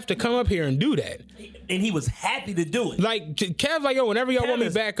didn't have to come up here and do that. And he was happy to do it. Like, Kev, like, yo, whenever y'all want me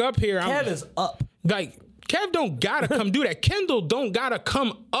back up here, Kev is up. Like, Kev don't gotta come do that. Kendall don't gotta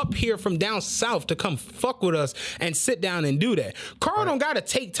come up here from down south to come fuck with us and sit down and do that. Carl don't gotta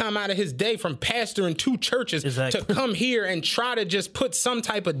take time out of his day from pastoring 2 churches to come here and try to just put some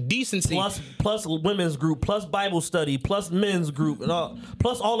type of decency. Plus women's group, plus Bible study, plus men's group, and all,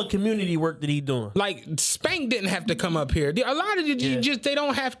 plus all the community work that he doing. Like, Spank didn't have to come up here. A lot of they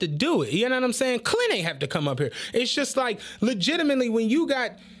don't have to do it. You know what I'm saying? Clint ain't have to come up here. It's just like, legitimately, when you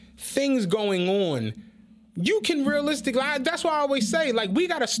got things going on, you can realistically, that's why I always say, like, we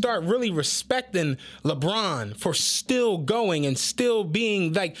got to start really respecting LeBron for still going and still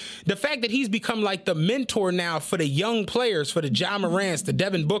being, like, the fact that he's become, like, the mentor now for the young players, for the Ja Morants, the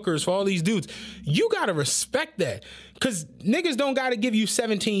Devin Bookers, for all these dudes. You got to respect that, because niggas don't got to give you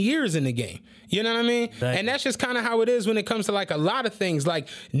 17 years in the game. You know what I mean? Exactly. And that's just kind of how it is when it comes to, like, a lot of things. Like,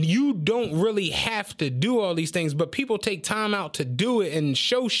 you don't really have to do all these things, but people take time out to do it and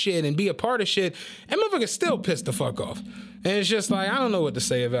show shit and be a part of shit, and motherfuckers still piss the fuck off. And it's just like, I don't know what to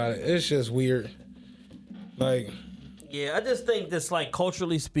say about it. It's just weird. Like, yeah, I just think that's, like,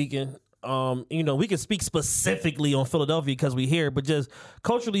 culturally speaking, we can speak specifically on Philadelphia because we here, but just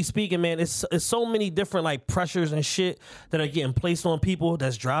culturally speaking, man, it's so many different like pressures and shit that are getting placed on people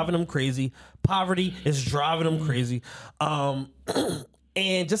that's driving them crazy. Poverty is driving them crazy.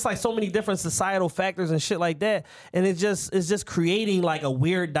 And just like so many different societal factors and shit like that. And it's just creating like a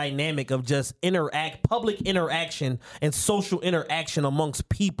weird dynamic of just public interaction and social interaction amongst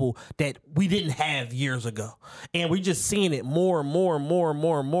people that we didn't have years ago. And we're just seeing it more and more and more and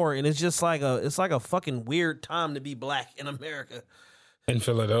more and more. And it's just like a fucking weird time to be black in America. In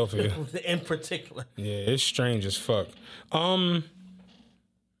Philadelphia. In particular. Yeah, it's strange as fuck.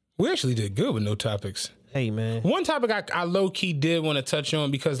 We actually did good with no topics. Hey, man. One topic I low-key did want to touch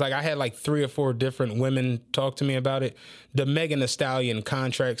on, because like I had like 3 or 4 different women talk to me about it. The Megan Thee Stallion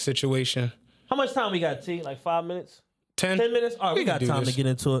contract situation. How much time we got, T? Like 5 minutes? 10? 10 minutes? All right, we got time to get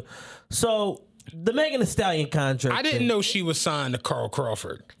into it. So, the Megan Thee Stallion contract. I didn't know she was signed to Carl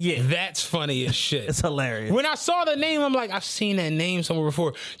Crawford. Yeah. That's funny as shit. It's hilarious. When I saw the name, I'm like, I've seen that name somewhere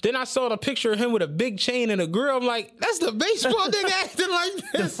before. Then I saw the picture of him with a big chain and a grill. I'm like, that's the baseball nigga acting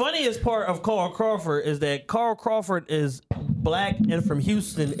like this. The funniest part of Carl Crawford is that Carl Crawford is black and from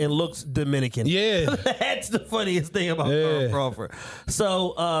Houston and looks Dominican. Yeah. That's the funniest thing about Carl Crawford.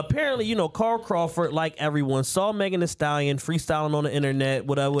 So apparently, Carl Crawford, like everyone, saw Megan Thee Stallion freestyling on the internet,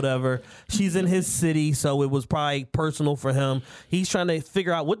 whatever. She's in his city, so it was probably personal for him. He's trying to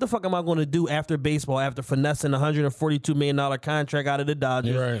figure out, what the fuck am I going to do after baseball, after finessing a $142 million contract out of the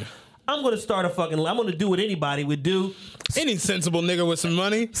Dodgers? I'm going to do what anybody would do. Any sensible nigga with some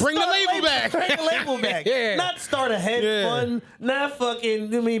money, bring the label back. Bring the label back. Yeah. Not start a hedge fund, not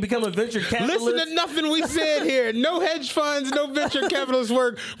become a venture capitalist. Listen to nothing we said here. No hedge funds, no venture capitalist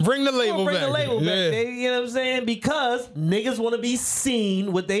work. Bring the label back. Bring the label back, baby. You know what I'm saying? Because niggas want to be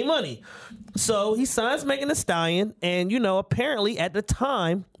seen with their money. So he signs Megan Thee Stallion, and apparently at the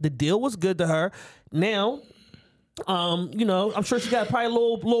time the deal was good to her. Now, I'm sure she got probably a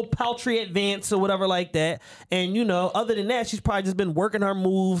little paltry advance or whatever like that. And other than that, she's probably just been working her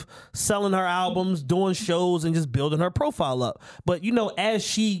move, selling her albums, doing shows, and just building her profile up. But as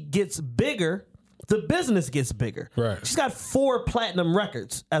she gets bigger, the business gets bigger. Right. She's got 4 platinum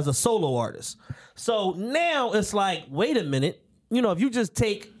records as a solo artist. So now it's like, wait a minute, if you just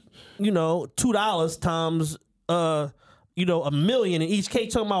take $2 times $1 million in each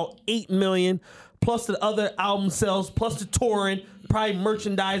case, talking about $8 million plus the other album sales plus the touring, probably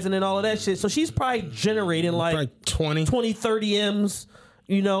merchandising and all of that shit. So she's probably generating like 20 30 M's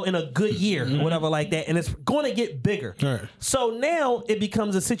in a good year or whatever like that, and it's going to get bigger. Right. So now it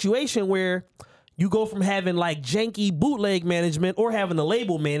becomes a situation where you go from having like janky bootleg management or having the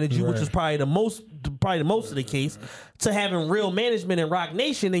label manage you, which is probably the most of the case, to having real management in Roc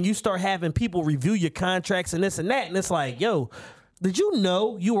Nation, and you start having people review your contracts and this and that, and it's like, yo, did you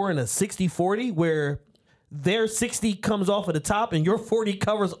know you were in a 60-40 where their 60 comes off at the top and your 40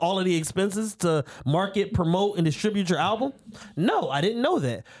 covers all of the expenses to market, promote, and distribute your album? No, I didn't know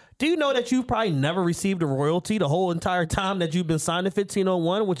that. Do you know that you've probably never received a royalty the whole entire time that you've been signed to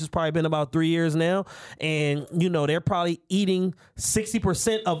 1501, which has probably been about 3 years now? And, they're probably eating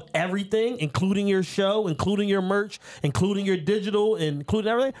 60% of everything, including your show, including your merch, including your digital, including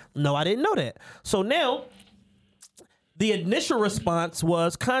everything? No, I didn't know that. So now, the initial response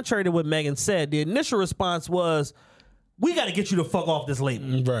was, contrary to what Megan said, the initial response was, we got to get you to fuck off this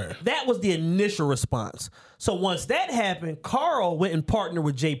label. Right. That was the initial response. So once that happened, Carl went and partnered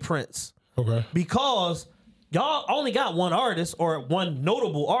with Jay Prince. Okay. Because y'all only got one artist or one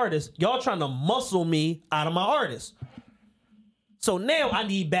notable artist. Y'all trying to muscle me out of my artist. So now I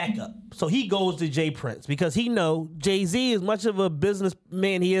need backup. So he goes to Jay Prince because he know Jay-Z, as much of a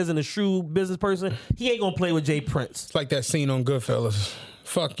businessman he is and a shrewd business person, he ain't going to play with Jay Prince. It's like that scene on Goodfellas.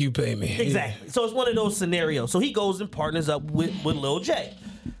 Fuck you, pay me. Exactly. So it's one of those scenarios. So he goes and partners up with Lil J.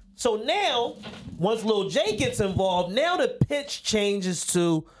 So now, once Lil J gets involved, now the pitch changes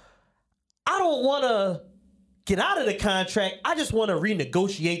to, I don't want to get out of the contract. I just want to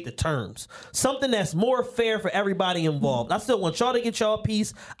renegotiate the terms. Something that's more fair for everybody involved. I still want y'all to get y'all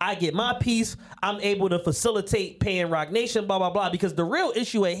piece. I get my piece. I'm able to facilitate paying Roc Nation, blah, blah, blah. Because the real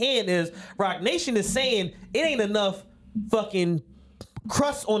issue at hand is Roc Nation is saying it ain't enough fucking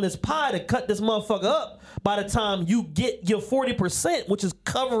crust on this pie to cut this motherfucker up by the time you get your 40%, which is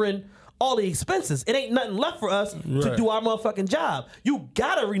covering all the expenses. It ain't nothing left for us to do our motherfucking job. You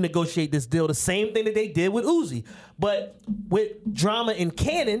gotta renegotiate this deal. The same thing that they did with Uzi. But with Drama and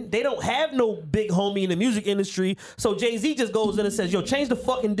Cannon, they don't have no big homie in the music industry. So Jay-Z just goes in and says, yo, change the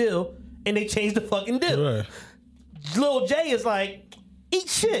fucking deal. And they change the fucking deal. Right. Lil J is like, eat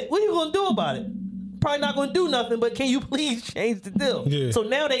shit. What are you gonna do about it? Probably not going to do nothing, but can you please change the deal? Yeah. So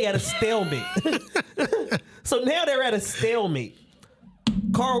now they at a stalemate. So now they're at a stalemate.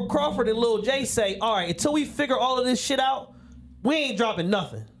 Carl Crawford and Lil J say, all right, until we figure all of this shit out, we ain't dropping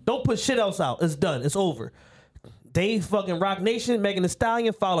nothing. Don't put shit else out. It's done. It's over. They fucking Roc Nation, Megan Thee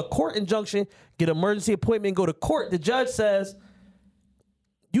Stallion, file a court injunction, get an emergency appointment, go to court. The judge says,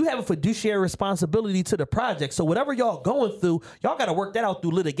 you have a fiduciary responsibility to the project. So whatever y'all going through, y'all got to work that out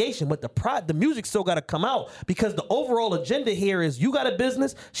through litigation. But the music still got to come out because the overall agenda here is you got a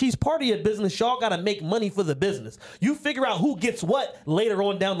business. She's part of your business. Y'all got to make money for the business. You figure out who gets what later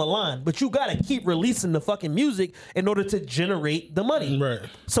on down the line. But you got to keep releasing the fucking music in order to generate the money. Right.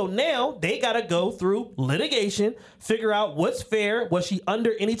 So now they got to go through litigation, figure out what's fair. Was she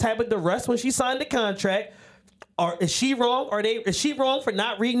under any type of duress when she signed the contract? Or is she wrong? Is she wrong for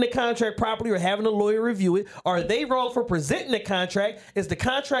not reading the contract properly or having a lawyer review it? Are they wrong for presenting the contract? Is the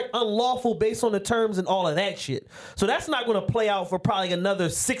contract unlawful based on the terms and all of that shit? So that's not going to play out for probably another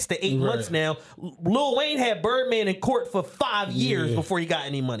 6 to 8 months now. Lil Wayne had Birdman in court for 5 years before he got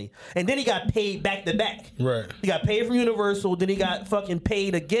any money. And then he got paid back to back. Right. He got paid from Universal. Then he got fucking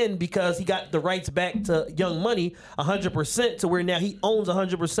paid again because he got the rights back to Young Money 100% to where now he owns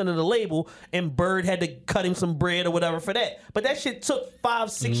 100% of the label and Bird had to cut him some bread or whatever for that. But that shit took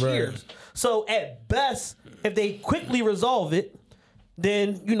 5-6 years. So at best, if they quickly resolve it,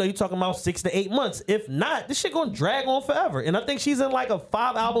 then you're talking about 6 to 8 months. If not, this shit gonna drag on forever. And I think she's in like a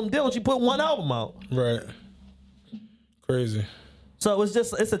 5-album deal and she put 1 album out. Right. Crazy. So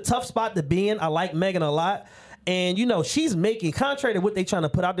it's a tough spot to be in. I like Megan a lot. And, you know, she's making, contrary to what they trying to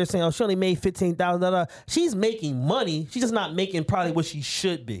put out there saying, oh, she only made $15,000. She's making money. She's just not making probably what she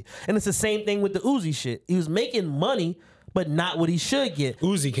should be. And it's the same thing with the Uzi shit. He was making money, but not what he should get.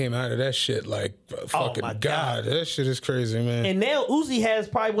 Uzi came out of that shit like fucking my God. That shit is crazy, man. And now Uzi has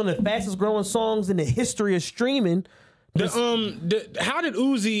probably one of the fastest growing songs in the history of streaming. How did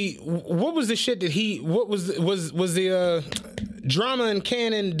Uzi? What was the shit that he? What was the Drama and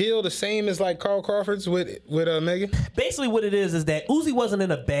Cannon deal the same as like Carl Crawford's with Megan? Basically, what it is that Uzi wasn't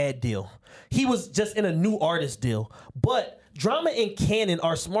in a bad deal. He was just in a new artist deal. But Drama and Cannon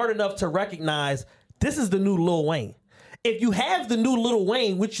are smart enough to recognize this is the new Lil Wayne. If you have the new Lil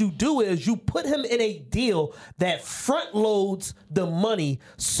Wayne, what you do is you put him in a deal that front loads the money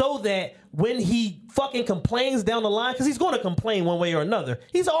so that when he fucking complains down the line, because he's going to complain one way or another.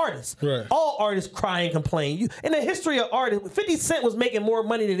 He's an artist. Right. All artists cry and complain. In the history of artists, 50 Cent was making more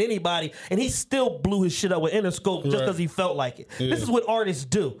money than anybody, and he still blew his shit up with Interscope just because he felt like it. Yeah. This is what artists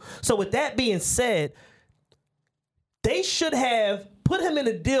do. So with that being said, they should have put him in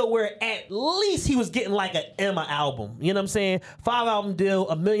a deal where at least he was getting like an Emma album. You know what I'm saying? 5-album deal,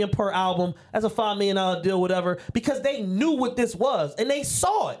 $1 million per album. That's a $5 million deal, whatever. Because they knew what this was and they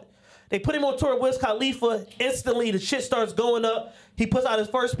saw it. They put him on tour with Wiz Khalifa. Instantly, the shit starts going up. He puts out his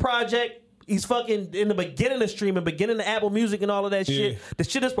first project. He's fucking in the beginning of streaming, beginning of Apple Music and all of that shit. The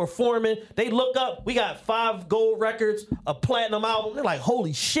shit is performing. They look up. We got 5 gold records, a platinum album. They're like,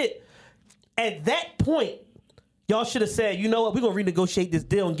 holy shit. At that point, y'all should have said, you know what, we're going to renegotiate this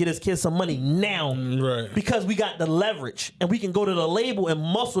deal and get his kids some money now. Right. Because we got the leverage and we can go to the label and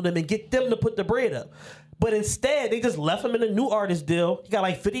muscle them and get them to put the bread up. But instead, they just left him in a new artist deal. He got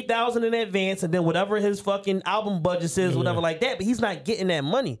like $50,000 in advance and then whatever his fucking album budget is, whatever like that. But he's not getting that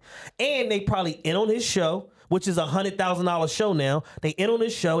money. And they probably in on his show, which is a $100,000 show now. They in on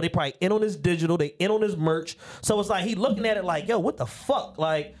his show. They probably in on his digital. They in on his merch. So it's like he looking at it like, yo, what the fuck?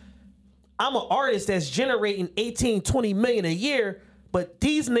 Like, I'm an artist that's generating 18, 20 million a year, but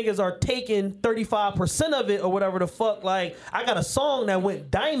these niggas are taking 35% of it or whatever the fuck. Like, I got a song that went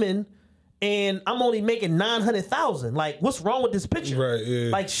diamond and I'm only making 900,000. Like, what's wrong with this picture? Right,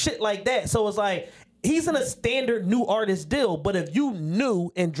 yeah. Like, shit like that. So it's like, he's in a standard new artist deal, but if you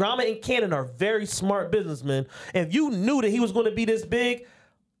knew, and Drama and Cannon are very smart businessmen, if you knew that he was going to be this big,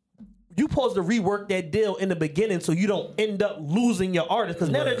 you supposed to rework that deal in the beginning so you don't end up losing your artist, because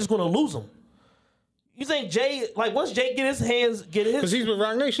now they're just going to lose them. You think Jay, like once Jay get his, because he's with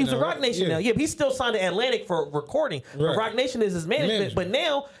Rock Nation. He's with Rock Nation now. Yeah, but he's still signed to Atlantic for recording. But Rock Nation is his management. But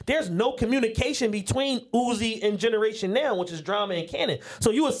now there's no communication between Uzi and Generation Now, which is Drama and Cannon. So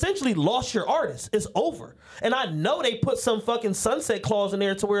you essentially lost your artist. It's over. And I know they put some fucking sunset clause in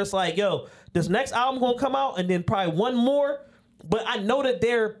there to where it's like, yo, this next album gonna come out and then probably one more. But I know that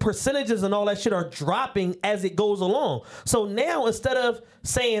their percentages and all that shit are dropping as it goes along. So now instead of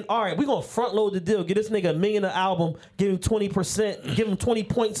saying, all right, we're going to front load the deal, get this nigga $1 million an album, give him 20%, give him 20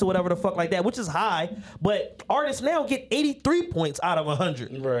 points or whatever the fuck like that, which is high. But artists now get 83 points out of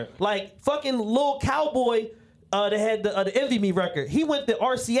 100. Right. Like fucking Lil Cowboy that had the Envy Me record. He went to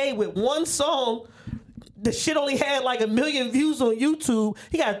RCA with one song. The shit only had like 1 million views on YouTube.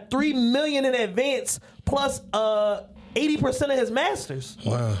 He got 3 million in advance plus 80% of his masters.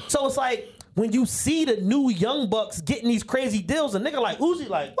 Wow. So it's like when you see the new Young Bucks getting these crazy deals, a nigga like Uzi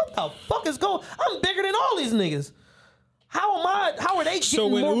like, what the fuck is going? I'm bigger than all these niggas. How are they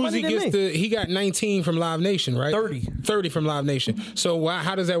getting more money than me? So when Uzi he got 19 from Live Nation, right? 30 from Live Nation. So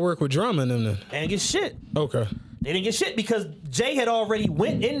how does that work with Drama and them then? They didn't get shit. Okay. They didn't get shit because Jay had already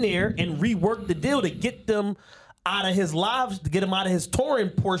went in there and reworked the deal to get them out of his lives, to get him out of his touring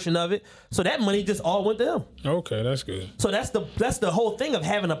portion of it. So that money just all went to him. Okay, that's good. So that's the whole thing of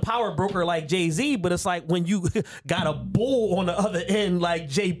having a power broker like Jay-Z, but it's like when you got a bull on the other end like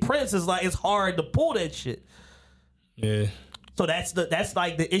Jay Prince, is like it's hard to pull that shit. Yeah. So that's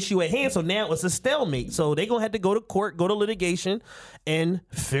like the issue at hand. So now it's a stalemate. So they're gonna have to go to court, go to litigation, and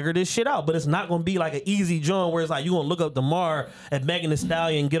figure this shit out. But it's not gonna be like an easy joint where it's like you gonna look up tomorrow at Megan Thee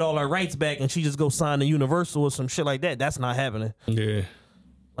Stallion and get all her rights back, and she just go sign to Universal or some shit like that. That's not happening. Yeah.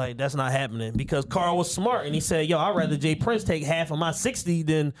 Like, that's not happening because Carl was smart and he said, yo, I'd rather Jay Prince take half of my 60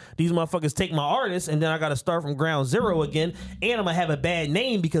 than these motherfuckers take my artist, and then I got to start from ground zero again, and I'm going to have a bad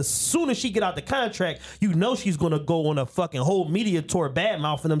name because soon as she get out the contract, you know she's going to go on a fucking whole media tour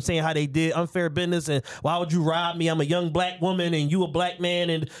bad-mouthing them, saying how they did unfair business and why would you rob me? I'm a young black woman and you a black man,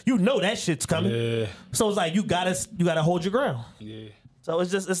 and you know that shit's coming. Yeah. So it's like you gotta hold your ground. Yeah. So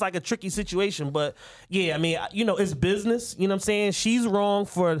it's like a tricky situation. But yeah, I mean, it's business. You know what I'm saying? She's wrong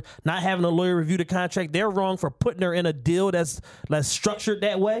for not having a lawyer review the contract. They're wrong for putting her in a deal that's structured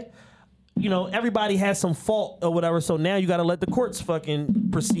that way. Everybody has some fault or whatever. So now you got to let the courts fucking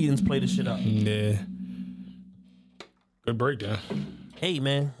proceedings play the shit out. Yeah. Good breakdown. Hey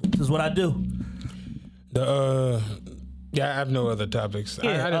man, this is what I do. Yeah, I have no other topics. I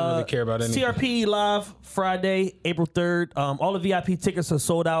didn't really care about anything. CRP Live Friday, April 3rd. All the VIP tickets are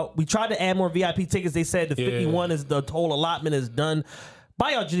sold out. We tried to add more VIP tickets. They said the 51 is the whole allotment is done.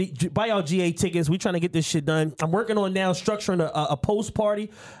 Buy y'all GA tickets. We trying to get this shit done. I'm working on now structuring a post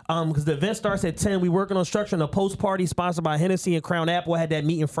party because the event starts at 10. We working on structuring a post party sponsored by Hennessy and Crown Apple. I had that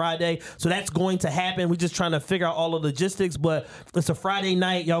meeting Friday, so that's going to happen. We just trying to figure out all the logistics, but it's a Friday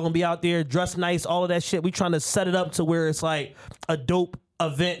night. Y'all gonna be out there dressed nice, all of that shit. We trying to set it up to where it's like a dope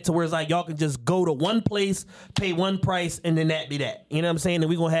event to where it's like y'all can just go to one place, pay one price, and then that be that. You know what I'm saying? And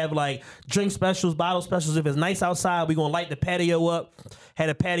we're gonna have like drink specials, bottle specials. If it's nice outside, we're gonna light the patio up. Had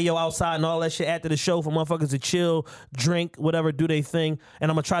a patio outside and all that shit after the show for motherfuckers to chill, drink, whatever, do their thing.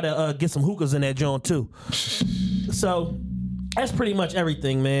 And I'm gonna try to get some hookahs in that joint too. So that's pretty much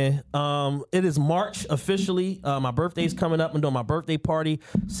everything, man. It is March officially. My birthday's coming up. I'm doing my birthday party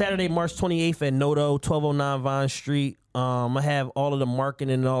Saturday, March 28th at Noto, 1209 Vine Street. I have all of the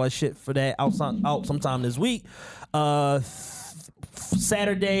marketing and all that shit for that out sometime this week.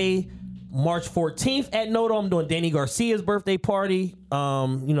 Saturday, March 14th at Noto, I'm doing Danny Garcia's birthday party.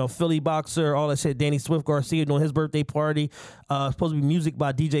 Philly boxer, all that shit. Danny Swift Garcia doing his birthday party. Supposed to be music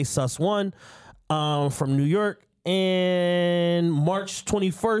by DJ Sus One from New York. And March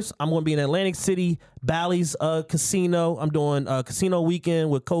 21st, I'm going to be in Atlantic City, Bally's Casino. I'm doing Casino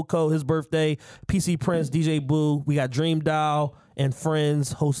Weekend with Coco, his birthday, PC Prince, DJ Boo. We got Dream Dial and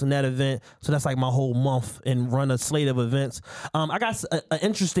friends hosting that event. So that's like my whole month and run a slate of events. I got an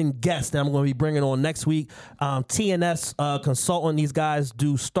interesting guest that I'm going to be bringing on next week. TNS Consultant. These guys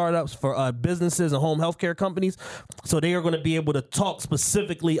do startups for businesses and home healthcare companies. So they are going to be able to talk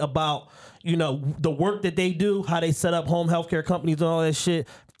specifically about the work that they do, how they set up home healthcare companies and all that shit,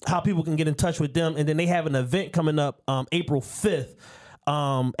 how people can get in touch with them. And then they have an event coming up April 5th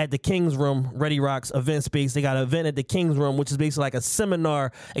at the King's Room, Ready Rocks event space. They got an event at the King's Room, which is basically like a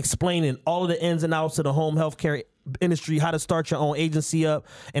seminar explaining all of the ins and outs of the home healthcare industry, how to start your own agency up.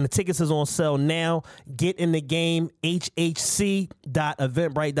 And the tickets is on sale now. Get in the game,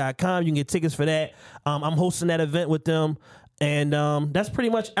 hhc.eventbrite.com. You can get tickets for that. I'm hosting that event with them. And that's pretty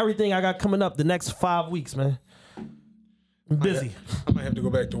much everything I got coming up the next 5 weeks, man. I'm busy. I might have to go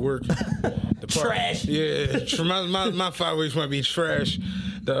back to work. Trash. Yeah, my 5 weeks might be trash.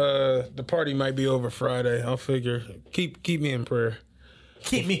 The party might be over Friday. I'll figure. Keep me in prayer.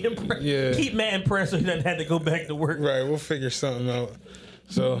 Keep me in prayer. Yeah. Keep Matt in prayer so he doesn't have to go back to work. Right, we'll figure something out.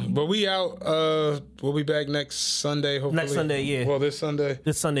 So, but we out. We'll be back next Sunday, hopefully. Next Sunday, yeah. Well, this Sunday.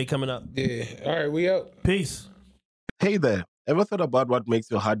 This Sunday coming up. Yeah. All right, we out. Peace. Hey there. Ever thought about what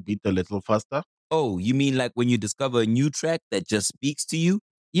makes your heart beat a little faster? Oh, you mean like when you discover a new track that just speaks to you?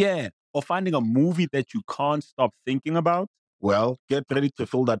 Yeah, or finding a movie that you can't stop thinking about? Well, get ready to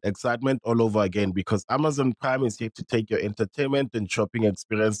feel that excitement all over again because Amazon Prime is here to take your entertainment and shopping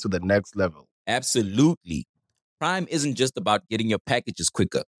experience to the next level. Absolutely. Prime isn't just about getting your packages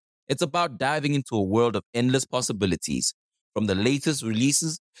quicker. It's about diving into a world of endless possibilities, from the latest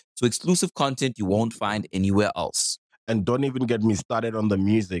releases to exclusive content you won't find anywhere else. And don't even get me started on the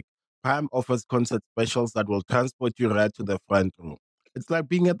music. Prime offers concert specials that will transport you right to the front row. It's like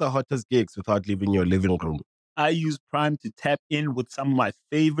being at the hottest gigs without leaving your living room. I use Prime to tap in with some of my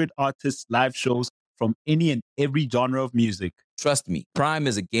favorite artists' live shows from any and every genre of music. Trust me, Prime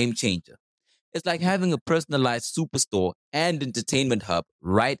is a game changer. It's like having a personalized superstore and entertainment hub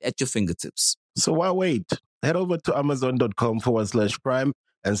right at your fingertips. So why wait? Head over to amazon.com/Prime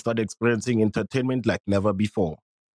and start experiencing entertainment like never before.